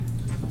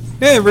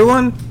Hey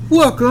everyone,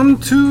 welcome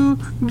to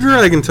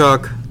Dragon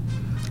Talk,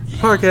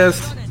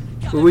 podcast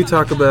where we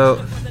talk about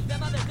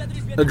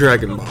a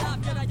Dragon Ball.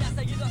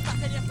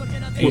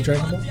 A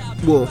Dragon Ball?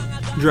 Well,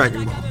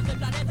 Dragon Ball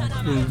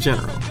in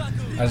general.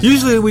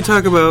 Usually we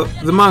talk about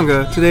the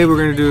manga. Today we're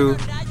going to do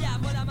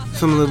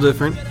something a little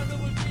different.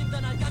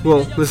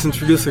 Well, let's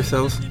introduce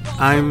ourselves.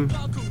 I'm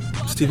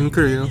Stephen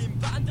Curio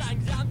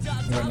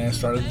René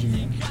Estrada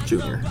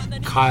Jr.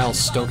 Kyle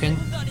Stoken.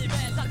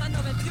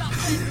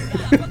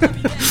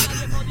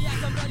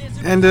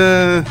 And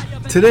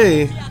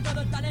today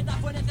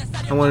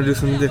I want to do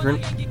something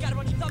different.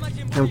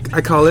 And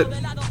I call it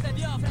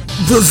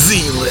the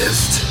Z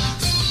List.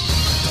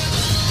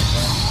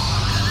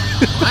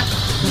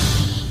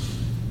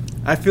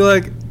 I feel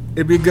like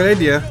it'd be a good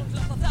idea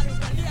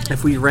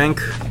if we rank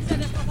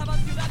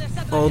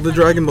all the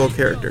Dragon Ball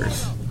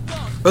characters,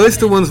 or at least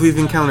the ones we've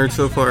encountered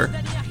so far,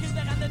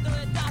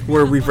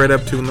 where we've read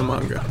up to in the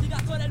manga.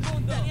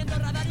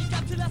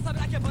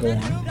 Go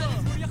on.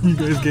 You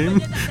guys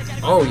game?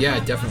 Oh yeah,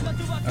 definitely.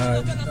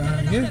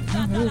 Yeah,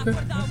 okay.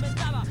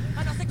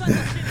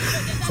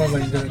 Sounds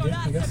like a good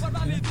idea, I guess.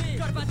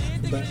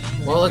 Yeah.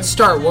 Well, let's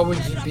start. What would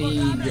be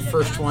your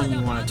first one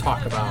you want to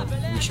talk about?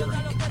 We should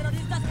rank.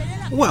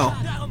 Well,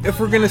 if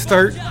we're gonna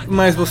start,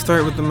 might as well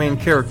start with the main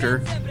character,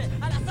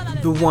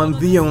 the one,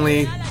 the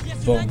only.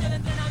 Boom.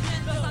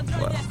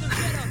 Well,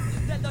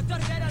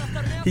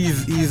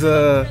 he's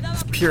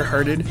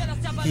pure-hearted.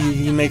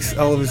 He makes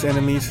all of his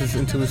enemies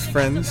into his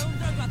friends.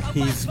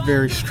 He's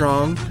very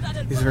strong.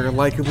 He's very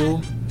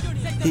likable.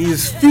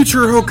 He's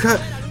future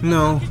Hokage.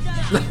 No.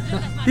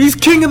 He's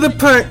king of the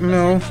pack.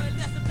 No.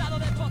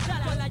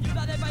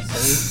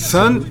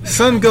 Son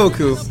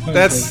Goku.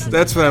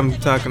 That's what I'm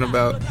talking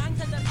about.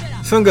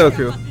 Son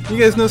Goku. You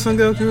guys know Son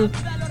Goku?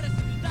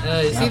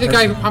 Is he the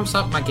guy who pumps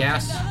up my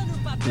gas?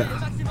 No.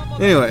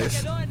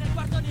 Anyways,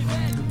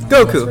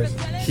 Goku.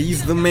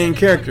 He's the main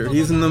character.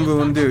 He's the number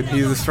one dude.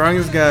 He's the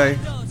strongest guy.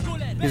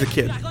 He's a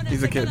kid.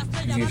 Is he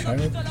a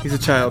child? He's a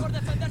child.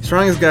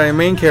 Strongest guy,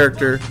 main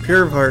character,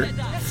 pure of heart,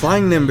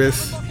 flying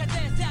Nimbus.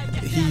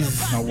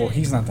 He's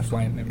not the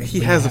flying Nimbus. He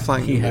has a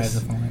flying Nimbus. He has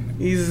a flying Nimbus.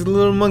 He's a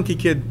little monkey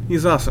kid.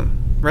 He's awesome,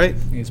 right?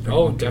 He's pretty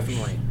Oh, monkish.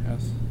 definitely.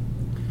 Yes.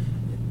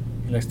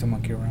 He likes to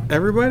monkey around.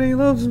 Everybody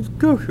loves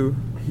Goku.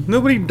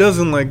 Nobody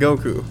doesn't like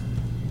Goku.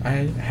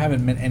 I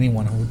haven't met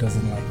anyone who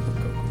doesn't like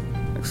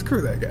Goku. Like,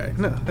 screw that guy.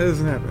 No, that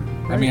doesn't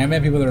happen. Right? I mean, I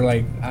met people that are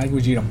like, I like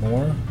Vegeta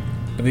more,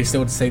 but they still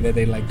would say that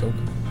they like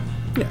Goku.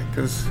 Yeah,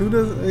 because who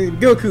doesn't?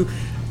 Goku.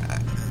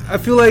 I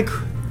feel like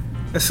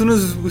as soon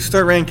as we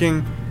start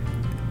ranking,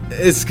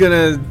 there's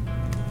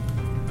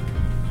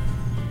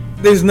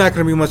not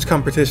gonna be much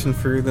competition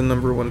for the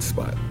number one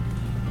spot,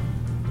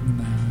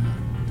 Nah.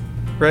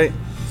 right?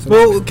 So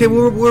Well, okay,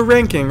 we're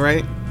ranking,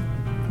 right?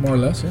 More or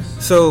less, yes.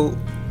 So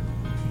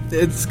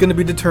it's gonna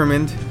be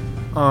determined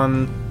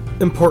on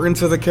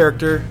importance of the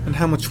character and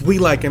how much we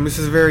like him. This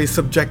is a very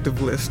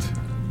subjective list.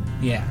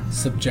 Yeah,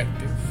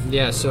 subjective.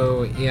 Yeah.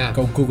 So yeah.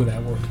 Go Google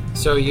that word.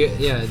 So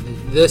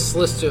this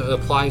list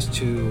applies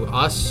to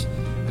us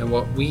and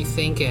what we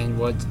think and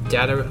what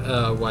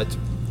data, what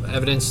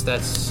evidence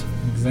that's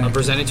Exactly.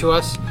 presented to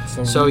us.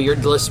 So your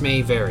list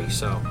may vary.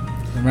 So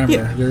Remember,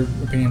 Yeah. your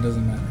opinion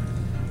doesn't matter.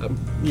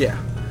 Yeah.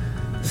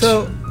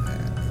 So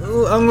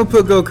I'm gonna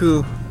put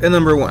Goku at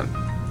number one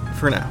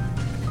for now.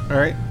 All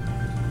right.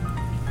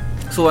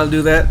 So I'll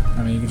do that.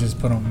 I mean, you can just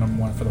put him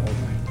number one for the whole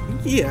thing.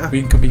 Yeah.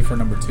 We can compete for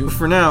number two.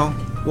 For now,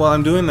 while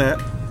I'm doing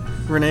that,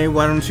 Renee,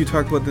 why don't you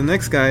talk about the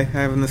next guy I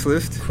have on this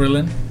list?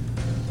 Krillin,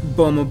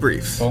 Bulma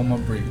Briefs.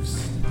 Bulma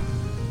Briefs.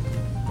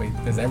 Wait,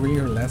 is that really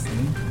her last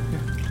name?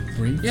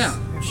 Briefs? yeah,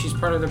 she's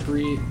part of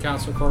the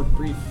Council Corp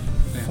brief.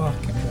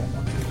 Fucking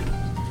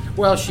Bulma.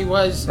 Well, she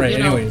was. Right,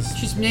 anyways.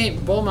 She's named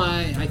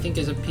Bulma. I think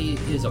is a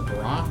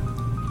bra.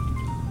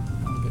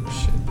 I don't give a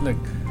shit. Look,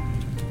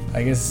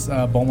 I guess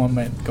Bulma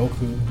met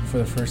Goku for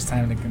the first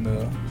time like in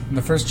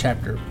the first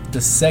chapter.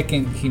 The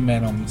second he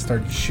met him,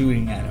 started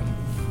shooting at him.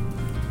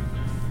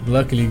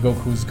 Luckily,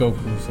 Goku's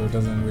Goku, so it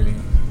doesn't really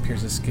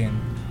pierce his skin.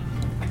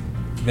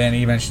 Then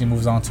he eventually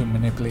moves on to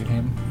manipulate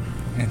him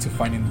into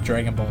finding the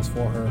Dragon Balls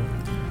for her.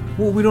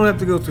 Well, we don't have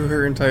to go through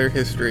her entire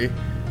history.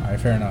 Alright,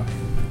 fair enough.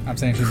 I'm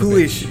saying she's Who a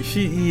bitch. is she?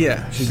 She's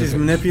a She's bitch.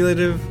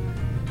 manipulative.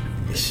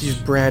 She's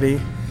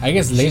bratty. I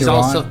guess She's later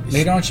also-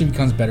 on she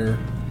becomes better.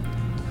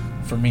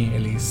 For me,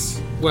 at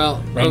least.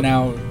 Well, Right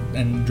now,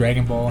 in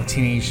Dragon Ball,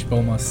 teenage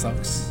Bulma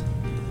sucks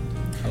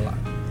a lot.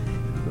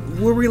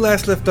 Where we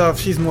last left off,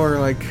 she's more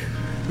like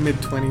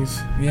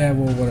mid-20s. Yeah,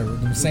 well, whatever.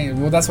 I'm saying,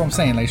 well, that's what I'm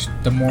saying. Like,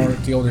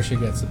 the older she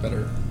gets, the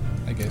better,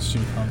 I guess, she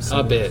becomes.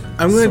 a bit.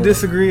 I'm going Sort to of.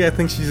 disagree. I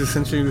think she's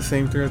essentially the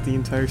same throughout the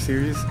entire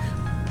series.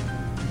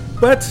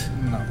 But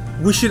No.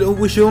 we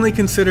should only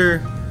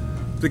consider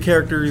the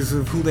characters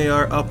of who they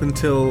are up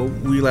until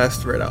we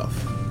last read off.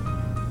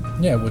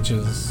 Yeah, which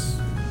is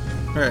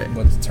Right.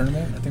 what, the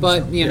tournament? I think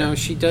But so? you know,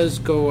 she does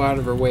go out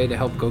of her way to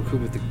help Goku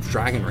with the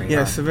Dragon Radar.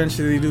 Yes,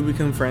 eventually they do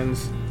become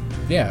friends.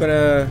 Yeah.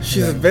 But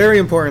she's Yeah. very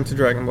important to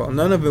Dragon Ball.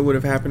 None of it would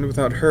have happened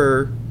without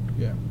her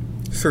yeah.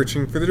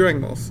 searching for the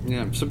Dragon Balls.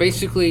 Yeah. So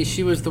basically,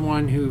 she was the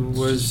one who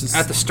was Just-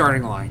 at the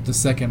starting line. The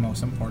second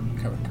most important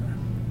character,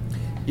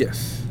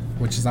 Yes.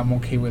 which is I'm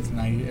okay with, and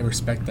I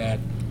respect that.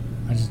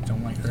 I just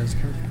don't like her as a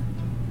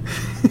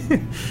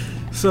character.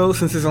 So,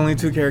 since there's only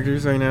 2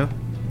 characters right now,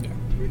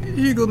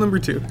 you go number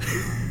 2.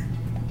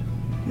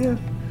 Yeah.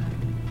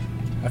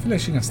 I feel like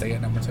she can stay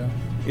at number 2.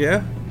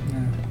 Yeah?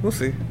 Yeah. We'll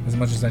see. As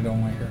much as I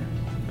don't like her.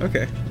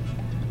 Okay.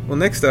 Well,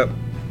 next up,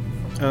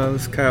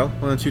 this is Kyle.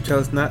 Why don't you tell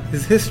us not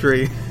his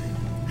history,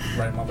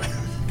 Right, my bad.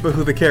 but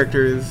who the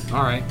character is?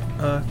 All right.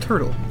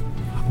 Turtle.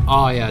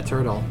 Oh yeah,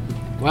 Turtle.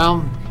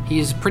 Well,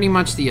 he's pretty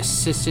much the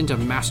assistant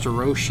of Master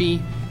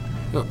Roshi.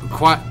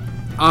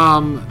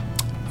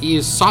 He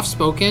is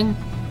soft-spoken,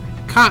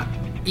 kind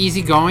of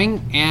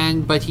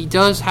easygoing, but he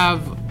does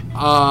have.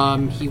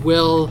 He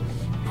will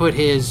put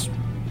his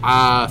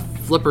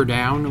flipper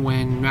down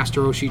when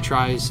Master Roshi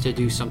tries to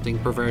do something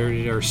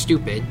perverted or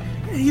stupid.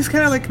 He's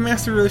kind of like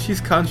Master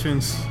Roshi's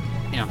conscience.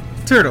 Yeah.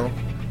 Turtle.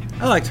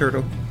 I like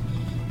Turtle.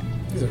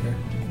 He's okay.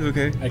 He's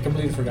okay. I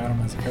completely forgot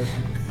him as a character.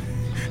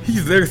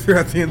 He's there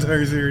throughout the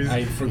entire series.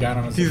 I forgot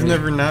him as a He's character.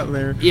 never not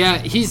there. Yeah,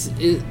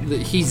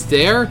 he's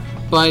there,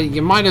 but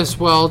you might as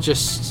well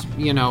just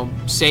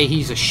say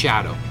he's a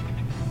shadow.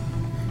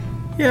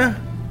 Yeah.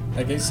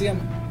 Like, I see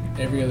him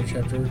every other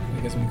chapter, I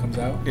guess, when he comes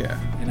out. Yeah.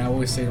 And I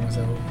always say to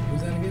myself,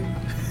 who's that again?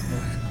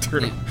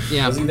 Turtle.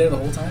 Yeah. Was he there the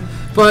whole time?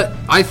 But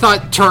I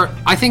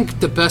think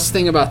the best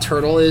thing about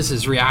Turtle is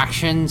his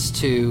reactions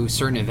to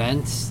certain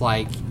events,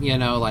 like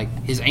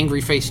his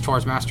angry face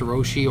towards Master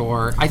Roshi,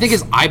 or I think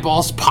his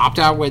eyeballs popped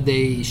out when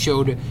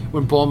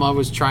Bulma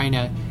was trying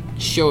to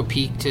show a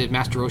peek to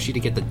Master Roshi to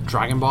get the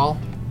Dragon Ball.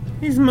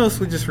 He's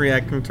mostly just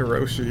reacting to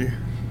Roshi.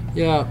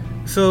 Yeah.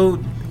 So,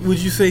 would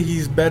you say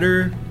he's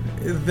better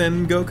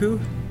than Goku?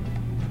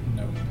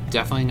 No.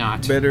 Definitely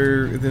not.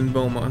 Better than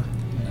Bulma?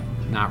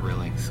 Not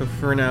really. So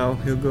for now,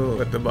 he'll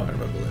go at the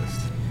bottom of the list.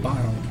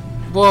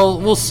 Bottom.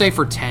 Well, we'll say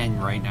for 10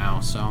 right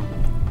now, so.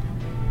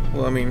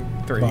 Well, I mean,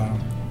 3.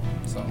 Bottom.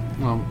 So,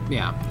 Well,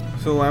 yeah.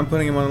 So I'm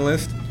putting him on the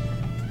list.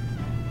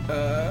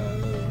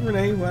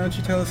 Renee, why don't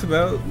you tell us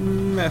about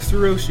Master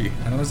Roshi?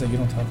 I noticed that you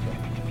don't talk about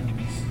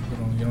enemies.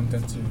 You don't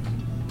tend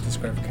to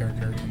describe a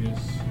character. You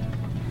just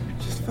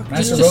Fuck.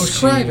 Master Just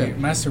describe Roshi. it.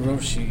 Master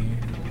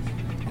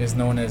Roshi is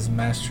known as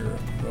Master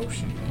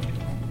Roshi,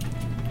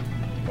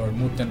 or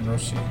Muten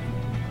Roshi,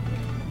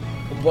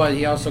 But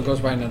he also goes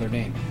by another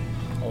name.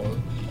 or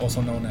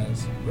also known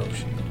as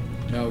Roshi,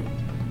 No.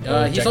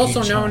 Or He's Jackie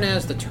also Chan. known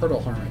as the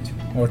Turtle Hermit.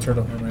 or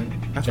Turtle Hermit.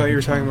 I thought you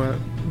were talking about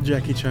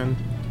Jackie Chan.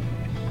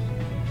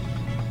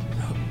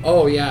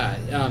 Oh, yeah.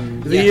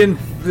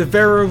 The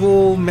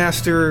veritable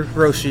Master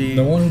Roshi.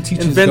 The one who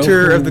teaches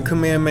inventor Goku- of the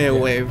Kamehameha Yeah.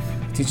 wave.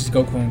 Teaches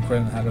Goku and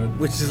Krillin how to.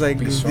 Which is like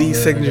Be the stronger, I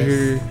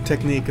signature guess.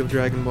 technique of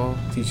Dragon Ball.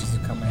 Teaches the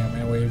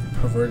Kamehameha wave.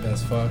 Perverted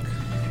as fuck.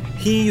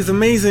 He's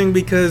amazing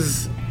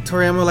because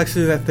Toriyama likes to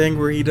do that thing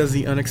where he does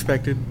the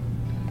unexpected.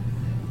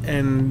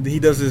 And he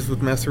does this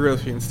with Master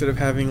Roshi. Instead of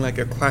having like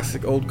a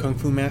classic old Kung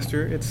Fu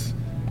master, it's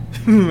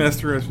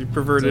Master Roshi.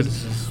 Perverted,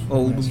 This is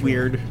old, Master-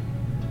 weird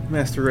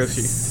Master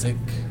Roshi. Sick.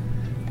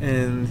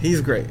 And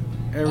he's great.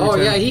 Every Oh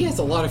time. yeah, he has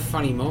a lot of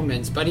funny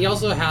moments, but he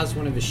also has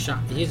one of his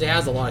he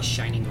has a lot of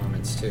shining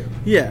moments too.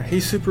 Yeah,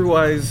 he's super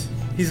wise.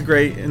 He's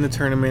great in the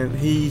tournament.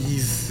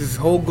 He's his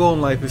whole goal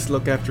in life is to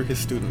look after his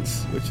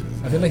students, which is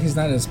I feel like he's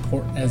not as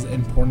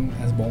important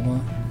as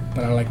Bulma,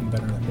 but I like him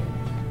better than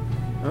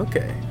Bulma.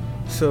 okay.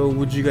 So,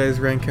 would you guys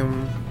rank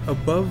him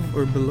above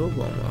or below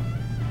Bulma?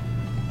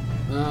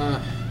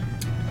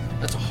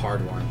 That's a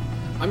hard one.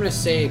 I'm gonna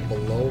say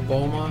below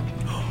Bulma.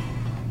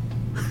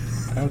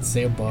 I would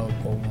say above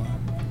Bulma.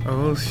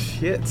 Oh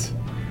shit!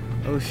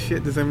 Oh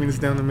shit! Does that mean it's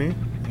down to me?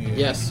 Yeah.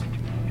 Yes.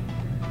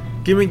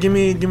 Give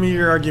me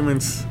your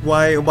arguments.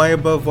 Why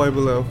above? Why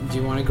below? Do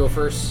you want to go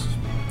first?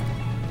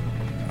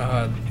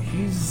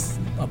 He's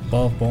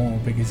above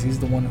Bulma because he's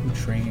the one who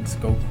trains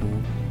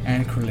Goku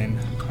and Krillin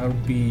how to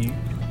be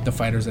the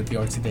fighters that they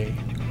are today.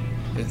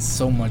 It's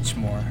so much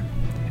more.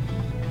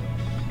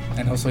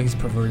 And also he's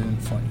perverted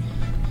and funny.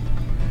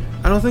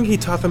 I don't think he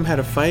taught them how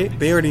to fight.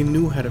 They already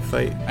knew how to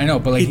fight. I know,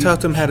 but like he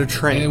taught them how to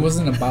train. And it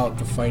wasn't about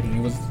the fighting.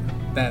 It was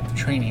that the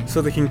training.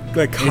 so they can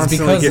like It's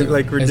constantly because get of,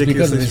 like it's ridiculously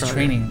because of his stronger.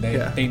 training.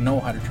 Yeah. They know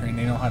how to train.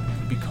 They know how to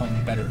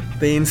become better.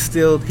 He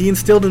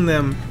instilled in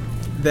them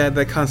that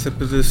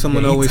concept of there's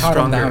someone he always taught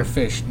them how stronger. to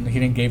fish. And he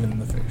didn't give them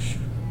the fish.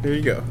 There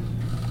you go.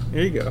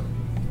 There you go.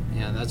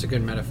 Yeah, that's a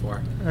good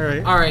metaphor. All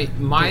right. All right,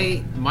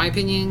 my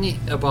opinion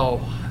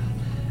about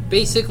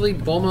basically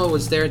Bulma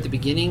was there at the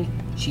beginning.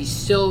 She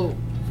still,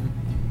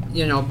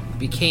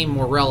 became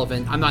more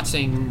relevant. I'm not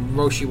saying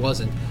Roshi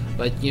wasn't,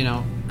 but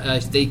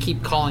they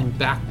keep calling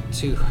back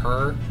to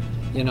her.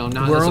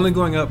 Not We're as a- only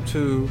going up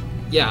to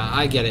Yeah,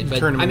 I get it, but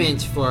Tournament. I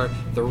meant for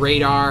the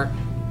radar,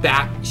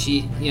 back.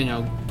 She,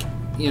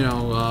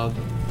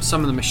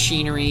 some of the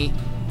machinery,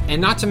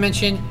 and not to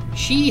mention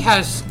she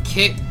has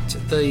kicked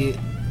the.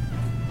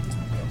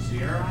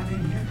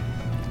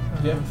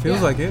 Yeah. feels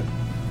Yeah. like it.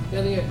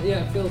 Yeah,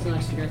 it feels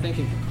nice to hear. Thank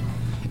you.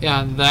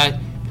 Yeah, that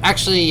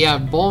actually,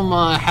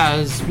 Bulma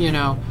has,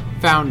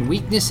 found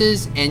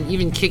weaknesses and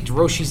even kicked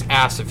Roshi's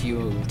ass a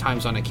few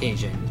times on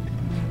occasion.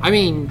 I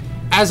mean,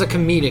 as a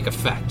comedic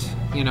effect,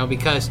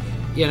 because,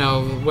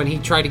 when he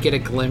tried to get a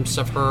glimpse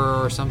of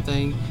her or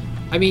something.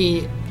 I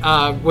mean,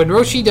 when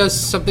Roshi does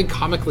something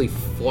comically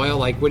foil,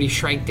 like when he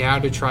shrank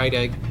down to try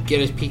to get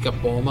his peek at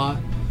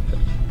Bulma.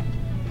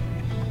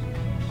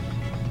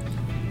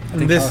 I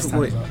think This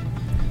Palestine's wait. up.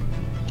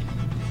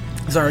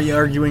 Sorry, you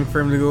arguing for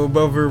him to go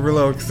above or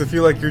below? Because I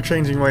feel like you're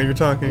changing while you're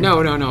talking. No,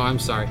 I'm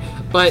sorry.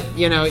 But,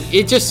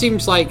 it just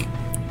seems like,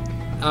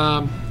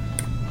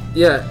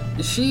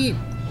 she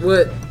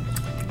would...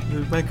 The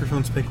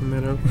microphone's picking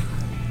that up.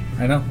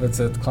 I know, that's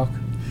the clock.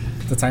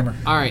 The timer.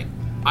 All right.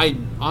 I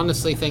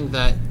honestly think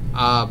that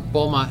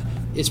Bulma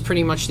is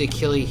pretty much the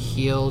Achilles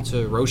heel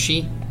to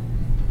Roshi.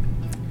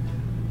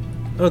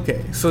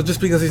 Okay, so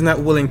just because he's not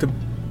willing to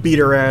beat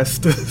her ass.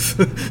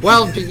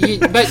 Well,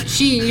 but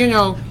she,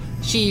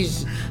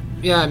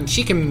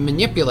 she can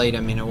manipulate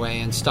him in a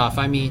way and stuff.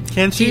 I mean,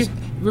 Can she?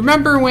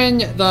 Remember when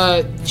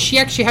she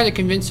actually had to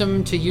convince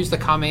him to use the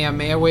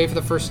Kamehameha wave for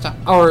the first time,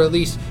 or at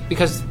least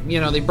because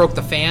they broke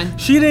the fan.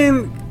 She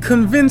didn't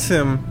convince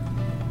him.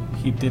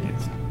 He did it.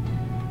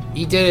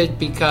 He did it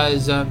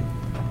because,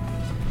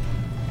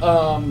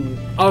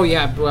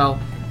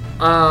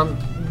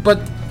 but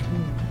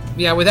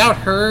yeah, without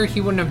her, he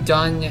wouldn't have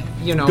done,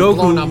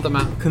 blown up the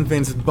mountain. Goku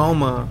convinced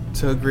Bulma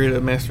to agree to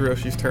Master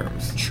Roshi's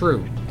terms.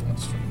 True.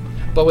 That's true.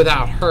 But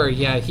without her,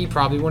 yeah, he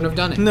probably wouldn't have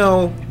done it.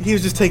 No, he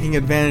was just taking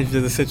advantage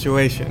of the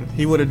situation.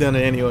 He would have done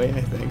it anyway,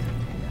 I think.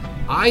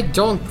 I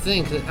don't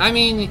think that, I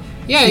mean,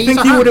 yeah, You he's think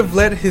a he hard- would have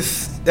let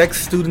his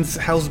ex-student's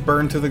house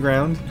burn to the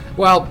ground?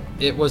 Well,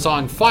 it was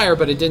on fire,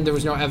 but there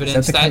was no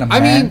evidence the that, kind of I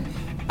man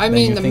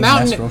mean, the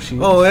mountain,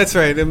 Oh, that's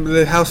right.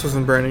 The house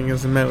wasn't burning. It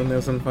was the mountain that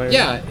was on fire.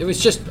 yeah, it was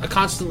just a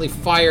constantly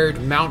fired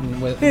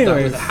mountain with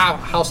Anyways. a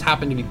house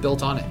happened to be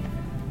built on it.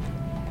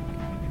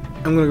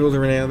 I'm going to go with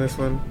Renee on this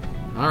one.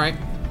 All right.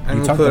 I'm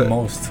You going talk to the put,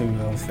 most too.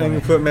 That was I'm funny.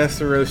 going to put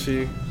Master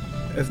Roshi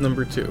as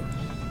number 2.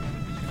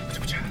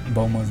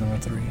 Bulma's number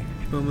 3.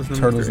 Bulma's number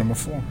Turtle's 3. number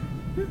 4.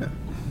 Yeah,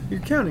 you're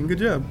counting. Good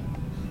job.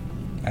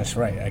 That's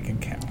right. I can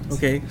count.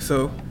 Okay,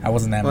 so I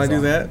wasn't while I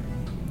do that,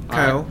 All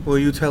Kyle, right. will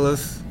you tell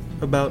us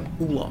about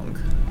Oolong?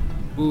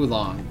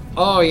 Oolong.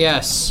 Oh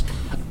yes.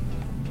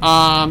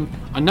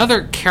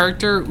 Another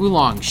character,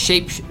 Oolong,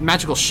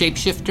 magical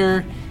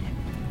shapeshifter,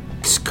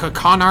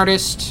 con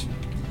artist,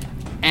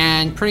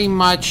 and pretty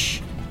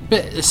much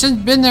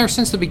been there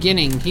since the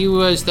beginning. He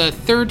was the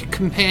third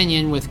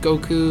companion with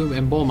Goku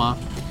and Bulma,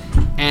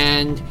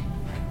 and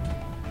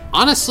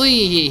honestly,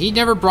 he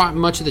never brought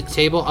much to the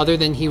table other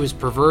than he was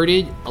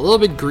perverted, a little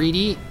bit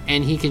greedy,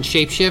 and he can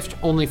shapeshift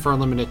only for a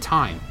limited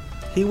time.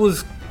 He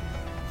was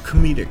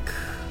comedic.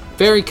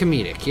 Very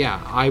comedic, yeah.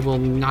 I will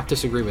not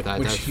disagree with that.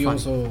 Which That's he fun.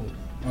 also,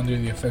 under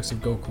the effects of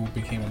Goku,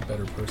 became a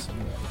better person.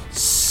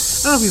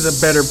 I don't know if he's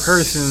a better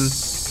person.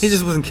 He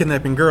just wasn't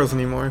kidnapping girls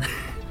anymore.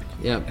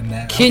 Yeah, And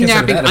that- I kidnapping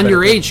consider that a better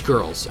underage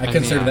girls. I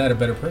consider mean, that a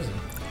better person.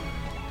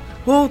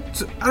 Well,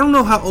 I don't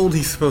know how old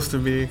he's supposed to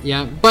be.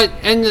 Yeah, but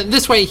and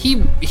this way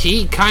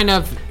he kind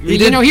of He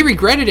did- he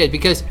regretted it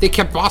because they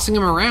kept bossing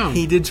him around.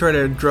 He did try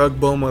to drug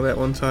Bulma that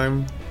one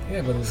time,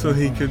 Yeah, but it was so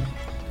he fun. could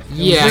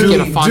yeah, do,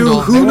 get a fondle.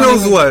 do who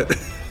knows what.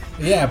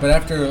 Yeah, but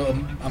after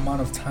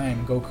amount of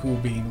time,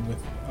 Goku being with,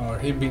 or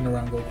him being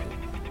around Goku,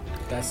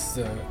 that's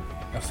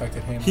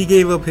affected him. He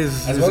gave up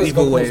his as well as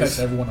evil Goku affects ways.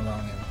 everyone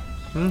around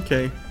him.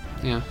 Okay,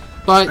 Yeah,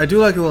 but I do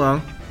like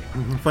Oolong.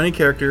 Funny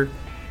character.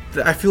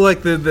 I feel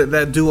like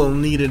that duo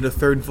needed a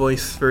third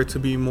voice for it to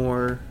be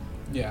more.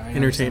 Yeah, I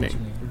Entertaining.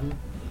 understand what you mean.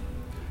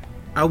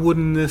 I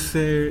wouldn't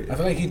necessarily. I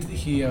feel like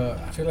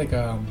I feel like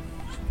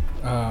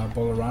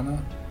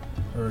Bolorana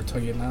or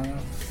Toyama.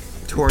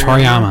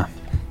 Toriyama.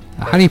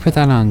 How do you put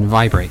that on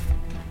vibrate?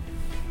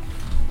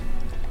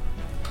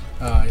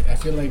 I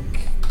feel like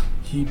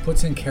he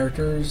puts in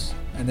characters,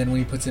 and then when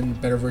he puts in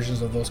better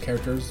versions of those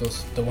characters,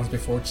 the ones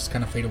before just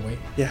kind of fade away,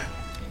 Yeah,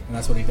 and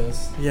that's what he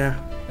does. yeah.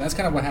 And that's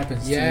kind of what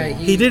happens. Yeah, to,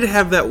 He did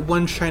have that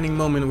one shining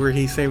moment where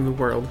he saved the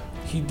world.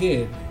 he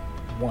did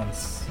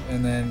once,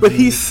 and then But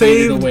he faded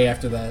saved away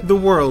after that. The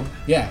world.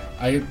 Yeah,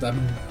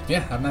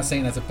 I'm not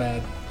saying that's a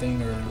bad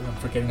thing or I'm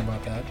forgetting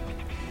about that.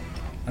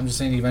 I'm just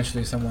saying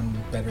eventually someone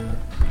better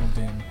moved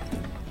in. And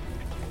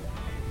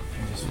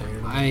just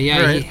figured. Yeah, he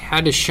Right.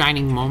 had a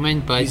shining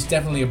moment, but He's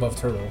definitely above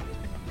Turtle.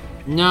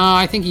 no,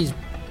 I think he's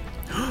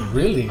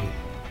Really?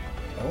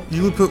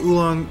 You would put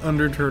Oolong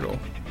under Turtle.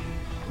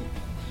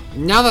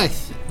 now that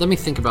let me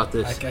think about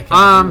this. I can't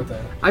agree with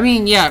that. I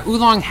mean, yeah,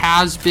 Oolong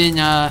has been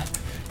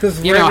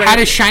Because had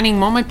a shining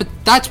moment, but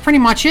that's pretty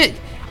much it.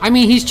 I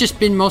mean, he's just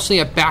been mostly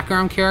a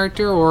background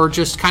character or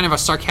just kind of a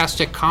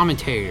sarcastic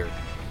commentator.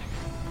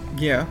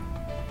 Yeah.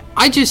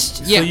 I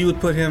just, yeah, So you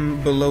would put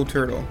him below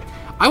Turtle.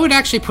 I would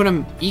actually put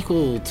him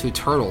equal to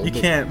Turtle. You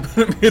but- can't.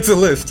 It's a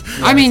list.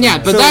 I mean, yeah,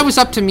 but So, that was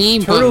up to me.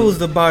 Turtle But is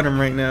the bottom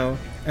right now,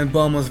 and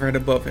Bulma's right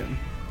above him.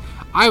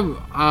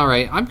 all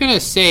right. I'm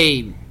gonna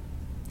say,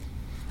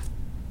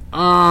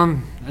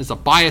 as a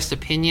biased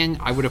opinion,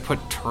 I would have put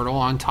Turtle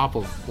on top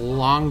of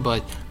Oolong,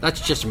 but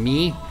that's just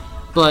me.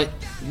 But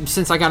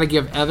since I got to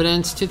give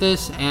evidence to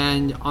this,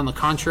 and on the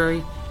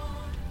contrary,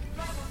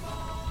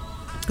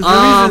 'Cause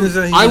the reason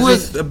is that I he's would-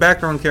 just a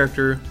background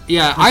character.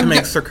 yeah, To I'm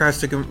make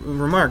sarcastic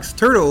remarks.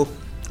 Turtle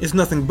is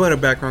nothing but a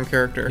background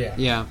character. Yeah.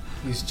 yeah,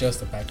 He's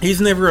just a back.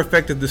 He's never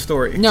affected the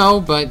story.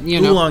 no, but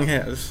you know, Oolong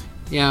has.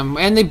 yeah,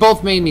 and they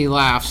both made me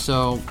laugh.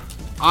 So,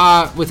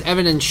 with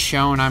evidence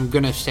shown, I'm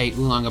gonna say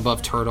Oolong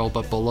above Turtle,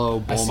 but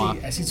below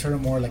Bulma. I see Turtle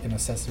more like an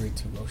accessory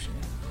to Roshi.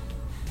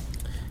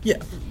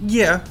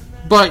 Yeah.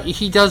 But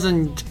he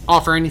doesn't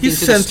offer anything He's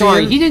to the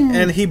story. sentient, He didn't,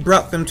 and he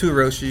brought them to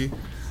Roshi.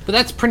 but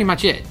that's pretty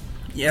much it.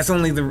 Yeah, it's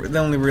only the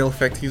only real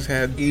effect he's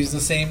had. He's the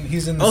same.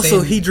 He's in the Also,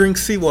 same. he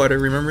drinks seawater.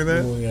 Remember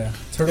that? Oh yeah,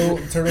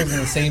 Turtle's in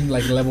the same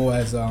like level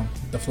as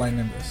the Flying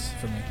Nimbus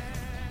for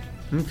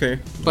me. Okay.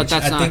 But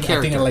that's not a I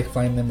character. think I like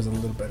Flying Nimbus a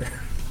little better.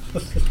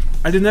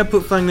 I did not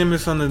put Flying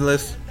Nimbus on the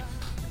list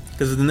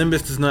because the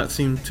Nimbus does not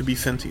seem to be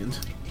sentient.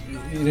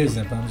 It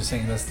isn't, but I'm just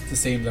saying that's the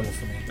same level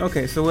for me.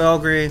 Okay, so we all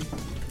agree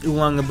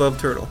Oolong above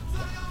Turtle.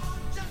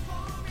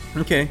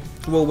 Okay.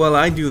 Well, while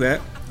I do that,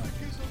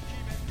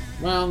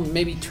 Well,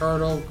 maybe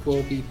Turtle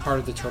will be part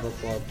of the Turtle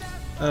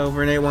Club.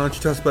 Renee, why don't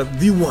you tell us about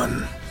the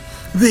one,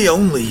 the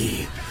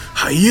only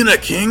Hyena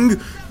King,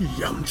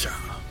 Yamcha.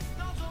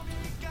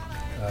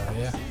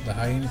 Yeah, the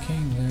Hyena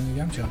King,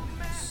 Yamcha.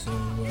 So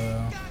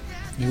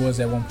he was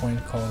at one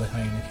point called the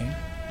Hyena King.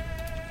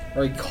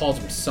 Or he called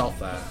himself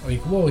that. He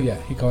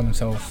called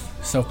himself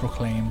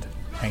self-proclaimed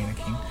Hyena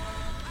King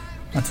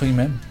until he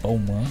met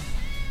Bulma,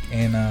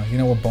 and you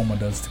know what Bulma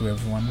does to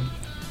everyone?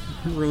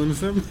 Ruins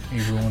them. He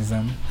ruins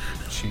them.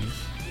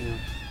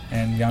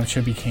 And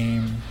Yamcha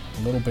became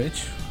a little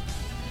bitch.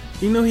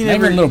 You know he Not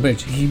never. even a little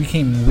bitch. He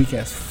became weak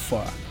as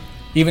fuck.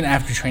 Even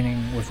after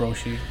training with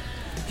Roshi,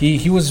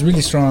 he was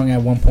really strong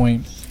at one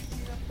point,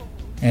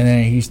 and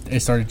then it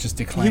started just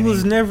He declining.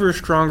 was never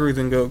stronger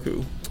than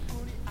Goku.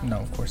 No,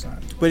 of course not.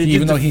 But it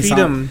even did though he defeat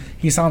saw him.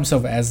 he saw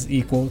himself as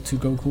equal to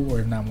Goku, or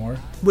if not more.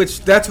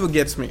 Which that's what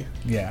gets me.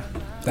 Yeah,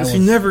 that Because was, he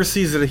never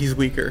sees that he's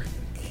weaker.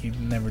 he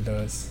never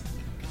does.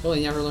 Well,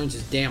 he never learns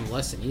his damn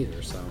lesson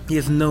either, so. He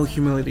has no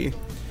humility.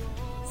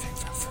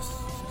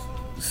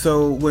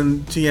 So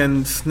when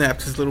Tien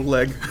snapped his little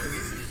leg,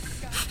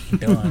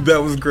 Done. that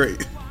was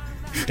great.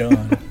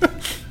 Done.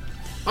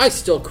 I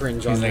still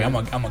cringe on He's like,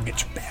 that. I'm gonna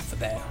get you back for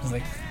that. I was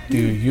like,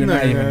 dude, you're No,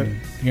 not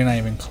you're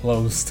even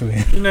close to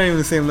him. You're not even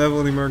the same level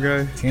anymore,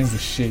 guy. Tien's the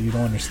shit. You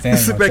don't understand.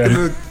 Sit my back in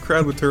friend. the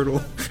crowd with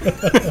Turtle.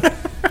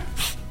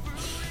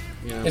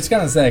 Yeah. It's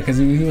kind of sad because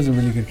he was a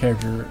really good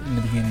character in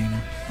the beginning.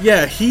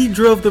 Yeah, he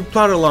drove the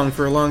plot along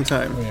for a long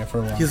time. Oh yeah, for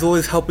a while. He's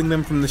always helping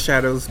them from the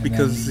shadows And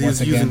because then once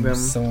he's using again, them.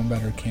 Someone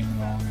better came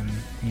along and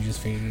he just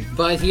faded.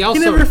 But he He also,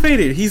 never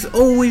faded. He's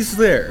always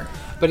there.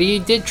 but he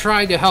did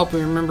try to help.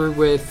 Remember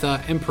with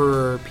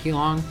Emperor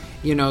Pilong,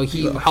 you know,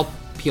 he Pilaf. helped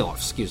Pilaf.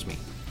 Excuse me.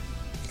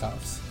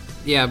 Cops.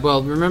 Yeah,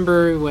 well,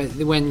 remember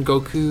when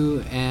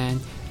Goku and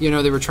you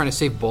know they were trying to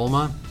save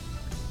Bulma.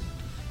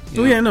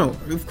 Oh yeah, no.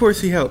 Of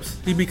course he helps.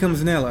 He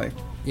becomes an ally.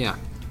 Yeah.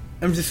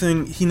 I'm just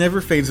saying he never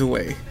fades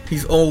away.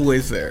 He's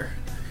always there.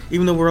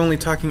 Even though we're only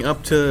talking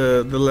up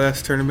to the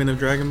last tournament of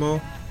Dragon Ball.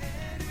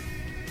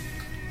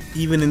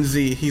 Even in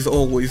Z, he's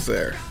always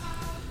there.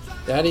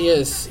 That he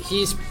is.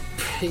 He's,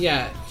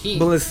 yeah.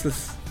 But let's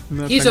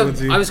not He's talk a. about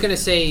Z. I was gonna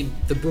say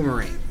the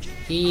boomerang.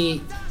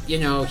 He, you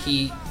know,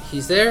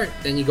 he's there,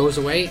 then he goes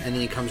away, and then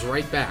he comes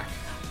right back.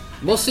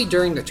 Mostly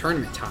during the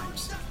tournament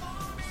times.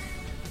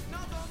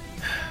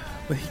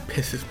 But he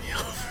pisses me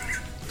off.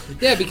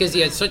 Yeah, because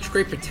he had such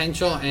great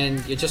potential,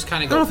 and you just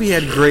kind I of don't know go. if he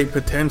had great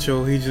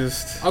potential. He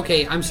just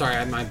Okay, I'm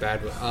sorry, my bad.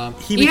 he had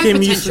became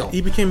potential. useless.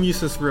 He became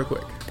useless real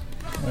quick.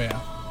 Oh yeah.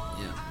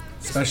 Yeah.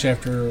 Especially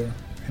after. him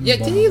Yeah,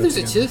 and didn't Bulma he got lose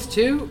a together. tooth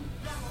too?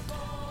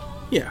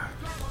 Yeah,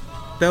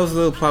 that was a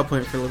little plot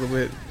point for a little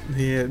bit.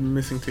 He had a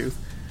missing tooth.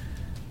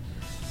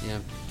 Yeah.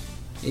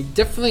 He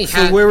definitely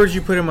So had where would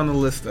you put him on the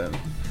list then?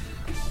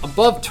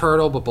 above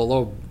Turtle, but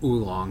below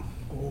Oolong.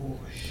 Oh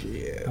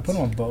shit! I put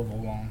him above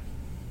Oolong.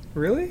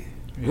 Really?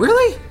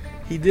 Really?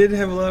 He did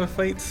have a lot of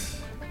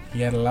fights.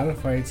 He had a lot of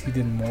fights. He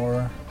did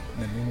more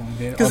than Oolong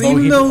did. Because Although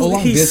even though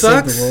Oolong he did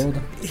sucks, save the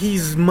world.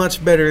 he's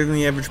much better than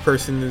the average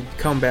person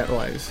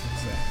combat-wise.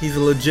 He's a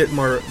legit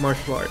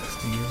martial artist.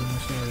 He was a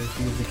martial artist.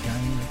 He was the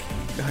Hyena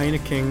King. The Hyena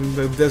King,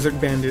 the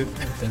Desert Bandit.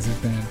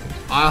 Desert Bandit.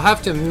 I'll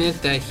have to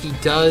admit that he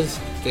does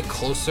get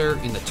closer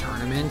in the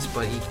tournaments,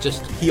 but he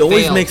just He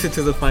always failed. makes it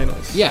to the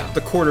finals. Yeah.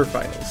 The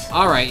quarterfinals.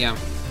 All right, yeah,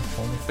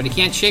 but he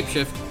can't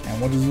shapeshift. And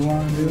what does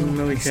Oolong do?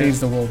 No, he can't. Saves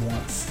the world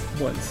once.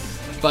 Once.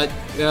 But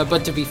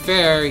to be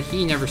fair,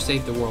 he never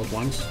saved the world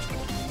once.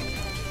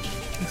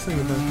 Let's think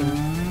about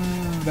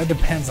that. That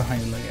depends on how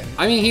you look at it.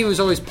 I mean, he was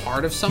always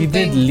part of He something.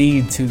 did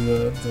lead to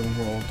the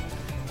world.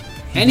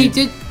 He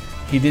did.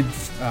 He did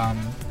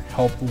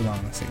help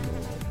Oolong save the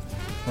world.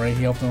 Right?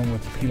 He helped him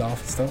with peel off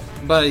and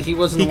stuff. But he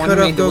wasn't He the one cut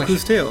who off made the Goku's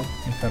wish. tail.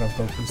 He cut off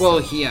Goku's. Well,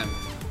 he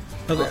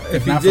Okay,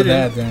 if he not for didn't,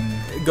 that,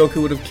 then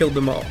Goku would have killed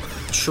them all.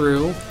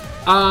 true.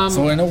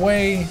 so in a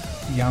way,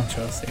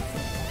 Yamcha saved the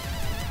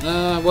world.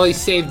 Well, he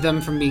saved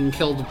them from being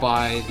killed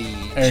by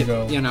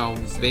Ergo.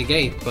 the, Big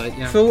Ape, but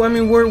yeah. So, I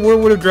mean, where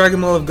would have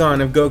Dragon Ball have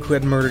gone if Goku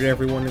had murdered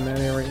everyone in that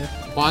area?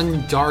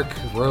 One dark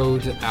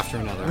road after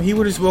another. He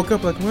would have just woke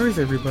up like, where is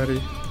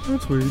everybody?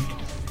 That's weird.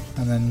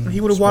 And then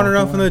He would have just wandered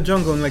walked off in the away.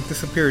 jungle and, like,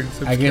 disappeared.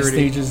 into I guess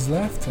obscurity. they just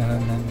left, and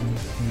then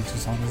he's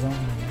just on his own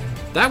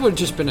That would have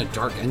just been a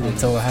dark ending.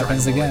 until it of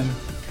happens Dragon Ball. again.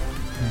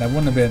 And that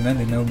wouldn't have been an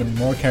ending. There would have been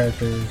more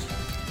characters,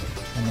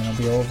 and then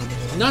it'll be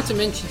over. Not to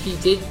mention, he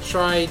did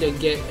try to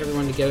get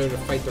everyone together to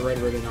fight the Red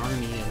Ribbon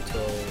Army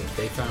until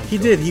they found. He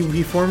Goku. did.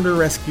 He formed a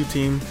rescue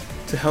team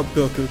to help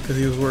Goku because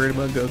he was worried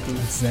about Goku.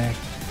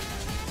 Exactly.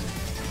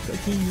 Like,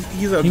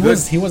 he's a He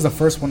good, was the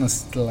first one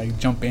to like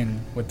jump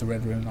in with the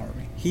Red Ribbon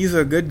Army. he's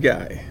a good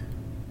guy.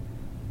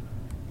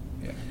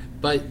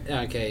 But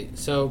okay,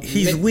 so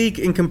He's weak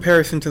in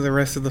comparison to the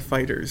rest of the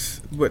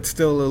fighters, but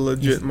still a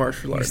legit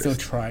martial He artist. still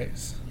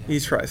tries. He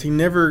tries. He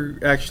never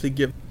actually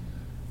gives.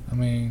 I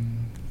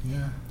mean,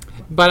 yeah.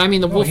 But I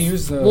mean, the Well, he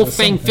used the Wolf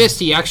Fang something. Fist.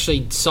 He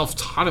actually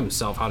self-taught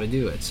himself how to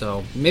do it.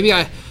 So maybe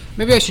I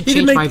should He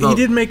change did, my vote. he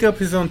did make up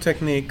his own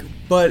technique,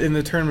 but in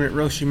the tournament,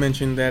 Roshi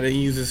mentioned that it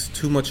uses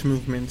too much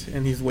movement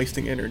and he's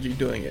wasting energy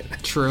doing it.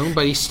 True,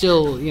 but he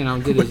still,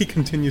 did But he it.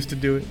 continues to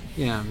do it.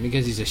 Yeah,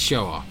 because he's a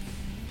show-off.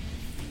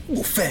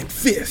 Wolf Fang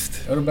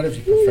Fist! It would have been better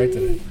if you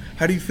perfected it.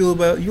 How do you feel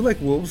about... You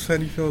like wolves? How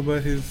do you feel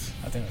about his...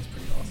 I think that's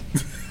pretty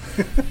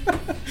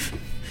awesome.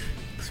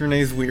 Because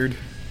Renee's weird.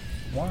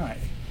 Why?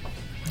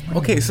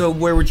 Okay, so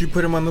where would you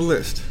put him on the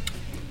list?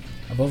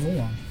 Above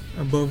Oolong.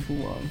 Above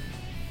Oolong.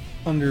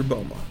 Under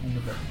Boma. Under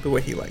The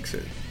way he likes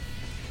it.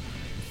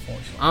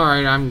 All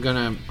right,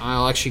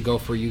 I'll actually go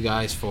for you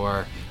guys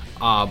for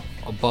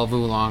above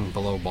Oolong,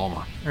 below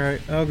Bulma.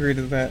 Alright, I'll agree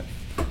to that.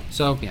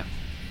 So yeah.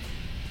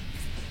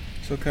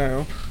 So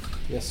Kyle,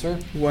 Yes, sir.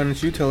 why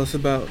don't you tell us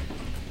about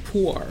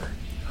Puar?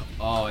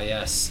 Oh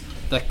yes,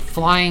 the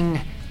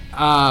flying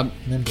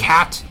Nimbus.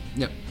 cat.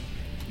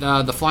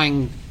 No, the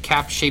flying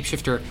cat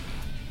shapeshifter.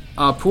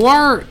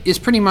 Puar is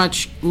pretty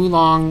much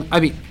Oolong.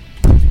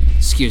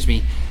 Excuse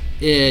me,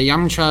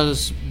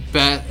 Yamcha's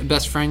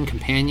best friend,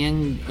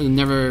 companion.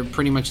 Never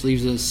pretty much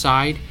leaves his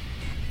side.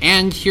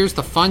 And here's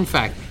the fun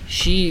fact: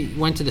 she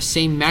went to the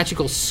same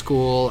magical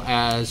school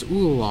as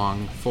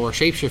Oolong for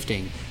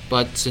shapeshifting.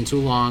 But since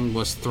Oolong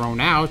was thrown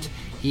out,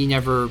 he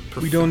never.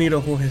 We don't need a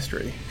whole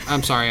history.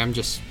 I'm sorry, I'm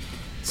just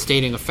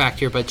stating a fact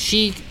here, but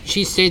she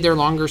stayed there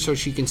longer so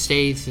she can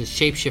stay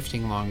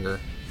shape-shifting longer.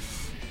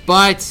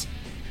 But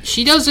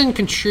she doesn't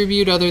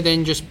contribute other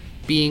than just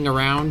being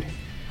around.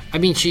 I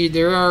mean,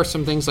 there are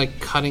some things like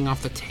cutting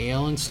off the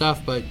tail and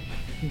stuff, but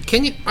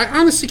I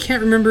honestly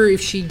can't remember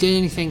if she did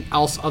anything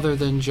else other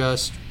than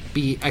just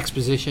be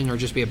exposition or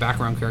just be a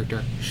background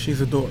character. She's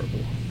adorable.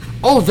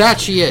 Oh, that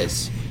she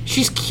is.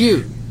 She's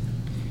cute.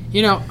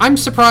 I'm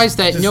surprised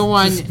that no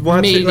one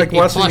watching, made like a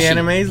watching the plushie.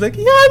 animes, like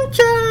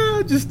Yamcha.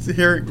 Just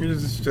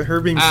her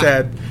being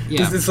sad.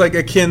 yeah. It's like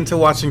akin to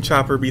watching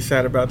Chopper be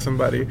sad about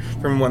somebody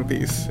from One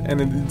Piece,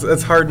 and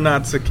it's hard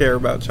not to care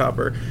about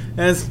Chopper.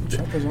 And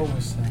Chopper's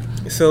always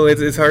sad. so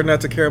it's hard not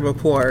to care about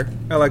Puar.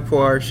 I like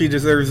Puar. She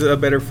deserves a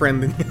better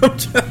friend than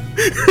Yamcha.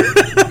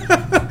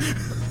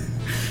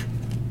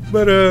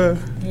 But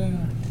Yeah.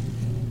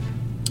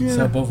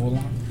 So above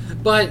Oolong.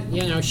 But,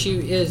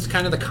 she is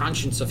kind of the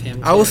conscience of him.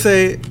 I will too.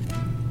 say,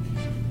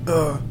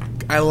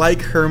 I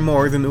like her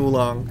more than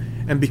Oolong,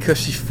 and because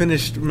she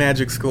finished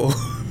magic school,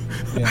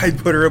 Yeah. I'd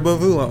put her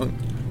above Oolong.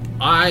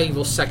 I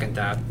will second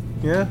that.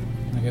 Yeah?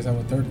 I guess I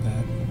would third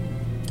that.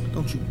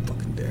 Don't you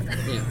fucking dare.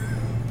 Yeah.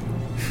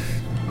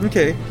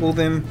 Okay, well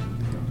then,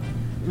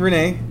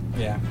 Renee,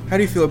 Yeah. how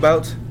do you feel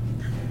about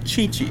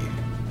Chi-Chi?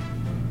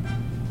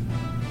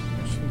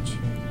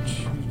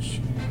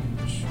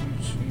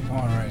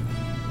 All right.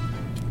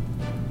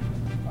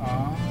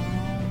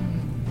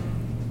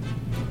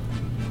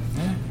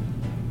 Yeah.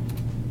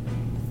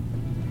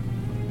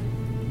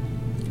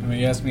 I mean,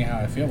 you asked me how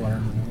I feel about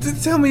her.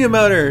 Tell me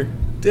about her,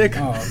 Dick.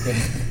 Oh, okay.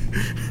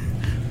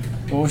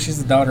 Well,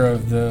 she's the daughter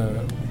of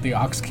the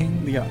Ox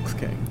King, The Ox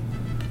King.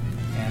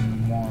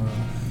 and more,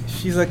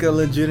 She's like a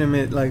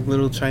legitimate, like,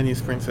 little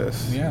Chinese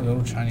princess. yeah,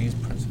 little Chinese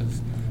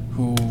princess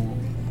who,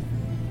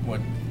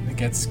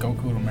 gets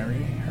Goku to marry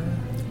her.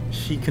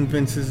 She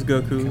convinces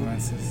Goku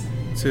Convinces,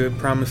 to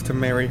promise to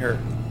marry her.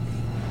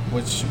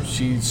 which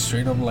she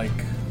straight up like,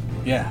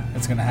 yeah,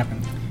 it's gonna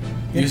happen.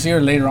 Yeah. You see her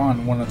later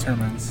on in one of the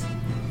tournaments.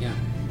 Yeah.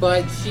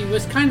 But she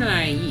was kind of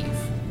naive.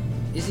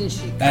 Isn't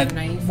she kind of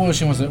naive? Well,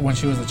 when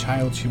she was a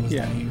child, she was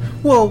Yeah. naive.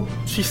 Well,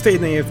 she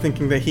stayed naive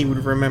thinking that he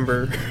would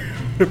remember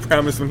the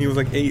promise when he was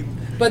like 8.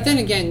 But then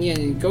again,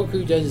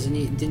 Goku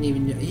didn't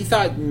even know. He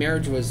thought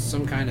marriage was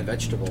some kind of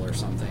vegetable or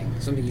something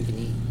you can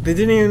eat. They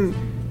didn't even...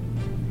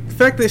 The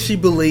fact that she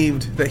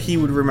believed that he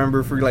would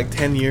remember for like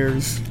 10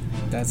 years.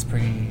 That's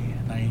pretty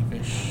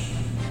naive-ish.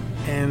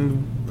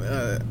 And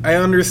I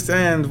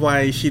understand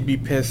why she'd be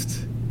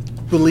pissed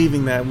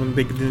believing that when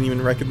they didn't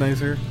even recognize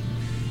her.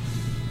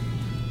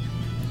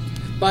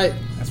 But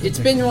That's it's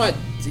been what?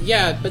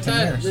 Yeah, but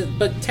 10 years.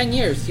 but 10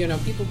 years.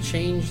 People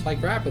change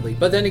like rapidly.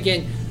 But then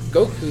again,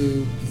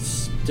 Goku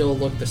still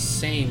looked the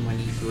same when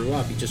he grew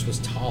up. He just was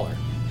taller.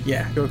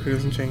 Yeah, Goku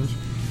doesn't change.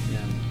 Yeah.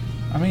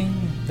 I mean,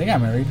 they got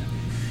married.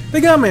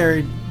 They got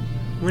married.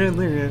 We're not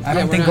there yet. I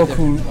don't we're think not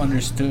Goku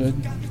understood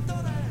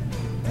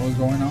what was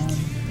going on.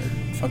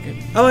 Fuck it.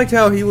 I liked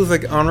how he was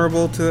like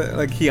honorable to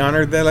like he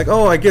honored that like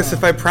I guess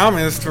if I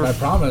promised I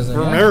promise.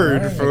 we're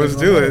married, so let's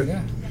do it.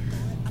 Yeah.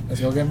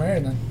 Let's go get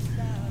married then.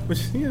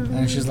 Which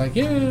And she's like,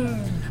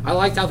 yeah. I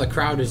liked how the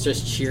crowd is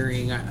just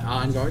cheering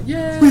on, going,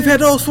 yeah. we've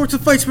had all sorts of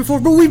fights before,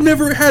 but we've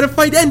never had a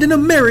fight end in a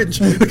marriage.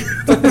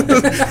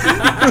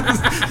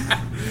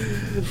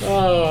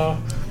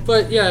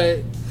 But yeah,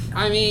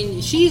 I mean,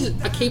 she's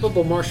a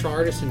capable martial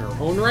artist in her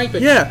own right.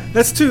 But Yeah,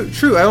 that's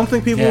true. I don't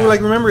think people Yeah.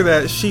 like remember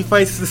that she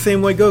fights the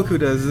same way Goku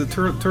does, the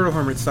turtle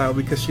hermit style,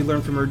 because she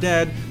learned from her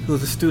dad, who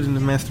was a student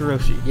of Master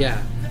Roshi.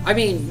 yeah. I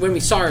mean, when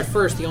we saw her at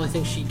first, the only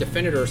thing she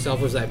defended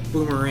herself was that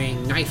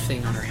boomerang knife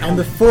thing on her And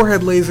helmet. the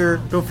forehead laser.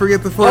 Don't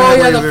forget the forehead Oh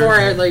yeah, laser. the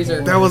forehead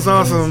laser. That was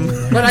awesome.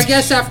 But I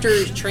guess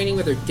after training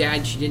with her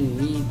dad, she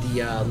didn't need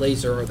the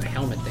laser or the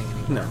helmet thing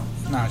anymore.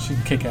 No. Nah, she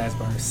can kick ass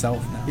by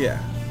herself now. Yeah.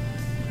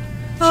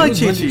 She I like was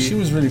Chi really, Chi. she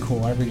was really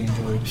cool. I really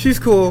enjoyed. She's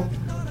cool,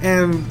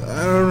 and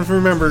I don't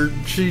remember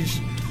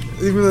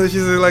even though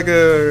she's like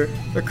a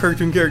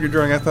cartoon character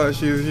drawing, I thought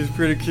she's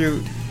pretty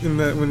cute in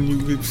that when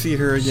you see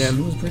her She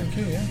again. was pretty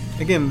cute, yeah.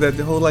 Again, that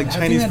whole like I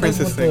think Chinese that does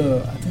princess with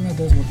thing. I think that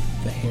does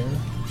with the hair.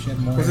 She had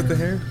more. Was it the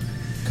hair?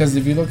 Because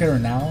if you look at her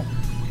now,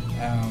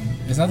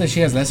 it's not that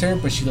she has less hair,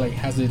 but she like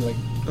has it like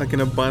Like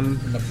in a bun.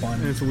 in the bun.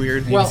 And it's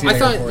weird. You Well, can see, I like,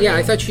 her thought, forehead. yeah,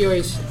 I thought she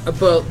always,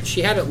 but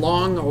she had it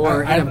long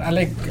or. I in a-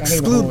 like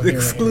the whole hair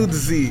Exclude right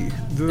Z.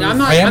 No, I'm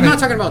not. I am I'm in- not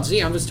talking about Z.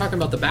 I'm just talking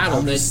about the battle.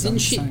 I'm That just- didn't I'm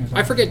she? saying.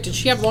 I forget. Did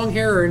she have long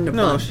hair or in the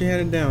No, bun? she had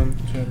it down.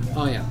 She had,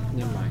 Oh yeah,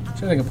 never mind.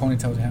 she had like a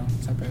ponytail down.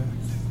 Type of,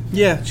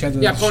 Yeah. she had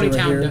the Yeah, shit right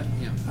ponytail. here.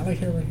 Yeah. I like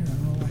hair right here. I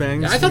don't know why.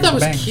 Bangs. Yeah, I thought that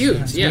was Bangs, cute.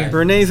 it's Yeah. weird.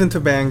 Renee's into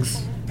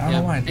bangs. I don't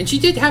know why. And she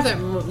did have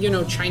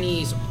that,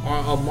 Chinese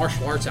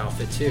martial arts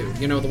outfit too.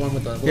 You know, the one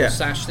with the little Yeah.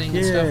 sash thing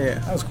and Yeah, stuff. yeah.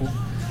 That was cool.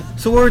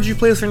 So where would you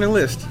place her in the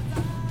list?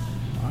 Oh,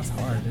 that's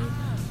hard,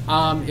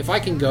 dude. If I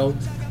can go,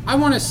 I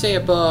want to say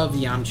above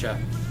Yamcha.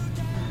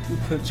 You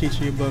put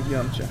Chi-Chi above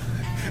Yamcha.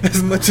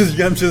 As much as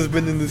Yamcha's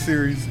been in the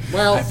series.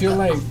 Well, I feel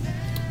like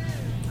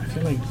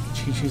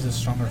Chi-Chi's a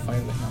stronger fighter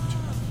than Yamcha.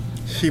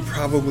 She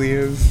probably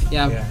is.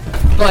 yeah.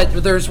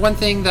 But there's one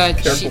thing that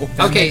she,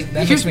 Careful. okay,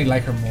 That here's makes me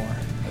like her more.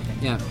 I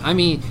think. yeah. I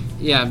mean,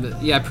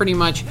 yeah, pretty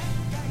much.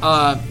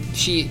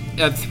 She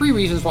 3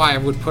 reasons why I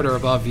would put her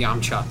above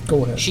Yamcha.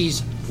 Go ahead.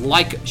 She's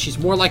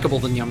more likable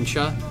than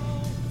Yamcha.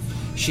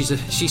 She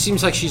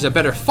seems like she's a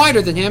better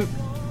fighter than him,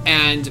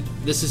 and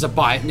this is a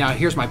bias. Now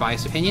here's my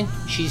biased opinion.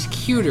 She's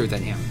cuter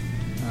than him.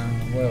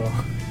 Well,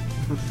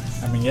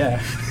 I mean,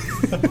 yeah.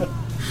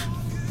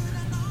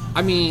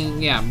 I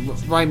mean, yeah.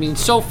 I mean,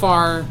 so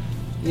far,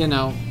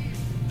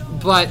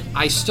 but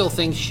I still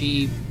think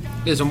she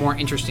is a more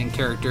interesting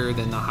character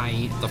than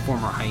the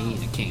former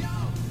Hyena King.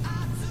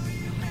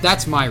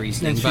 That's my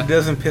reasoning. And she but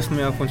doesn't piss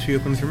me off when she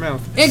opens her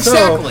mouth.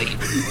 exactly.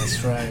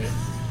 That's right.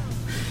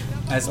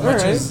 As All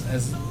much right.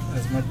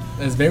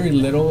 as very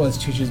little as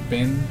Chi-Chi's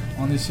been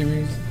on this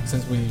series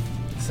since we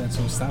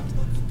stopped,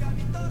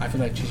 I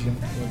feel like Chi-Chi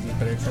was a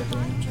better character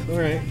than Yamcha.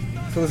 Alright.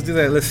 So let's do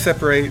that. Let's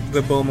separate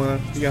the Bulma,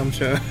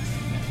 Yamcha,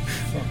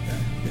 Fuck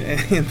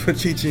that. and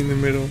put Chi-Chi in the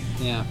middle.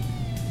 Yeah.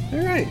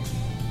 Alright.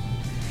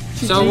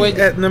 So with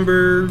At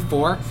number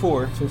 4.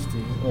 4. 50.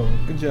 Oh,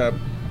 Good job.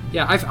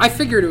 Yeah, I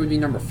figured it would be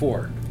number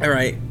 4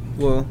 Alright.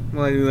 Well,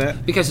 while I do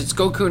that, because it's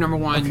Goku number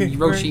 1, Okay,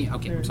 Roshi.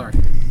 alright, Okay, I'm alright. sorry.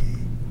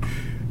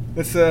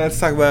 let's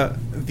talk about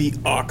the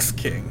Ox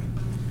King.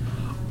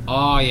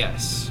 Oh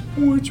yes.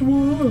 which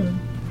one?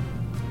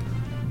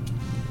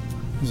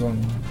 There's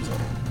only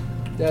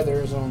one. Yeah,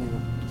 there's only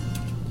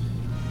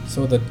one.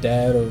 So the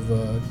dad of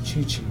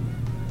Chi-Chi.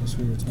 That's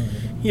what you were talking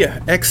about. Yeah,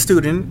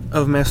 ex-student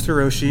of Master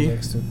Roshi, The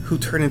ex-student. who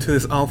turned into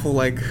this awful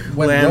Went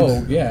land,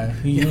 rogue, yeah.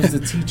 He Yeah. used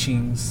the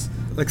teachings.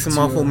 like some to,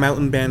 awful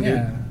mountain bandit.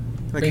 Yeah.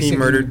 Like he Basically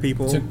murdered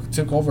people.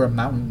 Took over a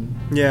mountain.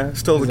 Yeah,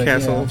 stole He's the like,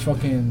 castle. Yeah,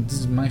 fucking, this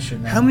is my shit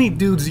now. How many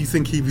dudes do you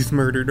think he's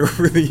murdered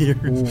over the years?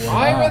 Ooh, a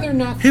I'd lot. rather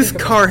not. His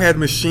think about- car had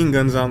machine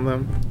guns on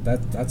them.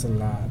 That's a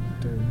lot,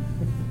 dude.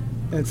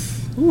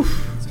 It's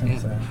oof. It's kind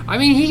of Yeah. sad. I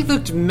mean, he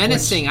looked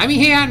menacing. I mean,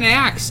 he had an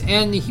axe,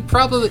 and he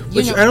probably,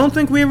 Which I don't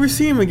think we ever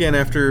see him again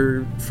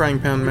after Frying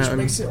Pan Which Mountain.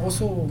 makes it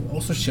also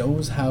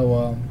shows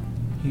how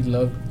he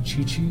loved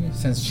Chi-Chi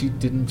since she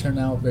didn't turn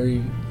out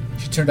very.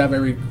 She turned out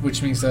very,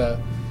 which means he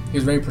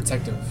was very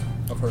protective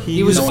of her.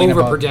 he was knowing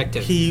about-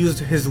 overprotective. He used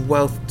his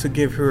wealth to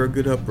give her a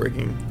good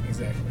upbringing.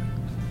 Exactly.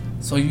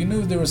 So you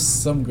knew there was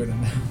some good in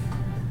him.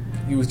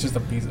 He was just a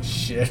piece of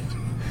shit.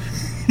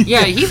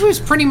 Yeah, he was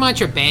pretty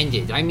much a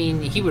bandit. I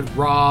mean, he would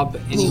rob.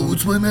 And he,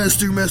 it's my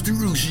master, Master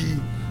Roshi.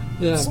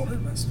 yeah.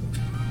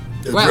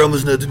 I Well-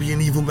 promise not to be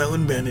an evil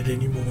mountain bandit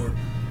anymore.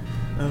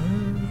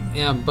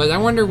 Yeah, but I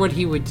wonder what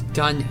he would have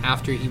done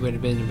after he would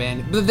have been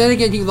abandoned. But then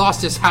again, he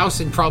lost his house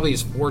and probably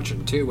his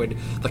fortune too when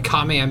the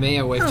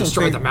Kamehameha wave I don't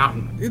destroyed think- the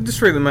mountain. It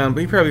destroyed the mountain,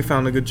 but he probably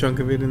found a good chunk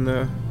of it in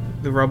the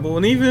rubble.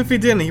 And even if he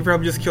didn't, he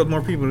probably just killed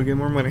more people to get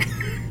more money.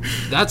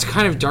 That's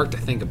kind of dark to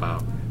think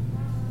about.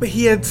 But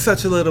he had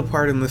such a little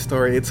part in the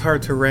story. It's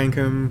hard to rank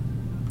him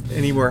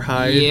anywhere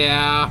high.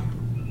 Yeah.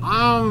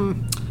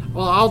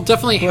 Well, I'll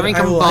definitely But rank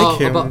I him like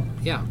him. above.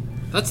 Yeah.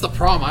 That's the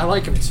problem. I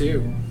like him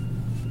too.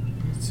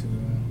 Me too.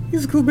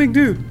 He's a cool big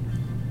dude.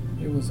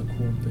 It was a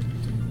cool big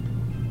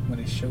dude when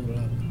he showed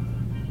up.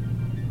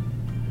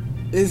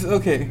 Is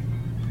okay.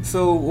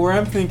 So where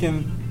I'm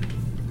thinking,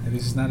 And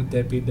he's not a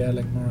deadbeat dad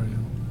like Mario.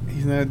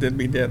 he's not a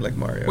deadbeat dad like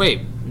Mario. Wait,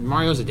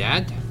 Mario's a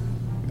dad?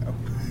 No.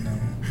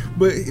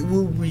 But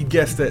we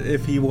guessed that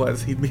if he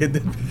was, he'd be a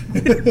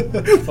deadbeat.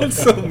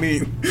 That's so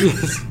mean.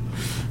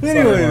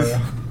 Anyways,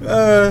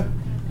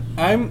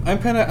 I'm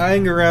kind of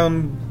eyeing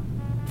around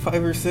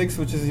 5 or 6,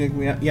 which is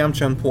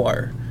Yamcha and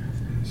Puar.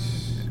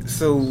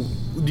 So,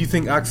 do you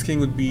think Ox King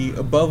would be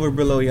above or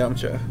below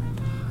Yamcha?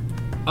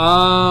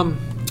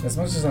 As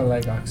much as I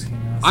like Ox King,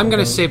 I'm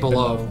gonna say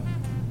below.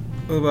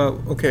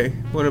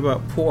 What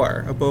about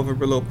Puar? Above or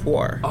below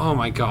Puar? Oh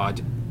my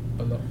god.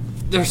 Below.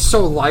 They're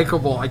so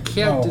likable. I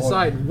can't No,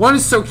 decide. One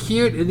is so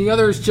cute and the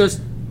other is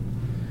just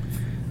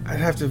I'd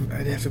have to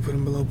put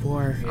him below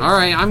Puar.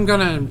 alright, I'm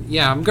gonna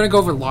go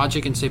over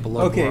logic and say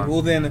below Okay, Puar.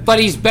 well then, But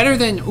he's better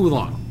than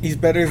Oolong. he's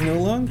better than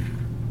Oolong?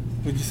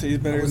 Would you say he's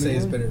I better would than say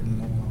he's Oolong? better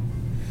than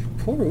Oolong.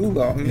 Poor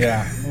Oolong.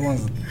 Yeah,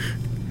 Oolong's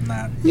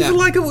not. He's Yeah. a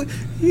likable.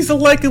 He's a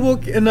likable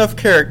enough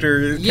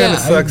character. It Yeah. kind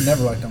of I sucks.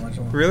 never liked him much.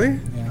 Oolong. Really?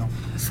 Yeah.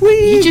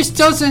 Sweet. He just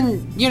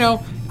doesn't,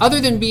 other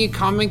than being a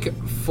comic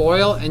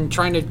foil and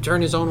trying to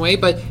turn his own way,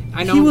 but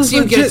I don't see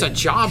him get us a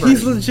job.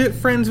 He's legit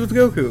friends with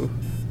Goku.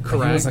 He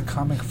was Correct. a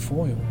comic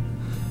foil.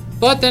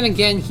 But then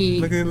again, he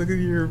Look at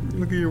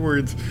your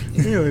words.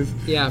 Anyways,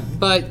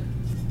 but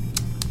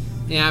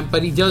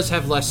he does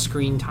have less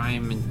screen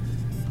time,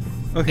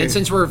 okay. and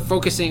since we're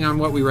focusing on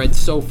what we read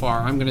so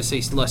far, I'm gonna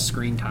say less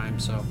screen time.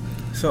 So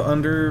So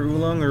under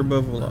Oolong or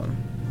above Oolong?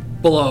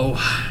 below.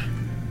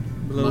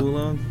 Below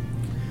Oolong.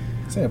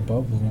 I'd say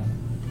above Oolong.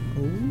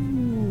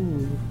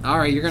 Ooh. All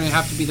right, you're gonna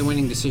have to be the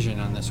winning decision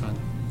on this one.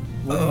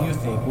 What do you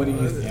think? What do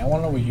you think? I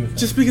want to know what you think.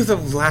 Just because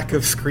of lack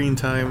of screen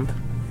time,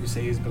 you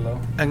say he's below.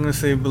 I'm gonna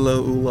say below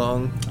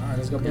Oolong, All right,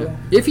 let's go below.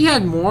 If he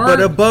had more, but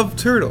above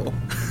Turtle.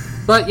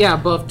 but yeah,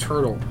 above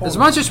Turtle. As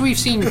much as we've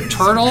seen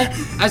Turtle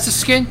as a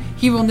skin,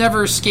 he will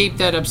never escape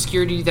that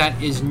obscurity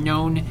that is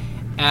known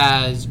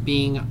as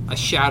being a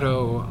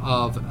shadow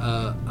of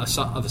a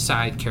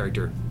side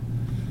character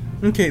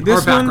Okay, or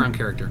this a background one.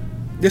 character.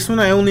 This one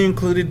I only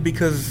included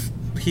because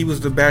he was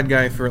the bad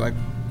guy for like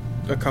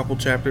a couple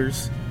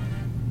chapters.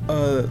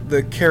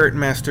 The Carrot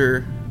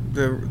Master,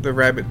 the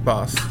rabbit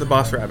boss, the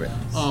boss rabbit.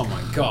 Oh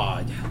my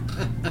god.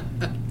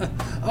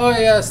 Oh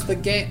yes, the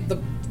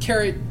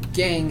carrot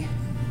gang.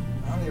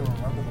 I don't even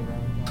remember the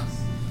rabbit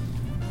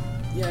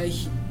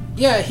boss.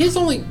 Yeah, his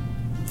only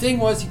thing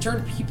was he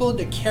turned people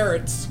into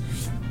carrots.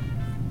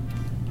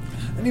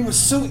 And he was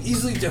so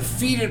easily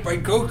defeated by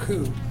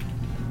Goku.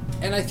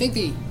 And I think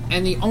the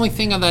only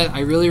thing that I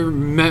really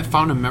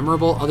found him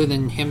memorable, other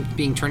than him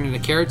being turned into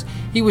carrots,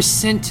 he was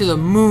sent to the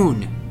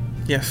moon.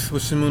 Yes,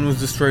 which the moon was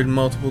destroyed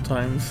multiple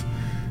times,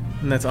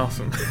 and that's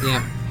awesome.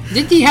 Yeah.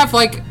 Didn't he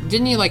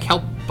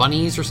help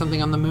bunnies or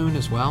something on the moon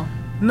as well?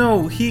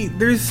 No,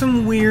 there's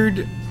some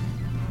weird,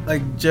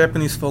 like,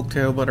 Japanese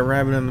folktale about a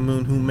rabbit on the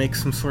moon who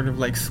makes some sort of,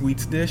 like,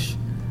 sweets dish.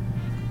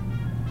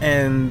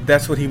 And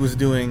that's what he was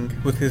doing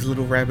with his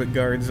little rabbit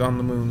guards on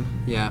the moon.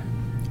 Yeah.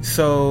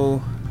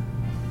 So,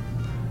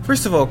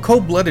 first of all,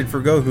 cold-blooded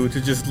for Goku to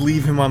just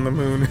leave him on the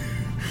moon.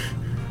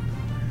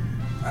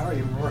 I don't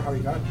even remember how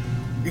he got.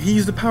 He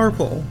used a power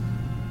pole.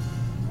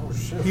 Oh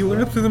shit! He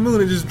went up to the moon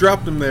and just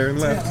dropped him there and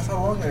Yeah, left. that's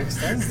how long it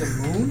extends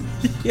the moon.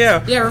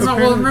 Yeah. Yeah,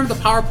 apparently. remember the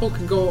power pole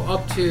can go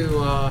up to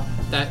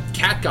that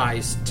cat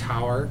guy's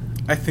tower.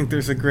 I think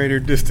there's a greater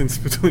distance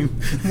between...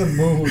 The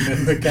moon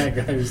and the cat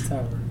guy's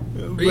tower.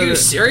 Are you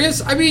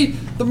serious? I mean,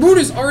 the moon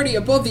is already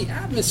above the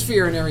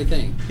atmosphere and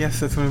everything. Yes,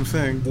 that's what I'm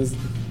saying.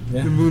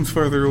 Yeah. The moon's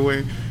farther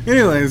away.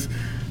 Anyways,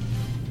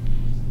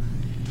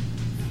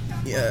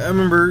 yeah, I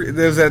remember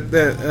there was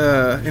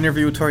that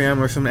interview with Toriyama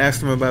where someone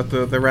asked him about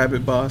the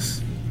rabbit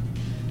boss.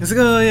 He's like,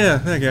 oh yeah,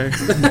 that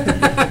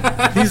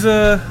guy.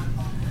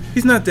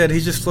 He's not dead.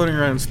 He's just floating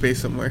around in space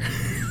somewhere.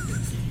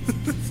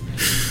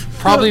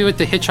 Probably with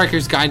the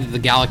Hitchhiker's Guide to the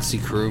Galaxy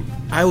crew.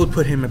 I would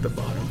put him at the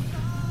bottom.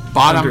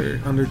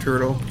 Bottom. Under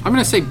Turtle. I'm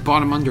gonna say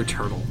bottom under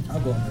Turtle.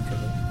 I'll go under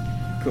Turtle.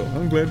 Cool.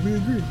 I'm glad we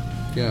agree.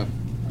 Yeah.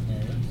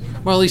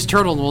 Well, at least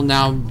Turtle will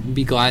now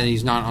be glad that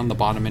he's not on the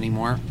bottom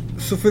anymore.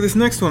 So for this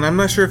next one, I'm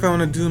not sure if I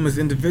want to do them as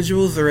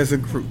individuals or as a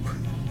group.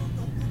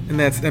 And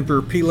that's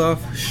Emperor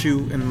Pilaf,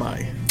 Shu, and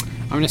Mai.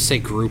 I'm gonna say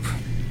group.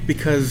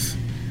 Because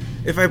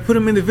if I put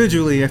them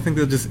individually, I think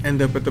they'll just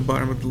end up at the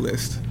bottom of the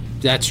list.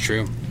 That's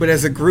true. But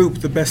as a group,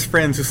 the best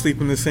friends who sleep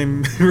in the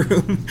same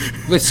room,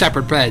 With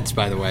separate beds,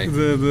 by the way.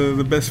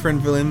 the best friend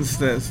villains,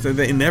 that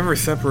they never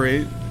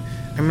separate.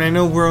 I mean, I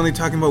know we're only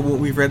talking about what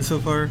we've read so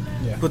far,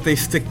 Yeah. but they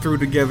stick through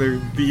together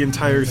the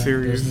entire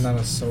series. There's not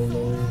a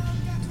solo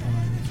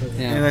time for them.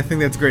 Yeah. And I think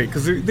that's great,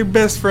 because they're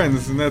best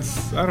friends, and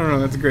that's, I don't know,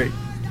 that's great.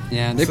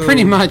 Yeah, they So-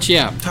 pretty much,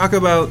 yeah. Talk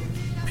about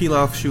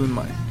Pilaf, Shu, and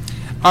Mai.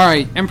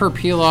 Alright, Emperor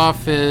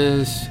Pilaf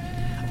is...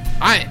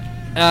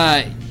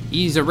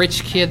 He's a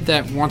rich kid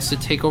that wants to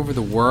take over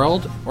the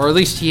world, or at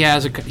least he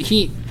has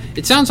he.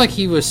 It sounds like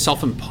he was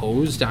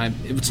self-imposed.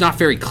 It's not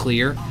very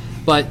clear,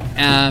 but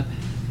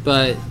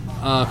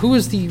who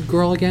was the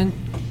girl again?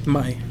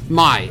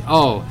 Mai.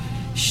 Oh,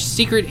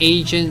 secret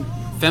agent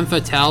femme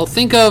fatale.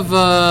 Think of.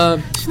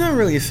 She's not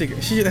really a secret.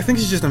 I think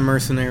she's just a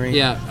mercenary.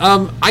 Yeah.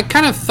 I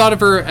kind of thought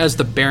of her as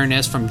the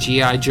Baroness from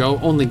G.I. Joe,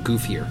 only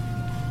goofier.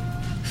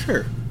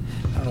 Sure.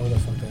 I don't know what the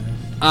fuck that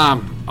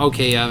is.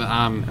 Okay.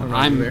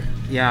 I'm there.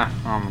 Yeah.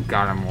 Oh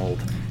God, I'm old.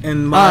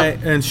 And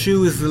and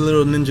Shu is the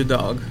little ninja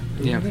dog.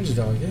 Yeah. Ninja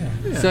Dog, yeah.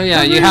 So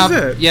yeah, you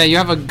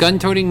have a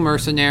gun-toting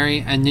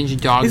mercenary and ninja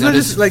dog. He's that not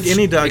is just like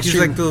any dog. He's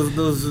extreme- like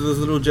those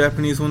little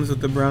Japanese ones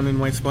with the brown and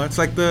white spots,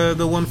 like the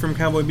one from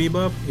Cowboy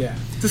Bebop. Yeah.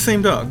 It's the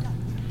same dog.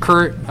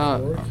 Or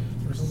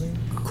something?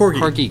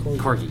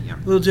 Corgi. Yeah.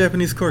 Little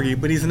Japanese corgi,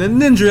 but he's in a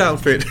ninja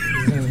outfit.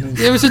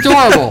 It was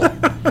adorable.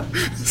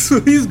 So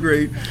he's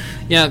great.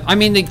 Yeah, I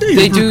mean they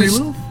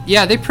do.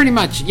 Yeah, they pretty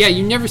much. Yeah,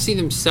 you never see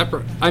them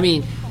separate. I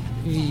mean,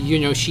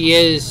 she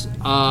is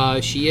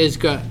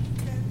good.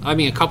 I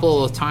mean, a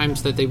couple of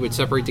times that they would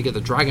separate to get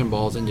the Dragon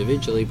Balls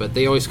individually, but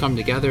they always come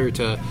together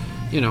to,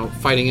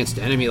 fight against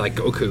an enemy like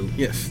Goku.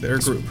 Yes, they're a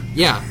group.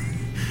 Yeah.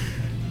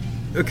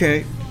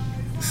 Okay,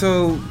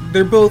 so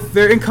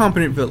they're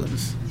incompetent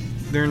villains.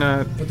 They're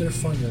not. But they're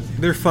fun.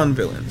 They're fun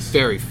villains,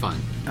 Very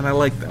fun. and I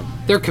like them.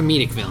 They're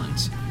comedic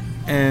villains.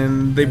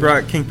 And they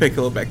brought King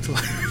Piccolo back to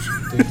life.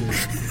 They do.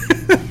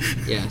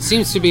 Yeah, it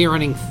seems to be a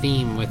running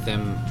theme with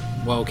them.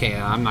 Well, okay,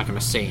 I'm not going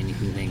to say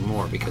anything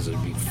more because it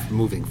would be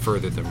moving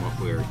further than what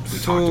we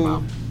talked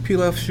about.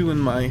 Pilaf, Shu,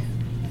 and Mai.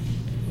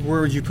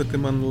 Where would you put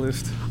them on the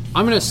list?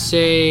 I'm going to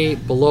say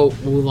below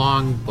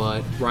Oolong,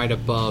 but right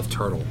above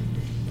Turtle.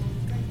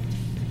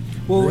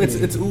 Well, Really?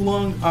 it's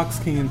Oolong, Ox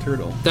King, and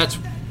Turtle.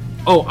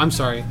 I'm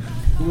sorry.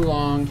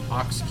 Oolong,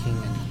 Ox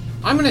King, and...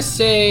 I'm going to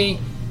say...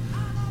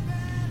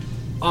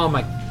 I'm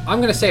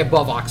going to say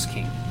above Ox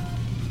King.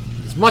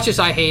 As much as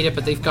I hate it,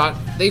 but they've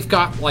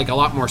got like a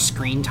lot more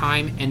screen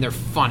time, and they're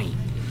funny.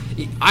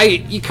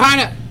 You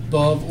kind of...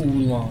 Above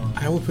Oolong.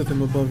 I would put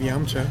them above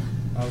Yamcha.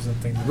 I wasn't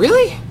thinking.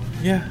 Really?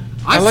 Yeah.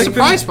 I'm like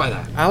surprised them. by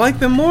that. I like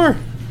them more.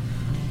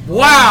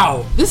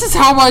 Wow! This is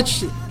how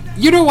much...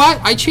 You know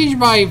what? I changed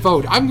my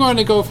vote. I'm going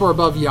to go for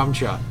above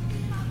Yamcha.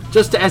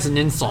 Just as an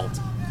insult.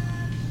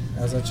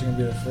 I was actually going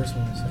to be the first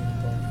one to say it.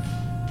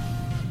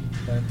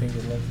 But I didn't think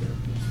they liked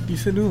it. You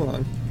said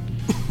Oolong.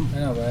 I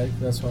know, but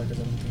that's why, because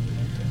I didn't think they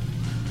liked it.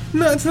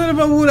 No, it's not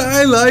about what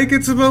I like.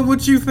 It's about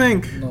what you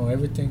think. No,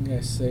 everything I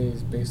say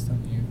is based on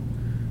you.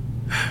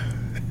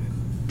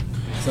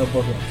 So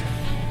above Yamcha.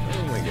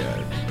 Oh my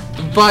god.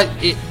 But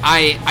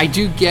I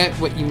do get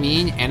what you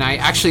mean, and I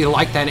actually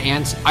like that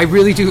answer. I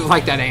really do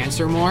like that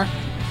answer more.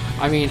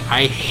 I mean,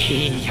 I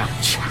hate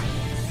Yamcha.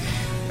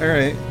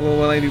 Alright, well,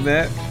 while I do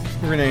that,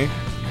 Renee,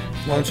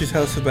 why don't you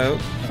tell us about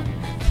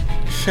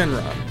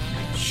Shenron?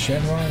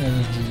 Shenron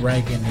and his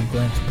dragon and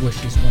grants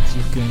wishes once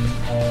you gain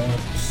all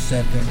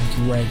 7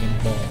 Dragon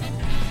Balls.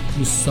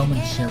 You summon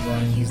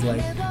Shenron and he's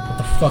like, what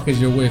the fuck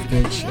is your wish,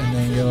 bitch? And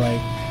then you're like,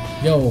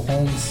 yo,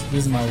 Holmes,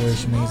 this is my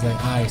wish. And he's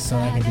like, alright,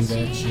 son, I can do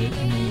that shit.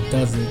 And then he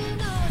does it.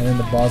 And then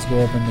the balls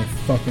go up and they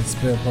fucking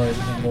split apart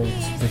and go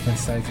to different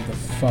sides of the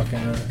fucking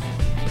earth.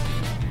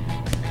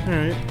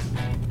 Alright.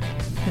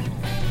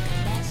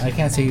 I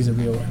can't say he's a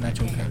real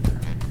natural character.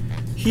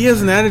 He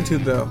has an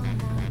attitude, though,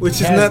 which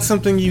is not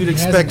something you'd He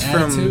has expect an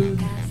from... attitude,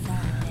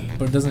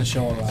 but it doesn't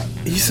show a lot.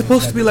 He's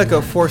supposed to be like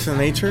a force of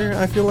nature,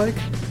 I feel like.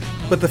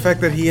 But the fact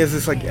that he has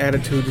this like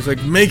attitude is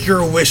like, make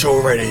your wish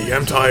already,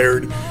 I'm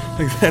tired.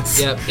 Like that's...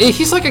 Yeah,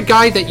 he's like a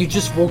guy that you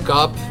just woke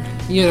up,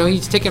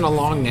 he's taking a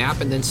long nap,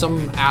 and then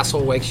some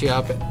asshole wakes you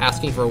up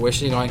asking for a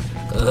wish, and you're going,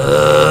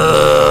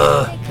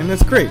 ugh. And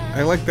that's great.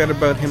 I like that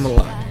about him a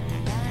lot.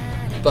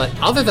 But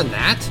other than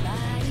that,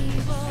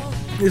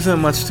 There's not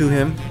much to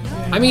him.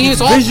 I mean, he's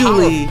all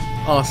Visually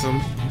awesome.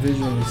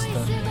 Visually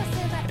stunning.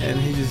 And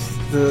he just,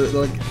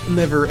 the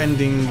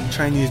never-ending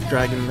Chinese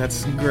dragon,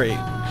 that's great.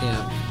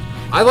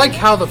 Yeah. I like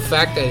how the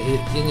fact that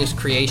in his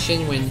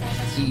creation, when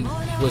he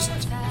was,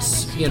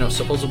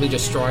 supposedly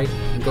destroyed,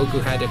 and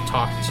Goku had to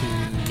talk to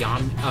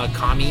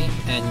Kami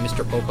and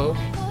Mr. Popo,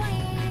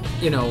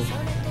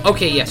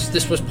 okay, yes,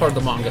 this was part of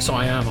the manga, so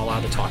I am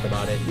allowed to talk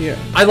about it. Yeah.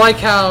 I like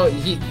how,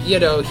 he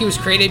was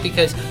created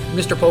because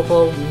Mr.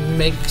 Popo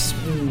makes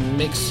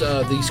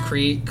these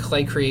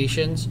clay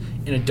creations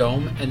in a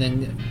dome, and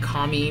then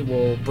Kami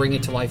will bring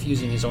it to life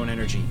using his own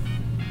energy.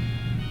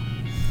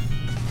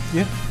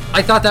 Yeah.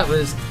 I thought that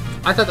was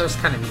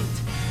kind of neat.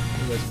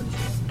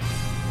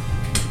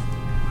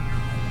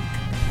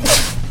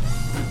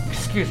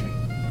 Excuse me.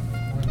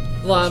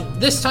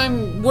 This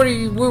time,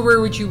 where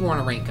would you want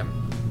to rank him,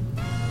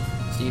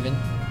 Steven?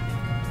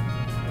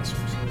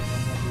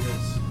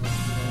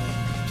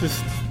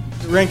 Just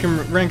rank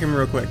him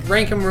real quick.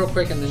 Rank him real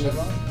quick, and then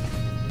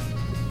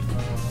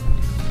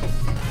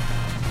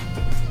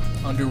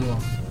Under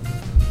Oolong.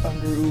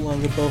 Under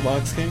Oolong, above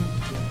Ox King?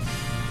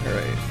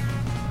 Alright.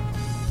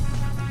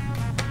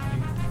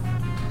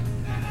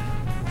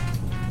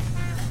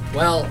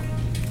 Well,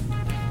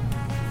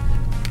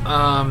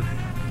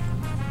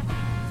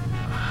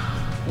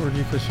 Where would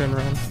you put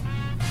Shenron?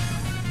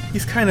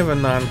 He's kind of a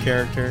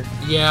non-character,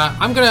 Yeah,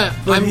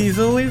 but he's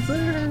always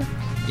there.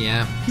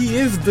 Yeah. He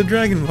is the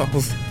Dragon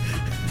Balls.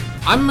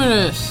 I'm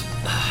gonna.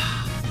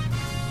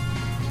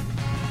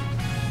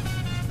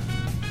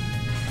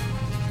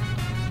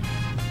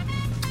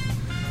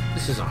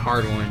 This is a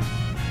hard one.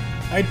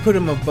 I'd put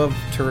him above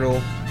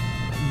Turtle,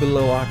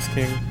 below Ox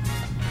King.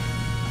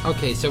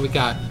 Okay, so we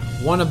got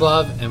one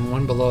above and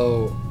one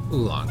below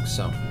Oolong.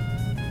 So,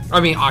 I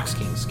mean Ox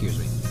King. Excuse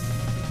me.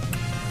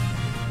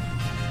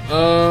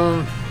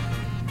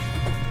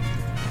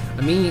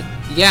 I mean,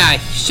 yeah,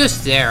 he's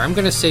just there. I'm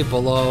gonna say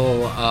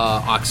below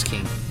Ox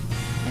King.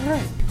 All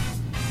right.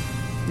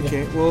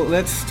 Okay, well,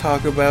 let's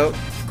talk about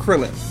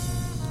Krillin.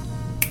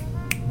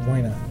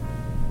 Why not?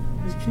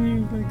 Can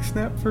you like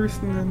snap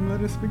first and then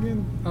let us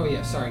begin? Oh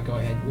yeah, sorry. Go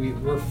ahead.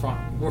 We're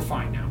fine. We're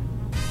fine now.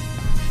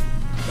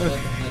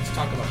 Okay. Let's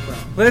talk about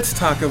Krillin. Let's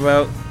talk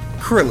about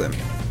Krillin.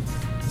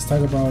 Let's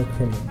talk about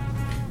Krillin.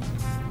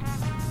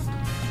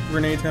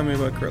 Renee, tell me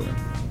about Krillin.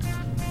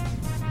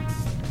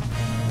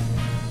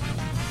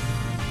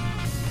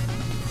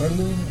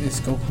 Krillin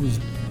is Goku's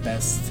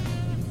best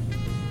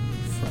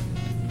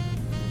friend.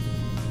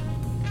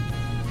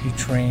 He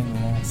trained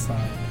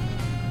alongside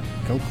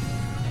Goku,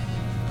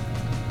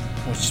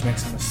 which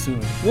makes him a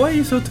student Why are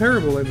you so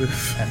terrible at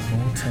this? at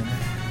Milton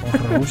or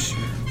Hiroshi.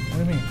 What do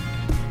you mean?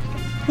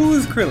 Who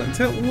is Krillin?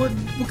 Tell what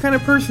kind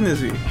of person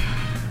is he?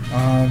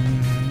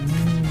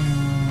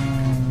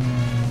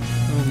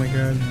 Oh my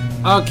god.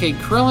 Okay,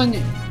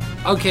 Krillin.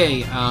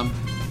 Okay,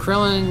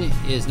 Krillin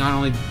is not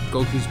only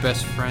Goku's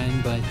best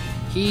friend, but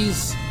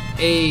he's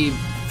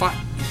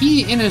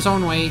he in his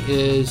own way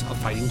is a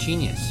fighting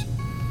genius.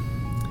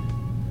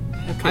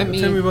 Okay,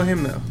 tell me about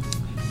him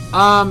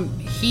though.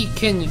 He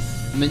can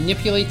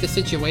manipulate the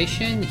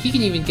situation. He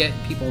can even get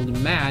people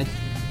mad.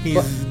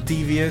 He's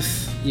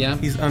devious. Yeah.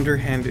 He's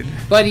underhanded.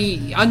 But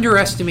he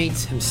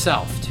underestimates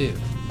himself too.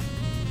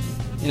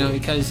 You know,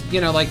 because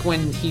like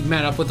when he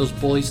met up with those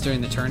bullies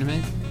during the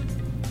tournament.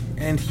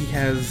 And he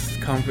has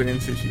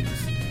confidence issues.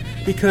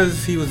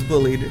 Because he was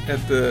bullied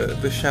at the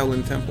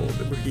Shaolin Temple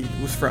where he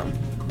was from.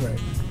 Right.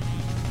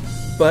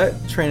 But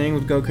training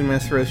with Goku and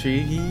Master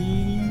Roshi,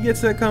 he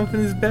gets that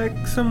confidence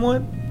back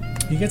somewhat.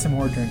 He gets it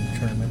more during the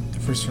tournament. The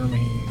first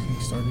tournament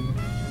he started.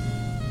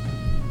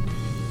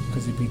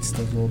 Because he beats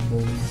those little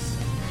bullies.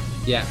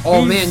 Yeah.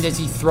 Oh He's- man, does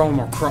he throw him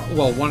across?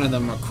 Well, one of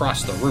them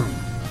across the room.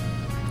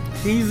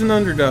 He's an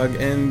underdog,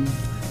 and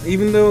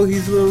even though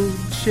he's a little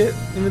shit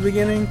in the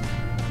beginning,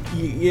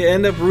 you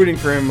end up rooting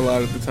for him a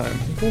lot of the time.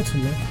 He goes to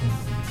left.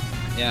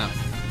 Yeah.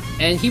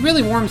 And he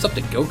really warms up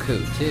to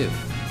Goku too.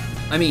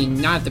 I mean,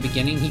 not at the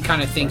beginning. He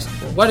kind of thinks,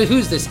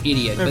 who's this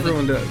idiot?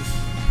 Everyone does.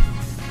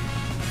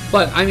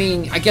 But I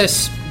mean, I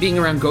guess being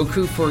around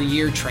Goku for a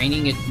year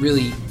training, it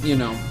really, they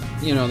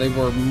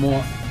were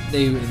more.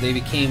 They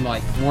became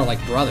more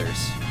like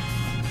brothers,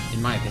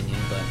 in my opinion.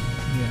 But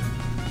Yeah.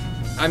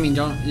 I mean,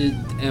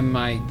 am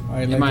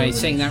I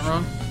saying that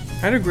wrong?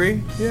 I'd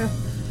agree, yeah.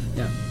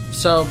 Yeah.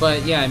 So,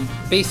 but yeah,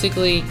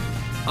 basically,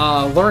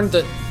 learned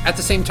that at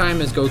the same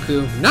time as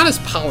Goku, not as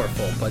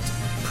powerful, but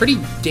pretty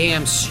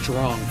damn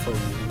strong for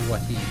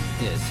what he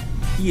is.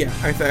 Yeah,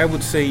 I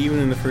would say even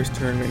in the first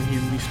tournament, he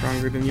would be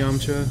stronger than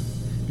Yamcha.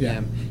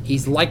 Yeah.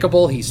 He's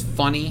likable. He's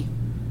funny.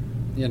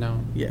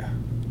 Yeah.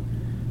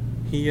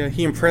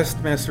 He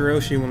impressed Master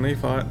Roshi when they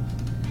fought.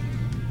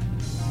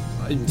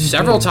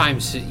 Several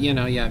times,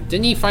 yeah.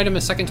 Didn't he fight him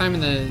a second time in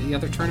the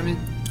other tournament?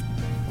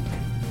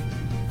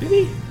 Did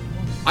he?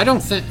 I don't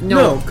think.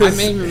 No, I because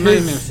made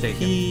a mistake.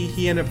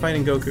 he ended up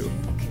fighting Goku,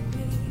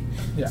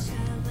 Yeah.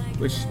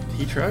 which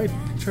he tried.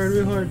 He tried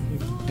real hard.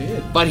 He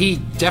did. But he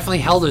definitely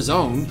held his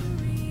own.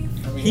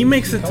 I mean, He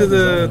makes it to held his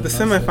the own, that's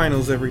it.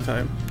 semifinals every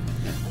time.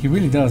 He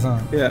really does, huh?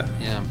 Yeah.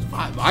 Yeah,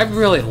 I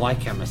really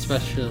like him,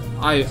 especially.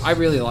 I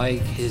really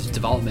like his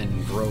development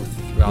and growth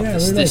throughout Yeah, I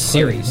this really like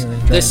series. Krillin here in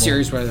Dragon This Ball.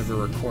 series where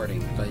we're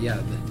recording, but yeah.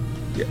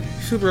 Yeah.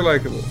 Super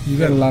likable. You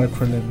got a lot of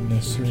Krillin in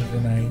this series,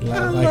 and I I like him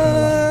a lot.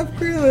 love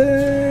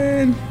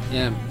Krillin.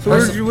 Yeah. So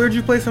where'd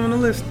you place him on the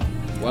list?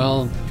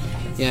 Well,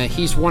 yeah,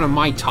 he's one of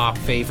my top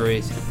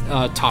favorite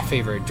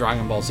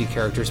Dragon Ball Z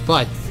characters.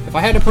 But if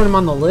I had to put him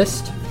on the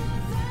list,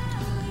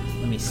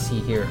 let me see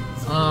here.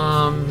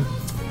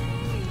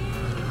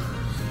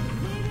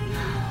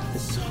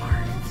 This is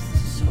hard. This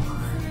is so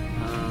hard.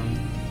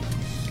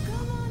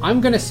 I'm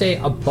gonna say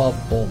above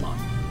Bulma.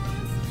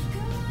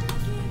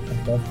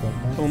 Above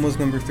Bulma. Almost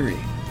number 3.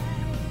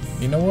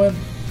 You know what?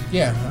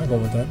 Yeah, I'll go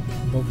with that.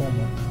 Above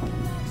Bulma.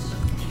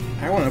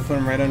 I want to put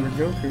him right under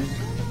Goku.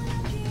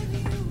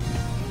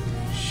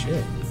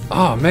 Shit.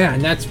 Oh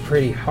man, that's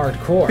pretty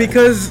hardcore.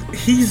 Because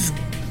he's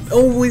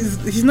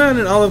not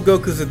in all of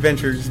Goku's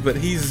adventures, but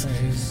he's,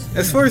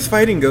 as far as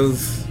fighting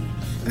goes,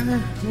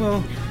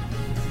 well,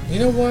 You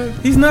know what?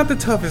 he's not the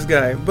toughest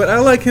guy, but I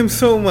like him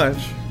so much.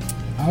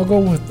 I'll go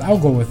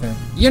with him.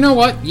 You know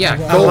what? Yeah,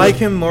 I like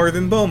him more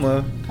than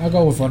Bulma. I'll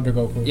go with Under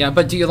Goku. Yeah,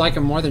 but do you like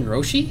him more than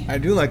Roshi? I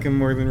do like him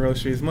more than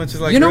Roshi, as much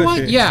as I like You know Roshi.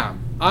 what? Yeah.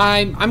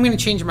 I'm going to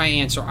change my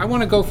answer. I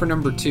want to go for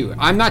number 2.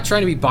 I'm not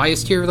trying to be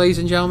biased here, ladies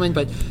and gentlemen,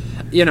 but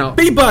you know,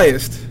 Be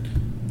biased.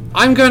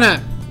 I'm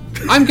gonna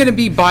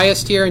be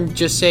biased here and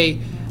just say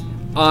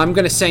I'm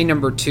gonna say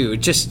number 2. It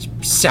just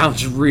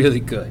sounds really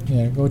good.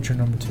 Yeah, go with your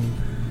number 2.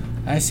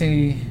 I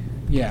say,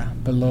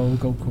 below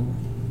Goku.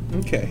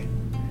 Okay.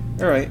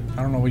 All right.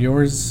 I don't know what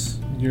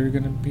you're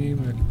gonna be,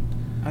 but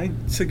I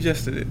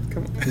suggested it.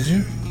 Come on. did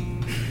you?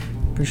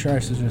 Pretty sure I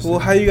suggested. Well,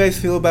 how you guys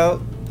feel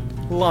about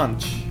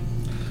launch?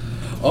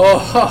 Oh,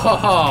 ha, ha,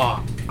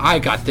 ha. I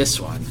got this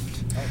one.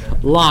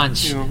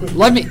 Launch.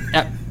 Let me.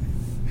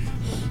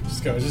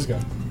 Just go.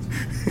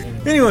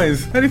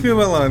 Anyways, how do you feel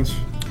about launch?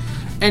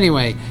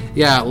 Anyway,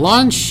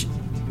 Launch.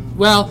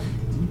 Well,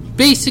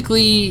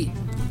 basically,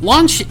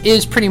 Launch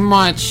is pretty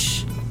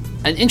much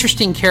an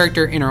interesting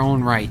character in her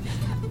own right.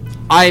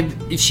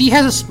 She's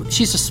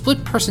a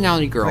split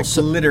personality girl. Like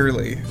so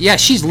literally. yeah,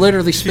 she's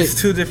literally split.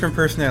 She's 2 different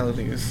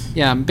personalities.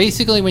 Yeah,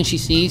 basically when she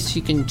sees,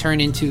 she can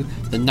turn into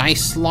the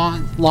nice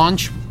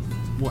Launch,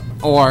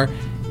 or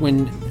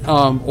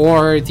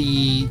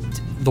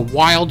the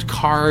wild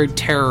card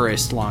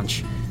terrorist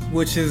Launch.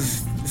 Which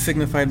is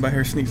signified by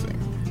her sneezing.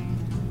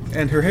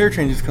 And her hair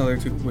changes color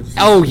too, which is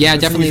Oh yeah, an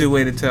definitely. easy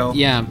way to tell.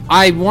 Yeah,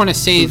 I want to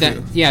say that.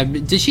 Blue. Yeah,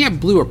 did she have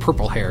blue or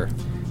purple hair?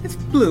 It's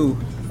blue.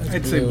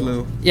 I'd say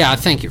blue. blue. Yeah,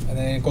 thank you. And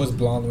then it goes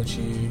blonde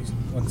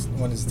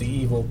when it's the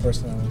evil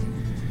personality.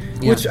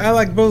 Yeah. Which I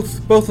like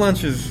both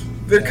lunches.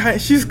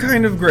 She's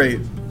kind of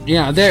great.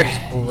 Yeah, there.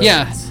 Great.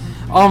 Yeah.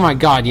 Oh my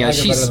God. I Yeah, like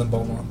it she's. better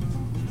than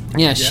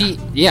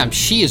Bulma.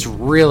 She is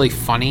really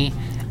funny,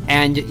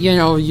 and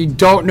you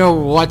don't know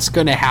what's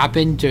gonna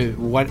happen to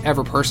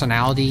whatever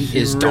personality She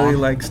is really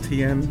Dawn. likes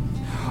Tien.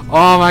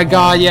 Oh my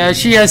God. Yeah,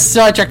 she has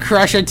such a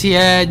crush on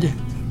Tien.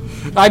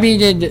 I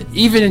mean,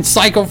 even in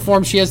Psycho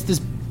form, she has this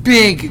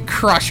big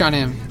crush on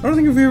him. I don't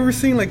think I've ever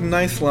seen like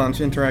nice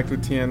launch interact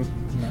with Tien.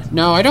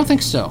 No, I don't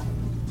think so.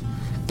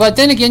 But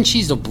then again,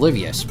 she's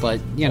oblivious. But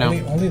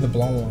Only the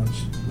blonde launch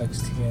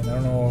likes Tien. I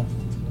don't know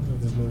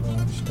if the blue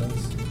launch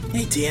does.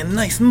 Hey Tien,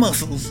 nice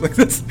muscles. Like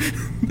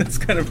that's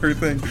kind of her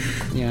thing.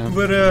 yeah,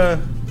 But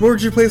where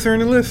would you place her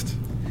in the list?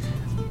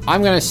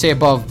 I'm gonna say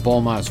above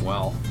Bulma as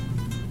well.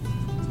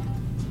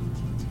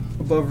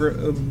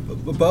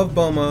 Above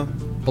Bulma.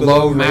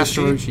 Below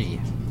Master Roshi.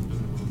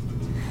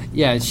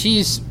 Yeah,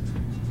 she's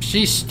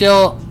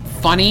still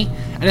funny,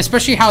 and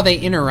especially how they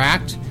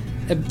interact.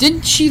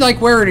 Didn't she like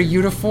wear a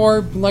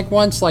uniform like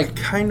once? Like,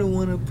 Kind of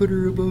want to put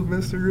her above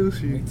Master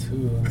Roshi.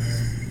 Too.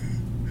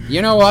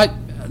 you know what?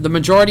 The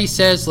majority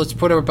says let's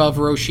put her above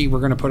Roshi.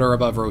 We're gonna put her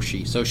above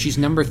Roshi. So she's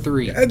number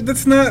 3.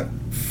 That's not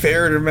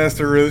fair to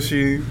Master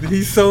Roshi.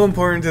 He's so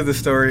important to the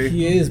story.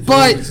 He is,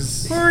 But- it's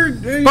just-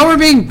 But we're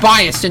being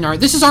biased in our.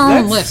 This is our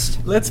own list.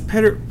 Let's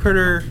put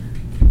her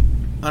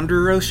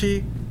under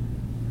Roshi,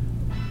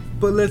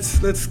 but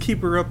let's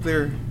keep her up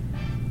there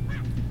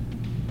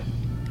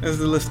as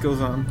the list goes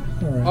on.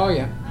 all right. Oh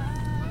yeah.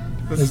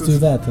 Let's do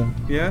that then.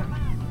 Yeah.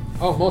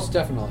 Oh, most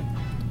definitely.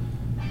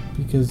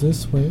 Because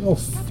this way. Oh,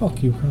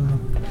 fuck you, huh?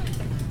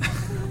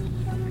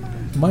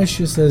 My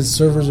shit says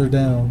servers are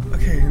down.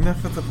 Okay,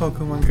 enough with the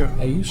Pokemon Go.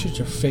 Hey, you shut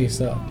your face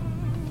up.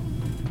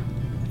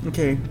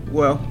 Okay,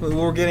 well,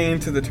 we're getting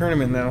into the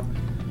tournament now.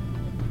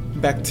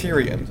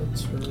 Bacterian.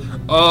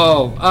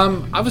 Oh,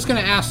 I was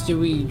gonna ask, do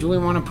we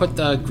want to put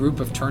the group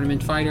of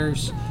tournament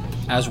fighters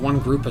as one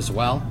group as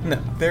well? No,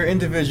 they're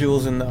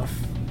individuals enough.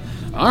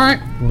 All right,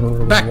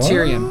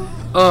 Bacterium.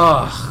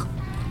 Ugh.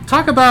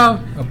 Talk about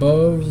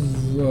Above,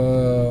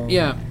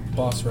 yeah.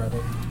 Boss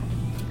Rabbit.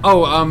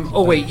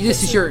 Oh wait,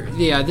 this is your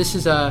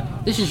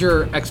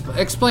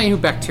explain who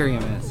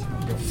Bacterium is.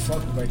 The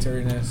fuck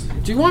Bacterian is.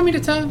 Do you want me to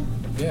tell him?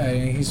 Yeah,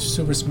 he's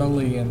super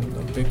smelly and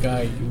a big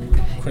guy who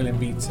Krillin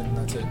beats, and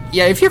that's it.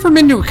 Yeah, if you've ever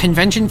been to a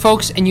convention,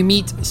 folks, and you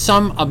meet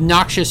some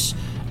obnoxious,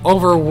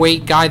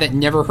 overweight guy that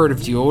never heard of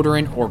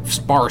deodorant or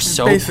bar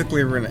soap.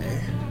 Basically, Renee.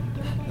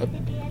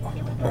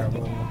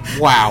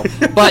 Wow,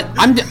 but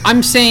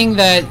I'm saying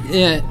that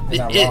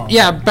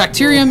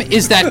Bacterium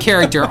is that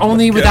character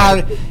only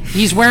without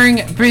he's wearing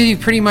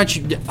pretty much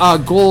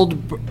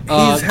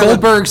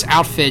Goldberg's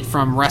outfit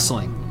from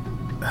wrestling,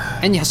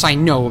 and yes, I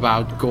know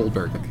about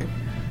Goldberg. Okay.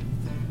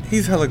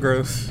 He's hella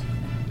gross.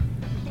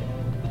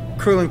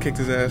 Krillin kicked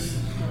his ass.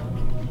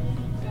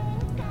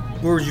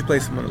 Where would you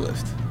place him on the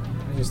list?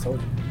 I just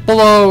told you.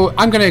 Below,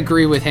 I'm gonna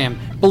agree with him.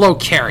 Below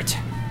Carrot,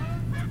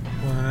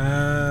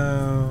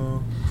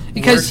 Wow.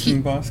 because Worse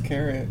than Boss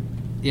Carrot.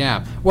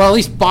 yeah, well at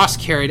least Boss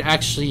Carrot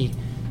actually,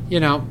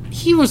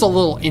 he was a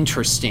little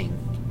interesting,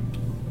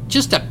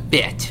 just a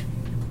bit,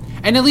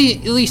 and at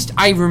least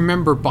I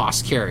remember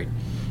Boss Carrot,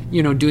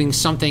 doing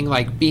something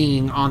like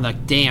being on the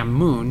damn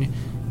moon.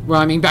 Well,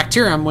 I mean,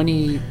 Bacterium, when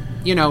he,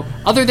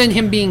 other than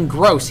him being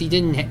gross, he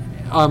didn't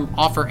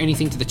offer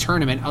anything to the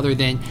tournament other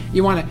than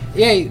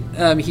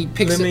he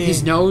picks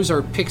his nose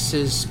or picks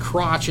his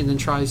crotch and then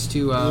tries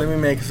to. Let me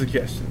make a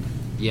suggestion.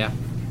 Yeah.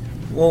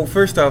 Well,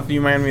 first off, you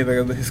remind me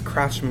of his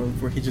crotch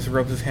move where he just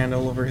rubs his hand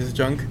all over his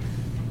junk.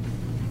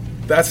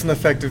 That's an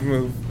effective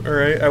move. All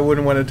right, I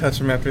wouldn't want to touch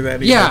him after that.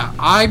 Either. Yeah,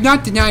 I'm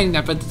not denying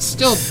that, but it's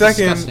still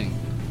Second, disgusting.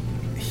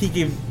 he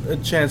gave a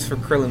chance for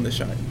Krillin to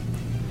shine.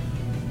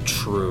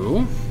 True.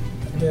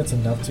 I think that's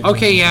enough to.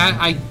 Okay,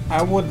 yeah,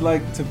 I would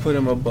like to put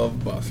him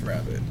above Boss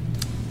Rabbit.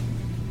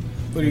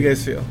 What do you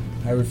guys feel?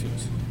 I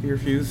refuse. You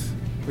refuse?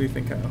 What do you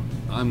think, Kyle?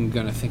 I'm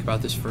gonna think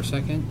about this for a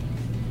second.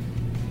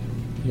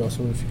 He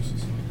also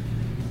refuses.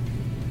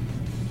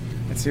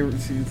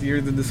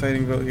 You're the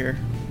deciding vote here.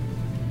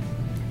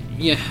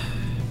 Yeah,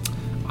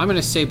 I'm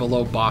gonna say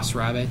below Boss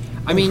Rabbit.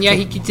 I mean, yeah,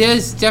 he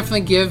does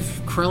definitely give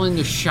Krillin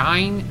the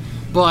shine,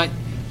 but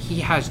he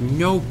has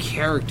no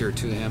character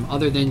to him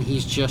other than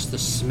he's just the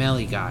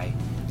smelly guy.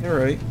 All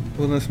right,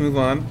 well, let's move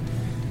on.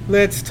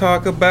 Let's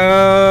talk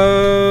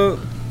about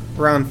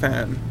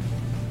Ranfan.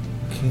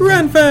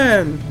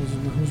 Ranfan!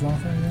 Who's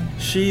Ranfan again?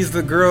 She's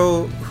the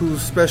girl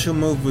whose special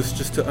move was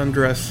just to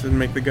undress and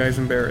make the guys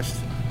embarrassed.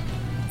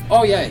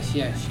 Oh yeah.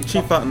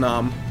 She fought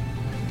Nam.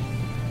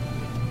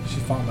 She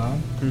fought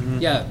Nam?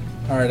 Yeah,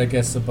 Alright, I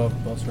guess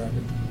above Boss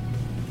Rabbit.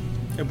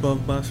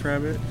 Above Boss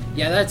Rabbit.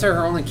 yeah. That's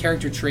her only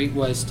character trait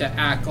was to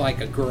act like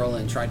a girl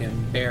and try to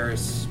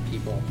embarrass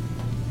people.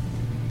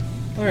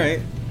 All right,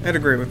 I'd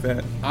agree with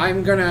that.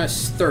 I'm gonna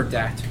third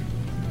that.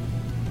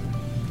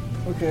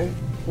 Okay.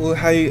 Well,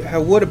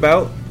 what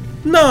about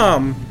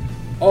Nam?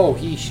 Oh,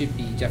 he should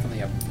be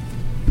definitely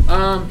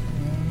up.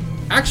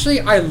 Actually,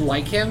 I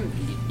like him.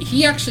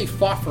 He actually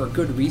fought for a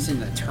good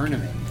reason in the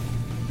tournament.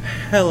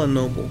 Hella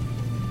noble.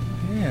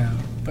 Yeah,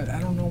 but I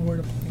don't know where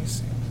to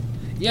place him.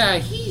 Yeah,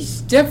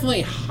 he's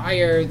definitely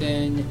higher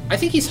than... I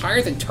think he's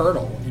higher than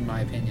Turtle, in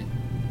my opinion.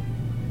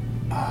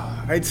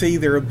 I'd say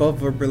either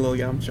above or below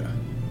Yamcha.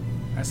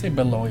 I say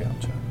below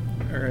Yamcha.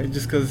 All right,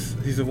 just because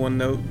he's a one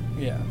note.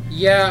 Yeah.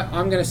 Yeah,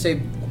 I'm going to say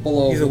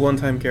below... He's a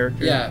one-time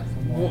character. Yeah,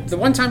 the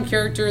one-time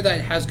character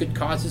that has good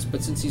causes,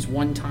 but since he's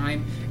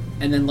one-time,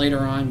 and then later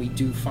on we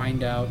do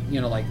find out,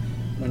 like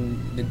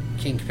when the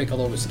King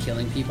Piccolo was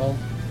killing people.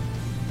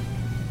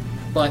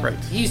 But Right.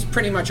 he's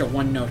pretty much a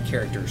one-note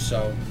character,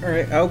 so... All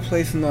right, I'll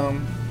place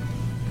Nam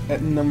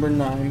at number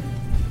 9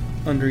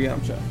 under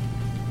Yamcha.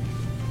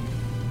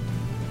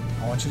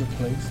 I want you to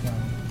place Nam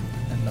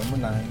at number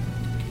 9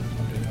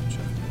 under Yamcha.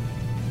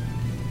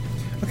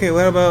 Okay,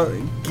 what about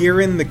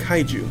Girin the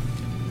Kaiju?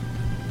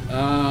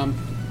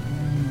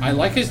 I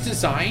like his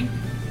design,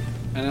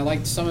 and I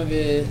liked some of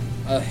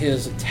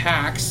his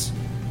attacks.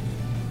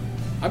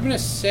 I'm gonna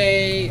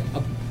say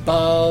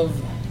above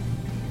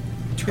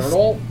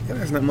Turtle.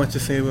 There's not much to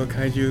say about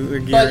Kaiju or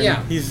Girin. But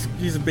yeah.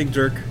 He's a big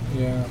jerk.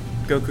 Yeah.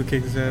 Goku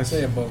kicks his I ass.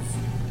 say above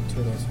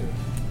Turtle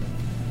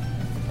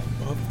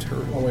too. Above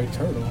Turtle. Oh wait,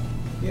 Turtle.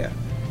 Yeah.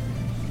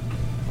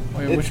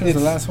 Wait, which was the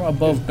last one?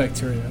 Above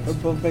Bacteria.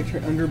 Above Vector,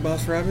 under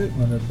Boss Rabbit?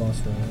 Under Boss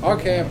Rabbit.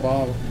 Okay,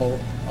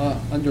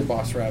 under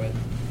Boss Rabbit.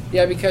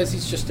 Yeah, because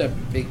he's just a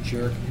big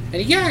jerk,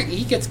 and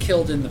he gets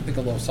killed in the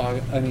Piccolo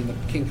saga. I mean, the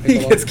King He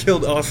Piccolo. gets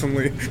killed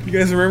awesomely. You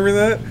guys remember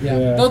that?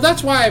 Yeah. So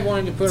that's why I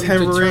wanted to put him to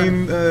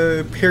Tambourine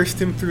turn. pierced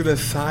him through the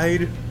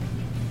side.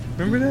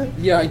 Remember that?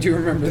 Yeah, I do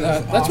remember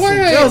that. That's awesome. why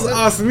That was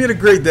awesome. He had a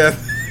great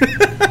death.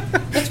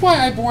 That's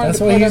why I wanted That's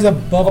to why put he's him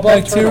above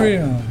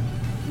Bacteria.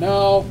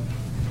 No.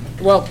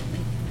 Well,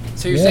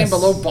 so you're saying Yes.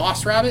 below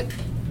Boss Rabbit?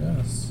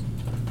 Yes.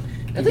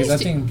 At Because I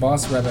least think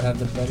Boss Rabbit had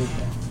the better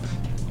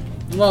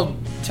death. well,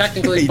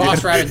 technically, He Boss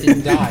did. Rabbit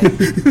didn't die.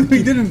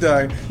 He didn't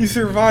die. He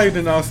survived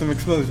an awesome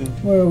explosion.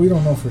 Well, we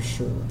don't know for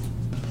sure.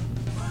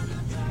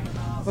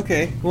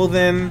 Okay, well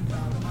then,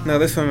 now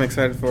this one I'm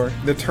excited for.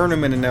 The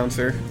tournament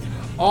announcer.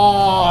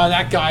 Oh,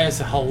 that guy is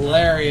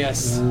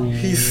hilarious.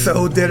 He's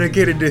so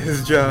dedicated to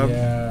his job.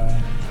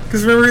 Yeah.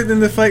 Because remember in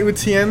the fight with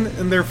Tien,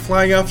 and they're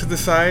flying off to the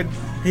side?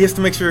 He has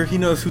to make sure he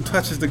knows who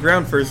touches the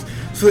ground first.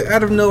 So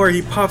out of nowhere,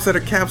 he pops out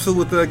a capsule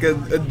with like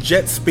a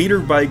jet speeder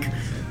bike.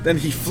 Then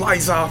he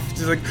flies off.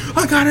 He's like,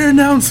 I gotta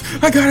announce!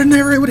 I gotta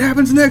narrate what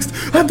happens next!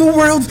 I'm the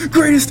world's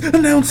greatest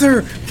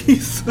announcer!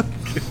 He's so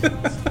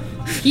good.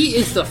 He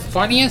is the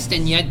funniest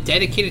and yet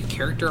dedicated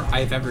character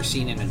I've ever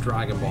seen in a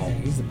Dragon Ball.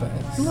 He's the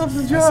best. He loves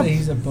his I job. say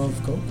he's above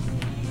Goku.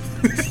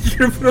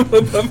 You're gonna put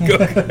him above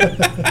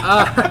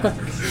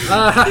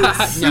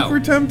Goku. Super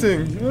No.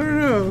 tempting. I don't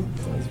know.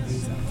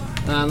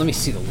 Let me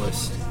see the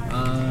list.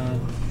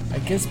 I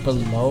guess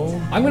below.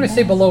 I'm going to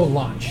say below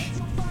Launch.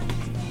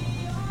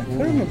 I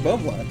put him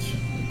above Launch.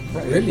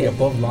 Really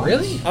above Launch.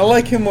 Really? I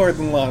like him more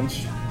than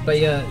Launch. But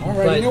yeah, All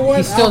right, but you know what?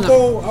 he's still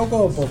I'll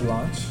go above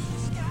Launch.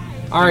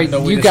 All right,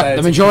 Though we you got decided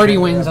the to majority keep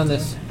it wins up on to-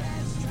 this.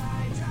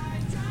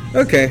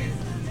 Okay.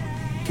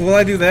 Will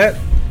I do that?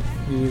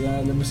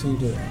 Let me see you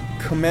do it.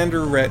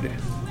 Commander Red.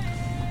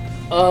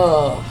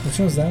 Which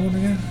one's that one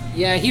again?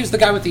 Yeah, he was the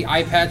guy with the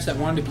eye patch that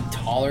wanted to be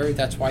taller.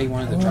 That's why he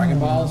wanted the Dragon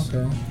Balls.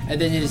 Okay. And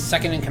then his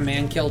second in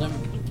command killed him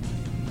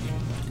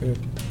Good.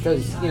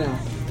 because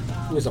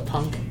he was a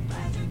punk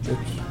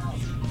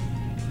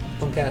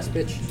ass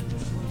bitch.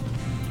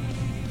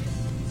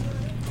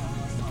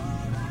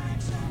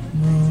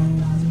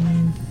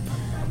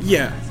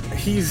 Yeah,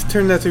 he's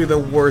turned out to be the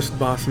worst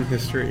boss in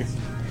history.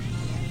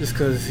 Just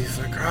because he's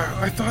like,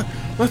 I thought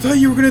I thought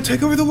you were gonna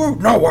take over the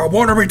world. No, I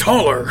want to be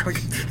taller.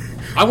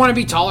 I want to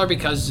be taller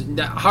because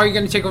how are you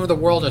going to take over the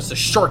world as the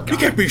short guy? You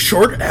can't be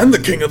short and the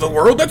king of the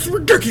world. That's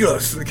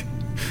ridiculous. And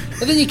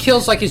then he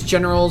kills like his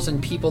generals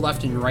and people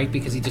left and right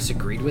because he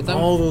disagreed with them.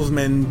 All those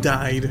men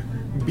died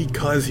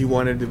because he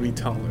wanted to be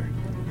taller.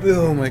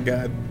 Oh my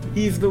god.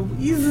 He's a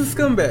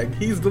scumbag.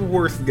 He's the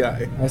worst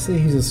guy. I say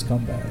he's a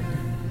scumbag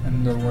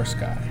and the worst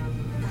guy.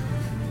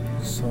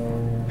 So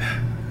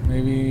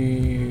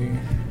maybe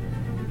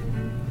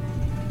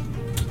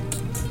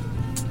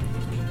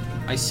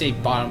I say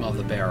bottom of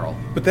the barrel.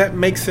 But that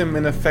makes him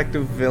an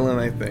effective villain,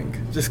 I think.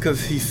 Just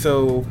because he's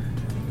so...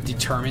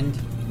 Determined?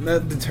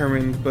 Not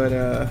determined, but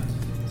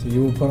so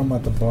you will put him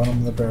at the bottom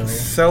of the barrel.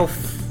 so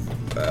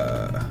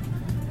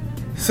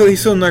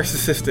he's so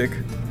narcissistic.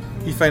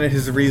 You find that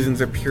his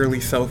reasons are purely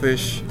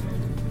selfish.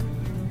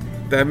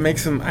 I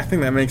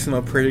think that makes him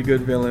a pretty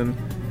good villain,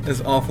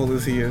 as awful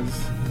as he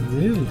is.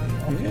 Really?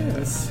 Okay, Yeah.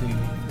 let's see.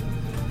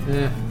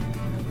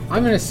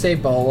 I'm going to say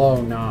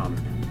below Nam.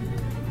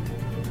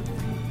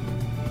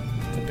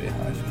 It's a bit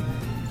high for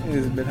me. It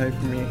is a bit high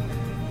for me.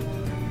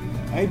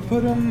 I'd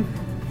put him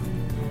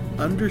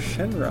under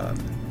Shenron.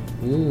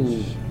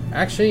 Ooh.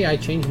 Actually, I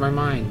changed my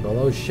mind.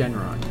 Below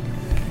Shenron.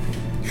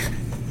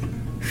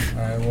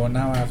 Alright, well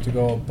now I have to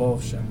go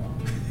above Shenron.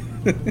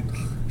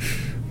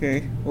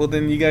 Okay, well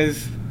then you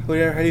guys, how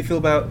do you feel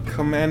about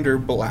Commander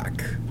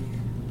Black?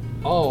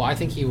 Oh, I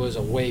think he was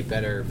a way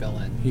better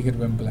villain. He could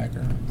win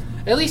blacker.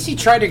 At least he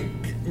tried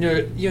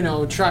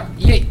to, try.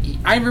 Yeah,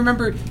 I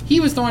remember he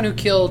was the one who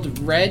killed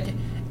Red,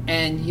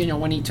 and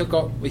when he took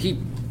over,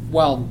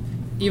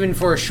 even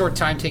for a short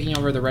time taking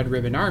over the Red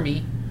Ribbon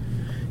Army.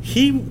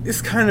 He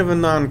is kind of a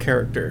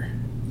non-character.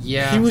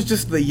 Yeah, He was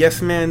just the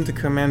yes man to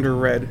Commander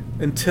Red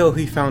until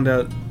he found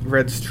out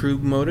Red's true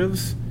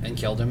motives. and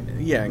killed him.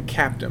 Yeah, and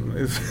capped him.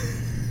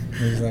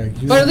 He's like,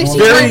 he's But at least he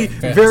more very,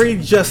 tried- very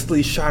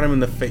justly shot him in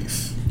the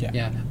face.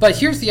 Yeah, but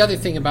here's the other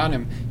thing about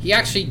him. He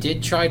actually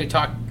did try to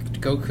talk to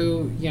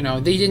Goku.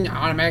 They didn't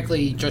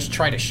automatically just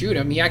try to shoot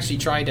him. He actually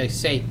tried to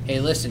say, "Hey,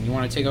 listen, you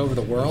want to take over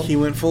the world?" He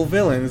went full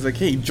villain. He's like,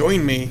 hey,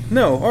 join me.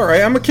 No,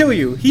 alright, I'm gonna kill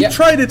you. He Yeah.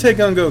 tried to take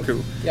on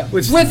Goku. Yeah,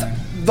 Which, with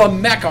the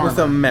mech armor. with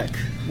a mech.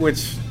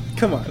 Which,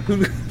 come on,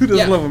 who doesn't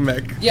Yeah. love a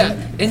mech? Yeah,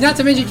 and not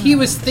to mention he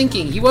was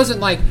thinking. He wasn't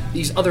like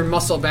these other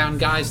muscle-bound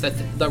guys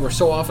that were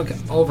so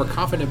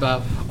overconfident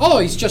about. Oh,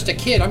 he's just a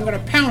kid. I'm gonna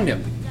pound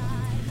him.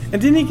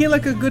 And didn't he get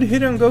like a good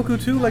hit on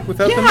Goku too, like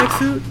without the Yeah. mech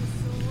suit?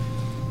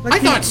 Like I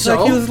thought so.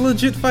 Like he was a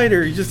legit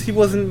fighter. He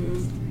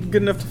wasn't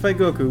good enough to fight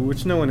Goku,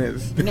 which no one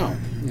is. No.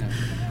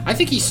 I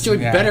think he stood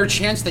Yeah. better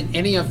chance than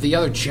any of the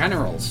other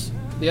generals,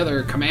 the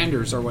other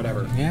commanders or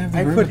whatever. Yeah,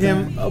 I agree put with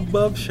him that.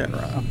 above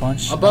Shenron. a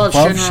bunch Above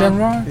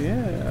Shenron?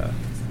 Yeah.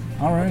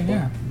 Alright,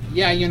 yeah.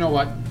 Yeah, you know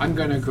what? I'm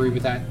gonna agree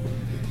with that.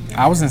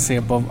 I was gonna say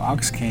above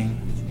Ox King.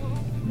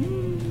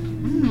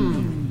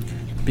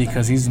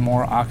 Because he's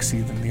more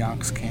Oxy than the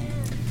Ox King.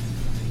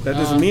 That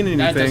doesn't mean anything.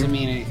 That doesn't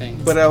mean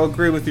anything. But I'll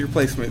agree with your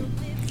placement.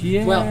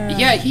 Yeah. Well,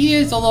 yeah, he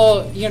is a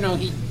little.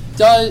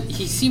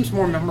 He seems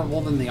more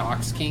memorable than the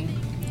Ox King.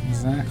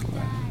 Exactly.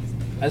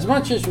 As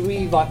much as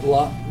we like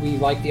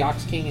the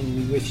Ox King and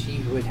we wish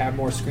he would have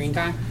more screen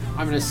time,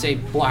 I'm gonna say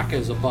Black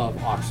is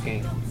above Ox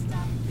King.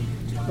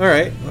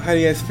 Alright, well, how do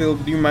you guys feel?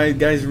 Do you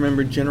guys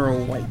remember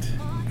General White?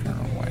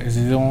 Is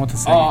he the one with the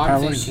second Oh,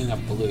 I'm powers? thinking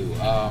of Blue.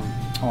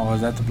 Oh,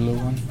 is that the blue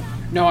one?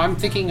 No, I'm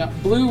thinking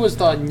Blue was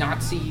the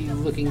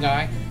Nazi-looking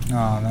guy.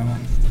 Oh, that one.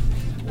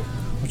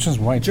 Which one's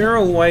white?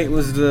 General White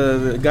was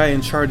the guy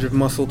in charge of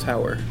Muscle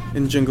Tower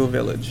in Jingle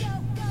Village.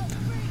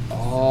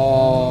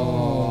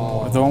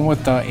 Oh. The one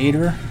with the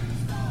Aider?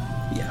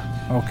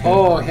 Yeah. Okay.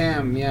 Oh,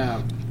 him.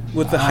 Yeah.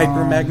 With the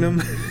Hyper Magnum.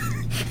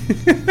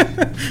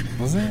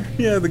 Was it?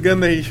 Yeah, the gun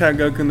that he shot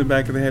Goku in the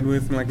back of the head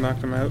with and like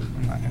knocked him out.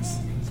 Nice.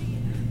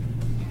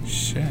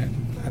 Shit.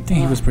 I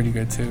think he was pretty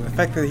good too. The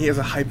fact that he has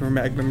a Hyper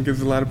Magnum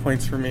gives a lot of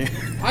points for me.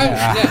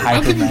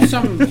 I'll give you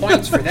some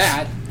points for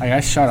that. Like, I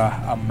shot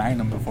a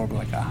Magnum before, but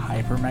like a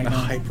Hyper Magnum?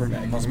 Hyper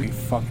It must Magnum. be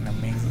fucking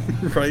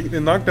amazing. Right? It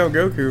knocked out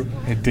Goku.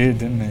 It did,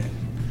 didn't it?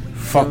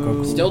 Fuck So-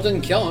 Goku. Still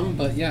didn't kill him,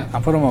 but yeah. I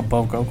put him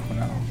above Goku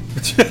now.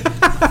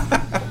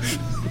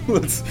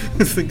 let's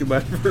think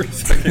about it for a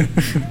second.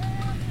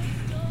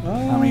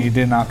 I mean, he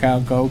did knock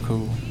out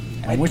Goku.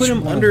 And I'd which put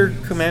him one- under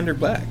Commander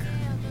Black.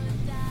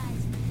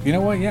 You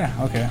know what? Yeah,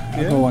 okay.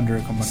 I'll Yeah? go under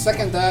Commander.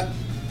 Second that.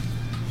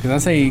 Because I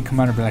say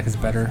Commander Black is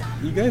better.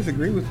 You guys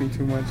agree with me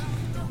too much.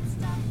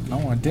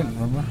 No, I didn't,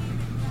 remember?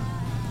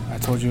 I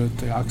told you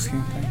the Ox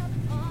King thing.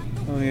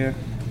 Oh yeah.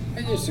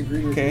 I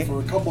disagreed with Okay. you for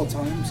a couple of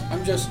times.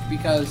 I'm just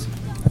because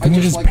I think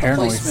you're just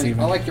paranoid, Steven.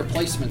 I like your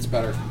placements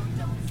better.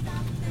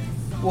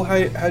 Well, how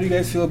do you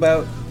guys feel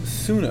about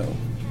Suno?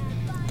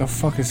 The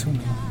fuck is Suno?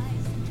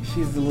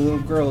 She's the little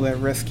girl that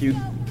rescued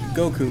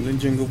Goku in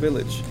Jingle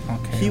Village.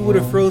 Okay, He would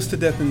have well- froze to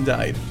death and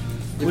died.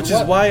 Yeah, Which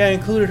but is why I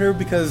included her,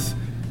 because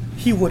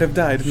he would have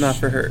died if not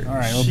for her.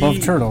 Alright, well,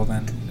 above Turtle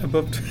then.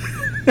 Above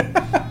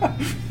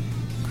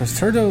Because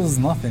Turtle is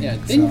nothing. Yeah.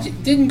 so-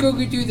 Didn't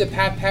Goku do the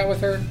pat pat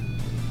with her?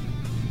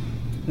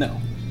 No.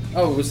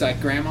 Oh, was that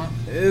Grandma?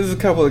 It was a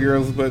couple of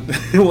girls, but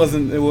it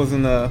wasn't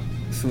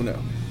Suno.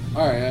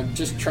 All right, I'm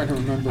just trying to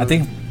remember. I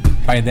think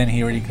by then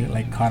he already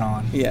like caught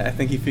on. Yeah, I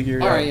think he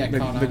figured All out right, yeah,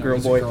 caught on. the It girl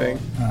was a boy girl. thing.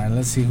 All right,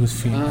 let's see who's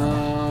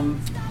female.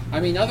 I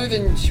mean, other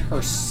than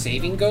her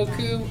saving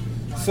Goku,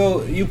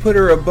 So you put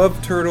her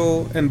above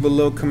Turtle and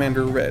below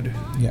Commander Red.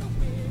 Yeah.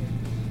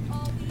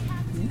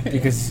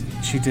 Because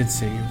she did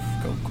save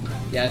Goku,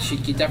 yeah, she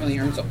definitely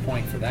earns a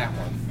point for that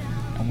one.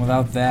 and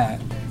without that,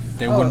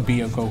 there Oh. wouldn't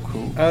be a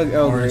Goku I'll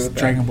or agree a with that.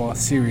 Dragon Ball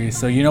series.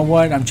 So you know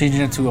what? I'm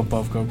changing it to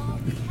above Goku.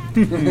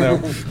 No.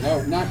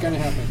 No, not gonna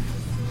happen.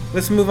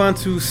 Let's move on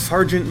to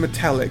Sergeant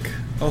Metallic,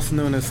 also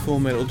known as Full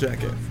Metal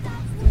Jacket.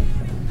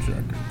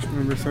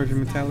 Remember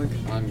Sergeant Metallic?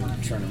 I'm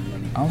trying to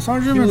remember. I'm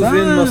Sergeant He was in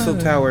Metallic. Muscle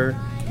Tower.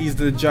 He's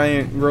the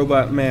giant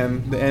robot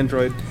man, the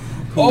android,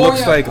 who Oh, looks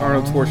yeah. like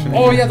Arnold Schwarzenegger.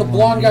 Oh yeah, the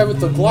blonde guy with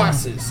the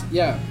glasses.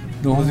 Yeah.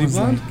 The Was one he was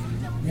blonde? like-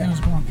 yeah, he was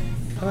blonde.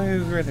 Oh, he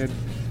was redhead.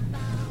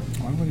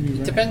 Why would he be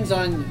red? Depends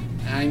on.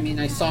 I mean,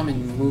 I saw him in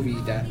a movie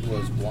that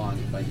was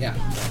blonde, but yeah.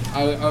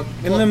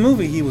 In the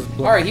movie, he was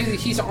blonde. all right,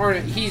 he's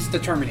Arnold. He's the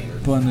Terminator.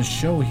 But in the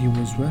show, he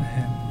was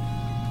redhead.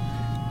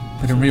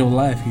 But in real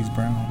life, he's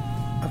brown.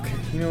 Okay,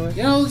 you know what?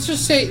 You know,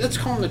 let's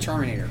call him the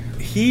Terminator.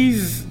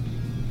 He's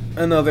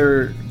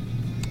another.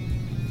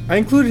 I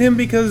included him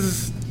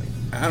because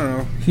I don't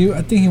know.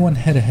 I think he went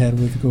head to head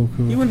with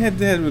Goku. He went head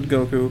to head with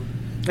Goku,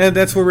 and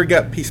that's where we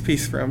got Peace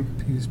from.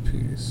 Peace.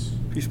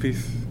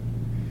 Peace.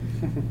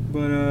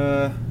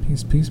 But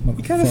Peace, motherfucker.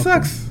 he kind of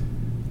sucks.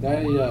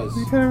 That he does.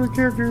 He kind of a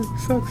character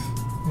sucks.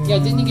 Yeah,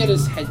 didn't he get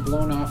his head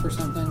blown off or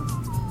something?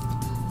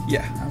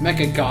 Yeah.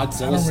 Mecha I Godzilla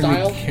don't really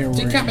style care where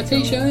he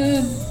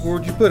decapitation.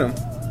 Where'd you put him?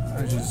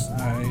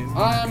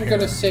 I'm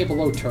gonna say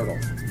below Turtle.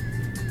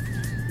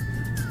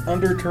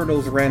 Under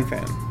Turtle's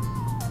Ranfan.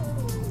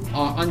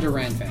 Under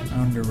Ranfan.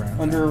 Under Ranfan.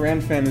 Under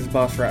Ranfan is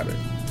Boss Rabbit.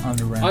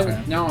 Under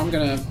Ranfan. No, I'm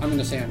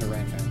gonna say under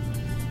Ranfan.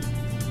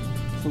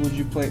 So what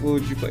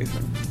would you place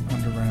him?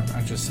 Under Ranfan.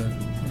 I just said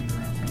under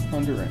Ranfan.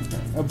 Under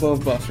Ranfan.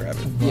 Above Boss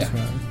Rabbit. Yeah.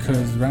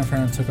 Because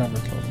Ranfan took over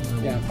clothes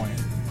at Yeah. one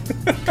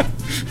point.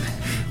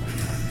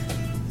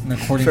 And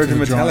according Sergeant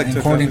to the Metallic took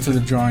according over. to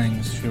the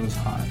drawings, she was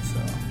hot, so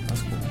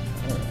that's cool.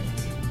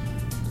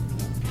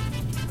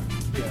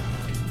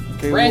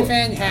 Okay,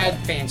 Ranfan had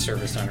fan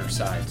service on her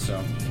side,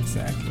 so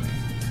Exactly.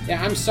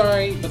 yeah. I'm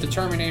sorry, but the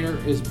Terminator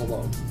is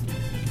below.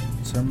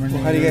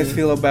 well, how do you guys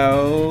feel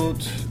about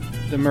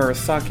the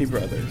Murasaki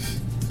brothers?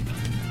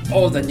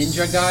 Oh, the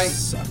ninja guy.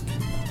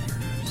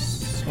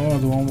 Oh,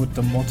 the one with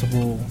the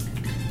multiple,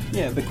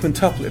 Yeah, the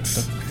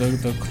quintuplets.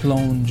 the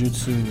clone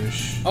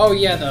jutsu-ish. Oh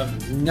yeah, the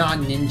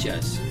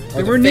non-ninjas.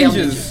 They Or were the failed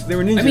ninjas. They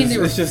were ninjas. I mean, they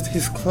were. It's just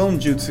his clone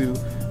jutsu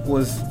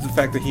was the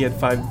fact that he had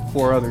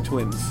four other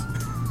twins.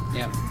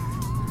 Yeah.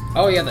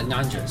 Oh yeah, the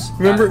ninjas.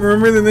 Remember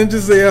the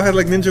ninjas? They all had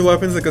like ninja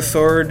weapons, like a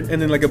sword,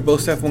 and then like a bow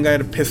staff. One guy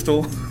had a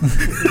pistol.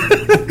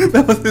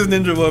 That was his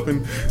ninja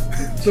weapon.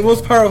 The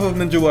most powerful of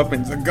ninja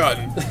weapons, a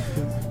gun.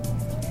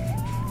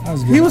 That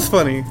was good. He was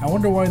funny. I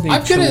wonder why they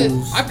I'm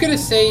chose. gonna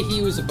say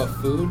he was a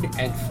buffoon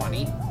and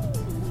funny.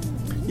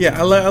 Yeah,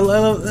 I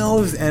love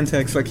all his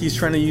antics. Like he's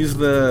trying to use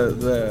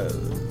the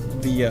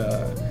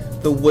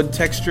wood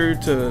texture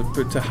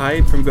to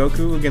hide from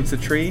Goku against a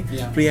tree,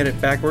 Yeah. but he had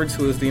it backwards,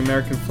 so it was the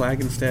American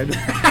flag instead.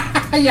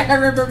 Yeah, I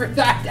remember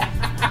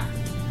that.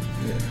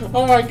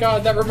 Oh my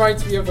god, that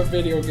reminds me of a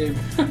video game.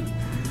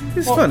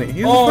 He's funny.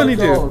 He's a funny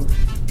dude.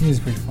 He's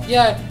pretty funny.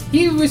 Yeah,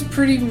 he was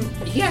pretty.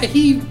 Yeah,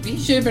 he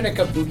should have been a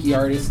kabuki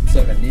artist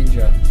instead of a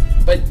ninja.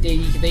 But they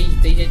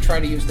did try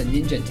to use the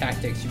ninja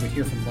tactics you would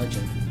hear from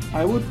Legend.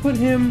 I would put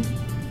him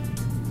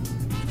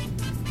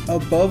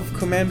above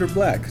Commander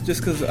Black,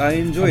 just because I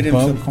enjoyed him.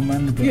 Above So,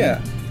 Commander Black.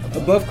 yeah,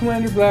 above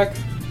Commander Black,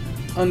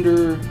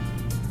 under.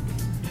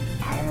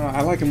 I don't know.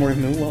 I like him more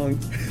than Oolong.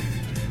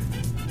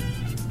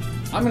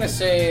 I'm gonna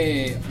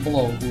say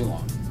below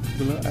Oolong.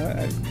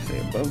 I'd say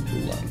above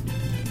Oolong.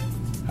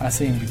 I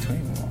say in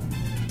between.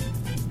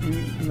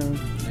 No.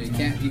 No, you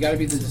can't. You gotta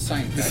be the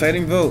deciding factor.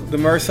 Deciding vote. The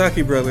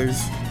Murasaki brothers,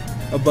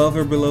 above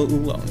or below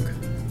Oolong.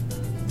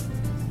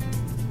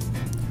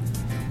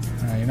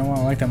 You know what?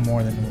 I like them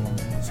more than Oolong,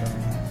 so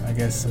I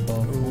guess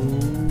above.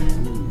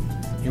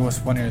 He was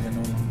funnier than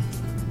Oolong.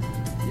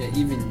 Yeah,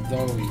 even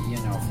though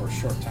for a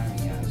short time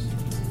he has.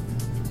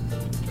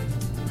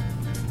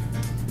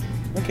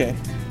 Okay.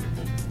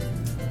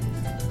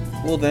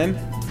 Well then,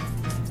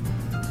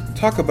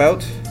 talk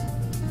about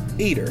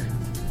Eater.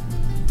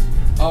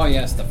 Oh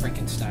yes, the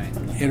Frankenstein.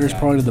 Hater's Yeah.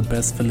 probably the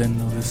best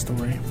villain of this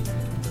story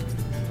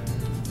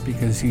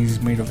because he's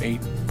made of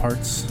 8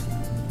 parts.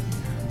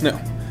 No,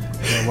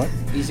 Yeah, what?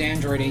 He's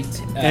Android 8.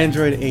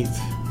 Android 8.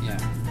 Yeah.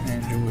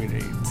 Android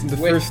 8. The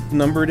Wait. first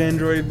numbered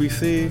android we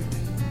see,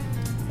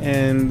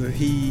 and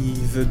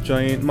he's a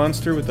giant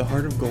monster with the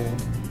heart of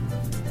gold.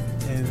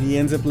 And he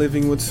ends up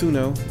living with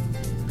Suno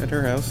at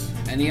her house.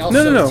 And he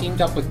also No.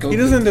 teamed up with Goku. He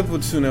doesn't end up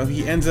with Suno.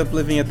 He ends up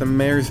living at the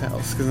mayor's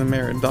house because the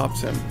mayor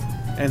adopts him,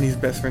 and he's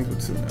best friends with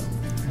Suno.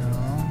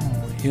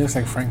 Oh, he looks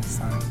like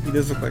Frankenstein. He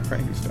does look like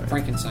Frankenstein.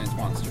 Frankenstein's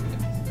monster.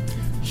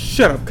 Yeah.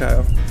 Shut up,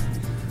 Kyle.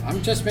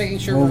 I'm just making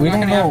sure Well, we're we not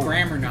don't gonna have know.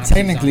 grammar Nazis.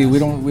 Technically,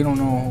 on we us. don't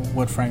know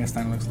what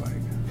Frankenstein looks like.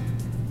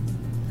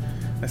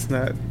 That's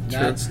not true.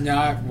 That's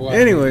not what.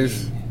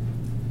 Anyways,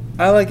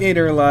 I like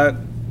Ader a lot.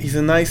 He's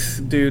a nice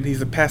dude.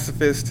 He's a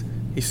pacifist.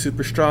 He's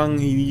super strong.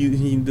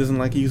 He doesn't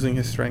like using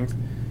his strength.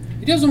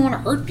 he doesn't want to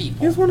hurt He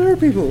people, doesn't want to hurt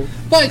people.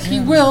 but he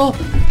will.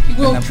 He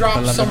will And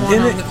drop a- someone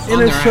In on, a, the, in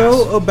on a their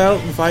show ass. about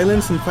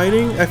violence and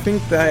fighting, I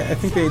think the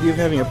idea of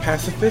having a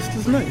pacifist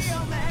is nice.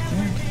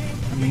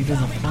 I mean, he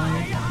doesn't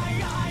fight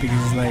because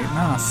he's like,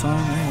 nah, son,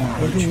 I don't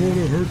want to hurt you. want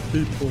to hurt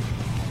people.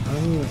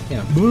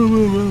 Yeah.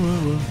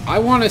 I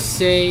want to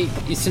say,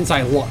 since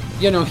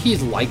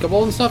he's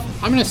likable and stuff.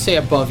 I'm gonna say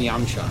above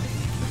Yamcha.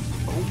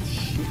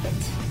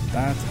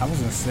 I was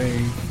gonna say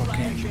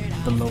fucking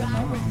below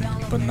now,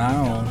 but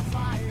now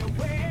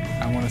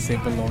I want to say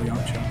below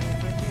Yamcha.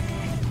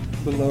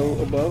 Below,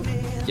 above?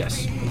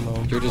 Yes,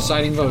 Below. your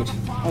deciding vote.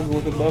 I'll go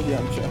with above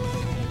Yamcha.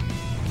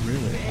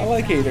 Really? I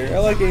like Ader. I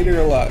like Ader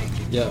a lot.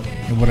 Yeah.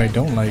 And what I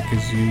don't like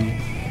is you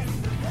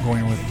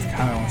going with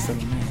Kyle instead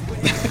of me.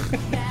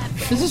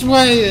 This is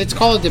why it's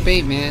called a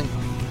debate, man.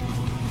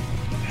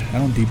 I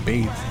don't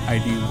debate. I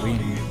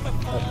debate.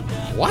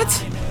 What?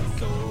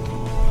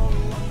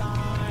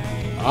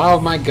 Oh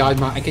my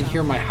God! I can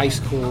hear my high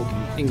school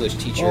English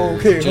teacher.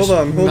 Okay, just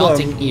hold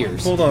melting on.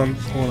 ears. Hold on.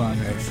 Hold on,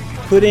 guys.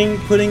 Putting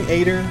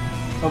Ader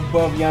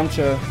above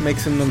Yamcha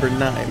makes him number 9.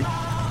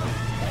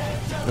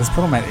 Let's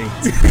put him at 8.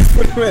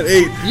 Put him at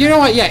 8. You know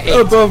what? Yeah,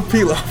 8. Above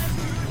Pilaf.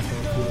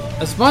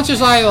 As much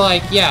as I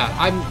like,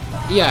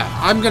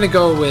 I'm gonna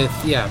go with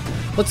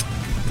Let's.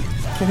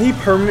 Can he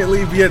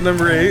permanently be at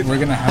number 8? We're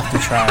gonna have to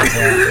try.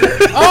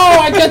 But Oh,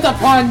 I get the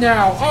pun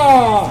now.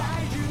 Oh.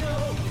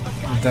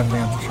 we're definitely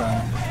have to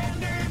try.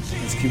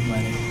 Let's keep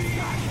money.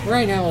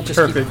 Right now, I'll just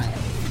Perfect.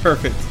 Keep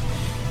Perfect.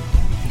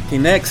 Okay,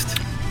 next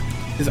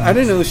is I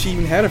didn't know she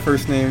even had a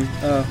first name.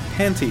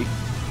 Panty,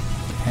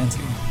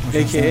 Pansy. What's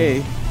his aka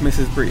name?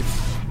 Mrs. Briefs.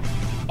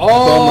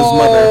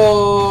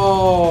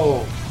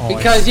 Oh. Oh,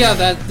 Because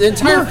I see. the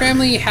entire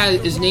family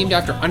is named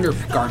after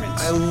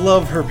undergarments. I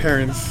love her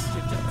parents.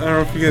 I don't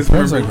know if you guys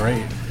Those are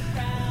remember. great.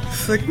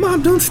 It's like,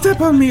 Mom, don't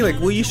step on me. Like,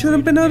 well, you shouldn't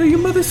have been out of your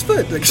mother's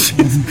foot. Like,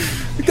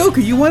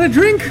 Goku, you want a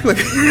drink? Like,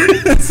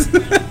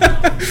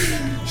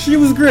 she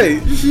was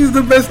great. She's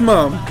the best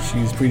mom.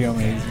 She's pretty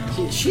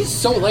amazing. She's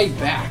so laid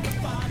back.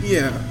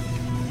 Yeah.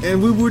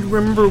 And we would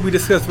remember we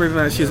discussed whether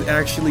or not she's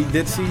actually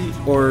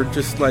ditzy or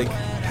just like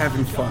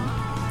having fun.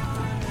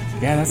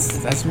 Yeah,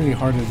 that's really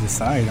hard to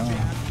decide,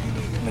 huh?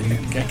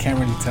 Like, I can't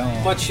really tell.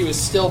 But she was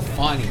still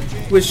funny.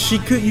 Which you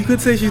could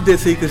say she's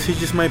ditzy because she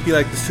just might be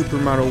like the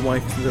supermodel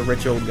wife to the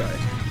rich old guy,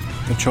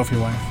 The trophy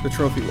wife. the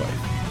trophy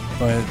wife.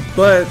 But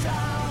But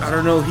I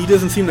don't know. He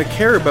doesn't seem to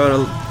care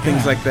about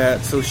things Yeah. like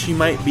that. So she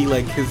might be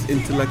like his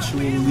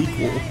intellectual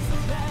equal.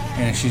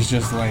 and she's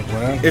just like,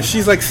 whatever. If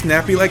she's like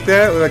snappy like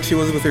that, like she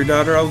was with her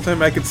daughter all the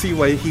time, I could see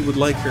why he would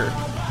like her.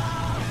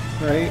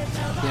 Right?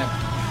 Yeah.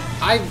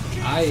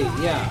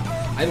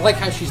 I like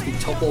how she's the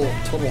total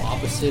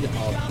opposite of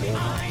Bulma.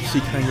 She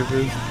kind of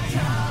is.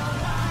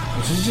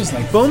 If she's just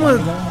like Bulma-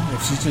 funny, though,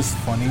 if she's just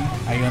funny,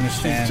 I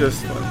understand.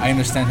 just funny. I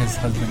understand his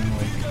husband,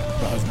 like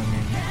the husband.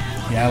 Maybe.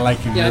 Yeah, I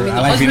like you. Yeah, I mean,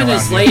 the like being husband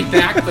around is you. laid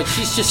back, but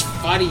she's just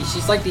funny.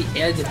 She's like the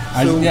edge.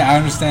 I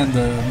understand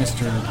the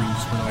Mr.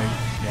 Reeves, but like,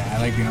 yeah, I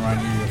like being around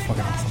you. You're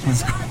fucking awesome.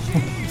 Let's go.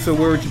 So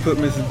where would you put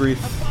Mrs. Brief?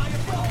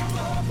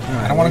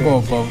 I don't want to go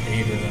above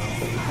Ada though.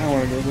 I don't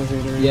want to go with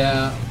her.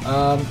 Yeah,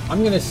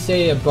 I'm gonna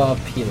say above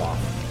Pilaf.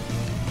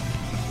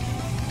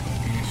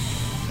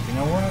 You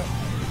know what?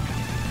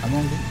 I'm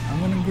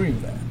gonna agree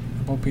with that.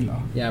 Above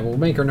Pilar. Yeah, we'll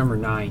make her number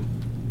 9.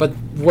 But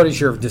what is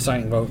your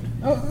deciding vote?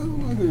 I'll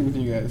agree with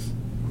you guys.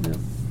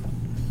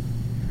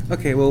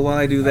 Okay, well, while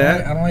I do I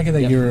that, don't like it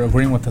that Yep. you're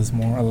agreeing with us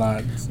more a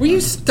lot. Will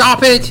you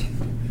stop it?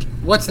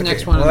 What's the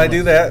next one? while on I the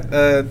do list?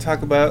 that,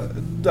 talk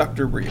about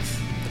Dr.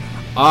 Brief.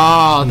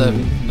 Ah, the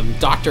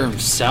doctor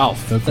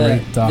himself, The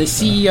great doctor. the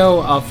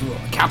CEO of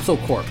Capsule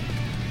Corp.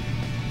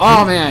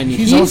 Oh man,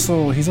 He's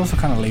also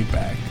kind of laid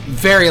back.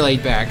 very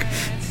laid back.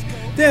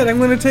 Dad, I'm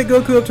gonna take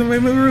Goku up to my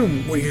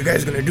room. What are you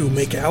guys gonna do?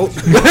 Make out?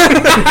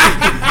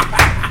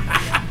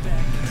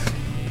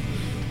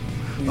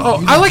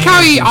 Oh, I like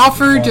how he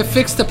offered to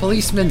fix the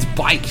policeman's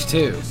bike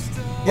too.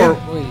 Yeah,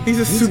 wait. he's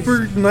a He's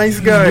super a- nice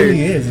He guy.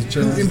 really is. It's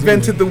Who just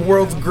invented the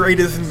world's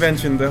greatest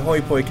invention, the Hoi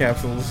Poi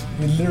capsules.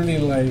 He literally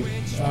like,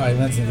 oh, I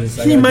invented this.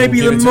 I He gotta might go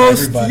be give the it to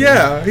most, everybody.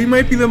 yeah, he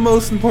might be the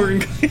most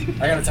important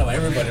guy. I gotta tell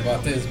everybody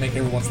about this. Make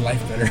everyone's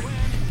life better.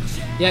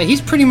 Yeah,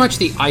 he's pretty much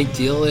the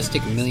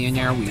idealistic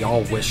millionaire we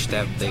all wish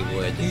that they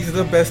would. He's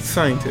the best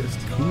scientist.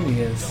 He really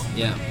is.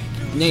 Yeah.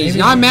 No, he's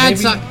not mad.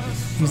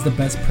 He's the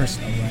best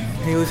person around.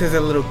 He always has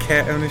that little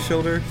cat on his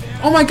shoulder.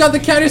 Oh my god, the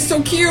cat is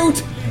so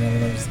cute! I never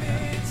noticed that.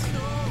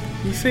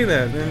 You say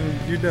that, then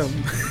you're dumb.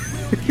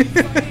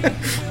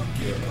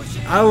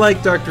 I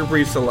like Dr.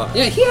 Briefs a lot.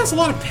 Yeah, he has a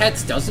lot of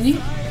pets, doesn't he?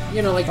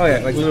 You know, like Oh yeah,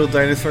 like little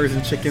dinosaurs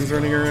and chickens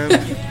running around.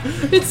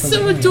 it's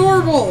so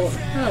adorable.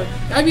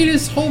 I mean,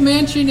 his whole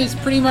mansion is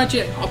pretty much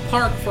a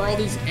park for all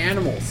these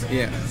animals.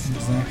 Yeah.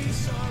 Exactly.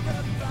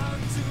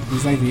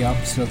 He's like the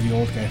opposite of the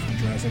old guy from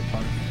Jurassic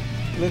Park.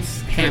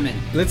 Hammond.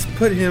 Let's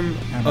put him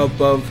Hammond.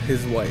 above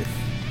his wife.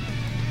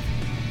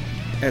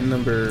 At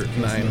number He's a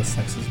 9. little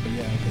sexist, but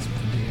yeah, I guess we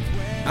can do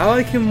it. I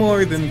like him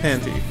more than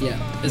Panty.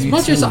 Yeah. As Me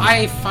much as too.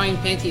 I find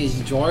Panty is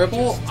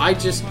enjoyable, I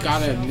just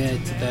gotta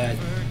admit that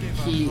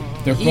he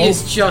They're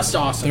is both- just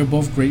awesome. They're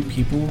both great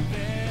people.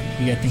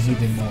 I think he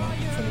did more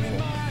for the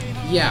world.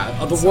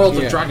 Yeah, of the world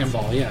Yeah. of Dragon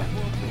Ball, yeah.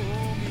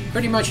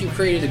 Pretty much he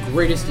created the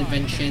greatest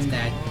invention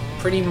that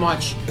pretty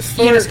much As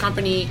he and far- his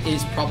company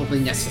is probably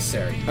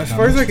necessary. As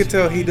far as I could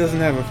tell, he doesn't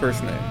have a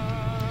first name.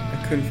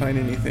 I couldn't find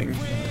anything.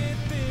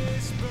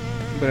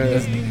 But He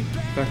doesn't need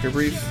it. Dr.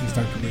 Briefs. He's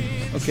Dr.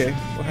 Briefs. Okay,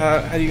 well,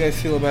 how do you guys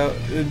feel about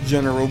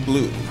General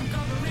Blue?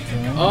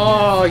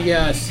 Oh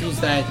yes, he's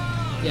that.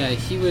 Yeah,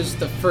 he was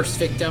the first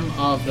victim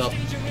of the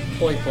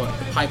Poi Poi,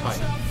 the Pai Pai.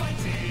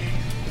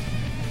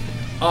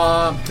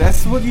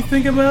 That's what you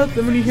think about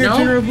when you hear No,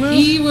 General Blue?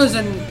 he was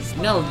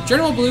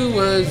General Blue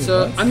was.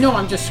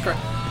 I'm just.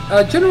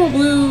 General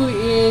Blue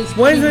is.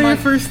 Why is pretty that your much-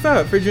 first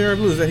thought for General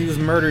Blue? Is that he was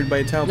murdered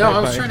by Tao No, Pai I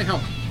was Pai. trying to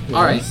help. He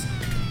All right, was?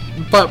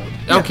 but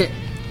okay.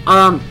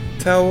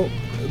 Tao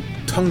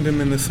tongued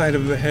him in the side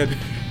of the head.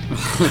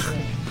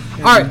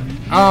 All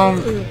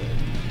right.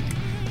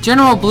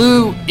 General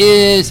Blue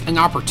is an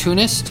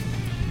opportunist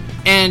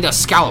and a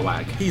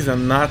scalawag. He's a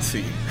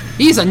Nazi.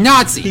 He's a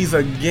Nazi. He's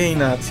a gay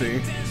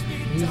Nazi.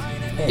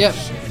 Yeah,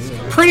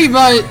 pretty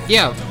much.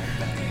 Yeah,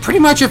 pretty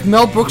much. If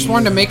Mel Brooks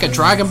wanted to make a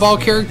Dragon Ball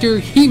character,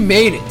 he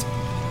made it.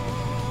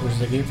 Was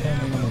the gay part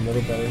made him a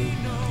little better than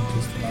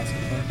just the last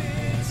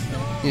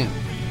part?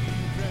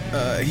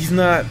 Yeah. He's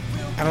not.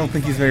 I don't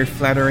think he's very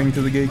flattering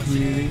to the gay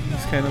community.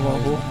 He's kind of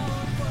awful.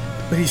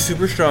 But he's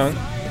super strong.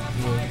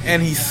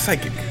 And he's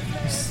psychic.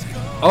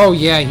 Oh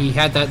yeah, he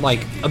had that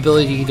like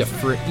ability to,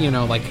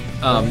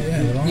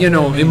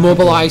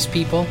 immobilize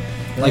people,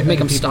 like make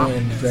them stop.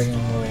 in Dragon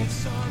Ball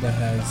that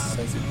has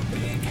psychic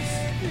abilities.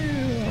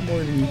 Yeah, more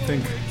than you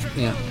think.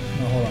 Yeah.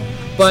 No, hold on.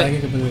 But-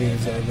 Psychic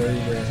abilities are very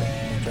rare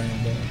in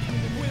Dragon Ball.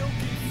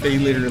 They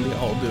literally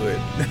all do it.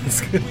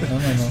 That's good. No.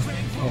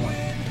 Hold on.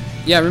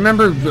 Yeah.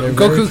 Remember, There are Goku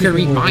very can few read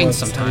people who minds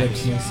have sometimes.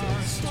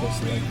 telekinesis,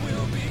 just like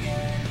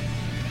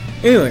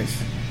Anyways,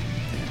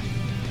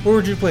 where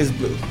would you place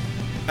Blue?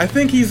 I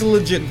think he's a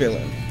legit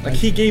villain. Like,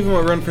 he gave him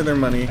a run for their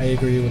money. I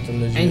agree with the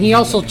legend. And he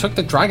also took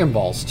the Dragon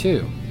Balls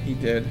too. He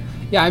did.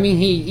 Yeah, I mean,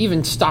 he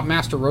even stopped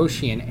Master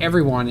Roshi and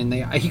everyone, and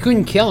he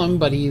couldn't kill him,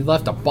 but he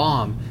left a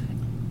bomb.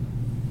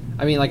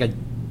 I mean, like a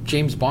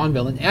James Bond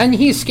villain, and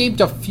he escaped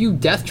a few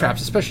death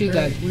traps, especially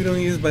that. We don't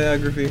use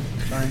biography.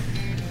 Fine.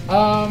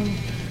 Oh man,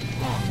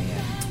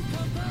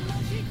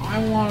 I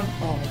want.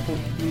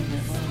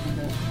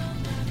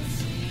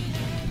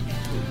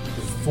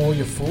 Fool,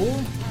 you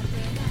fool?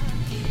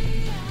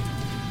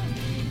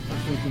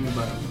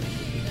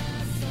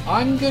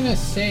 I'm gonna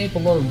say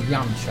below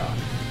Yamcha.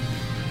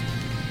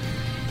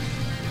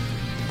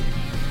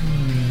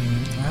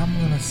 I'm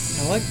gonna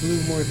I like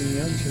Blue more than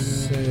Yamcha.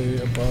 say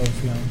above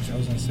Yamcha. I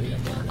was gonna say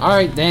above. All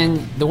right,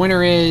 then the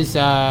winner is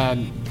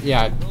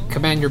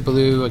Commander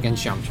Blue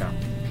against Yamcha.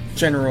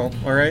 General,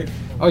 alright?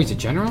 Oh, he's a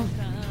general.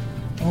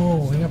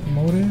 Oh, he got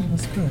promoted?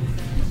 That's good.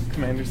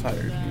 Commander's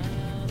hired.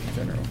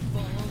 General.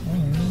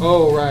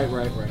 Oh, right.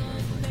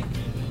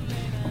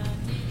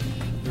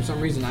 For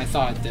some reason, I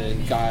thought the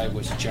guy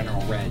was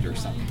General Red or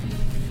something.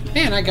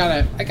 Man, I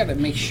gotta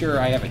make sure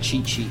I have a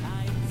cheat sheet.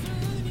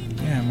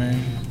 Yeah,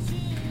 man.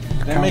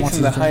 That Kyle makes wants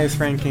him the his highest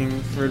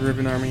ranking Red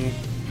Ribbon Army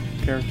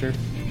character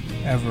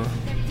ever.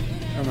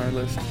 on our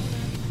list.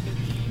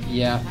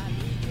 Yeah.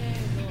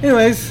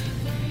 Anyways,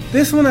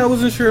 this one I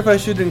wasn't sure if I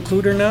should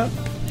include or not.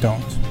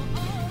 Don't.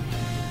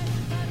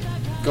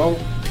 Go.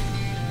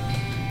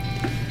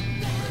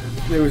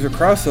 There was a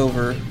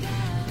crossover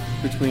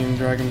between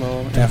Dragon Ball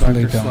and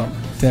Definitely Dr. don't. Slump.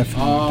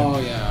 Definitely Oh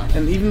don't. yeah.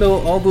 And even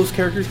though all those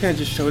characters kind of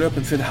just showed up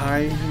and said hi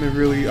in a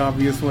really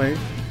obvious way,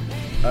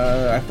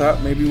 I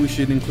thought maybe we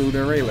should include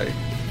Arale.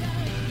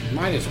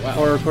 Might as well.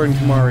 Or according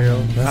to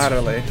Mario, That's-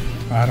 Arale.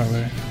 I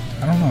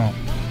don't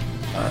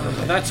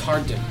know. That's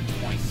hard to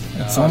point.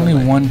 It's only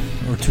one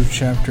or two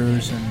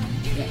chapters, and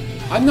Yeah.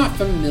 I'm not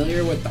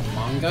familiar with the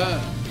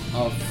manga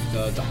of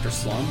the Dr.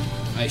 Slump.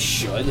 I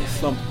should.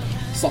 Slump.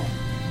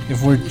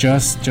 if we're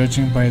just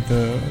judging by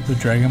the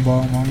Dragon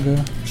Ball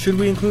manga, Should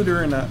we include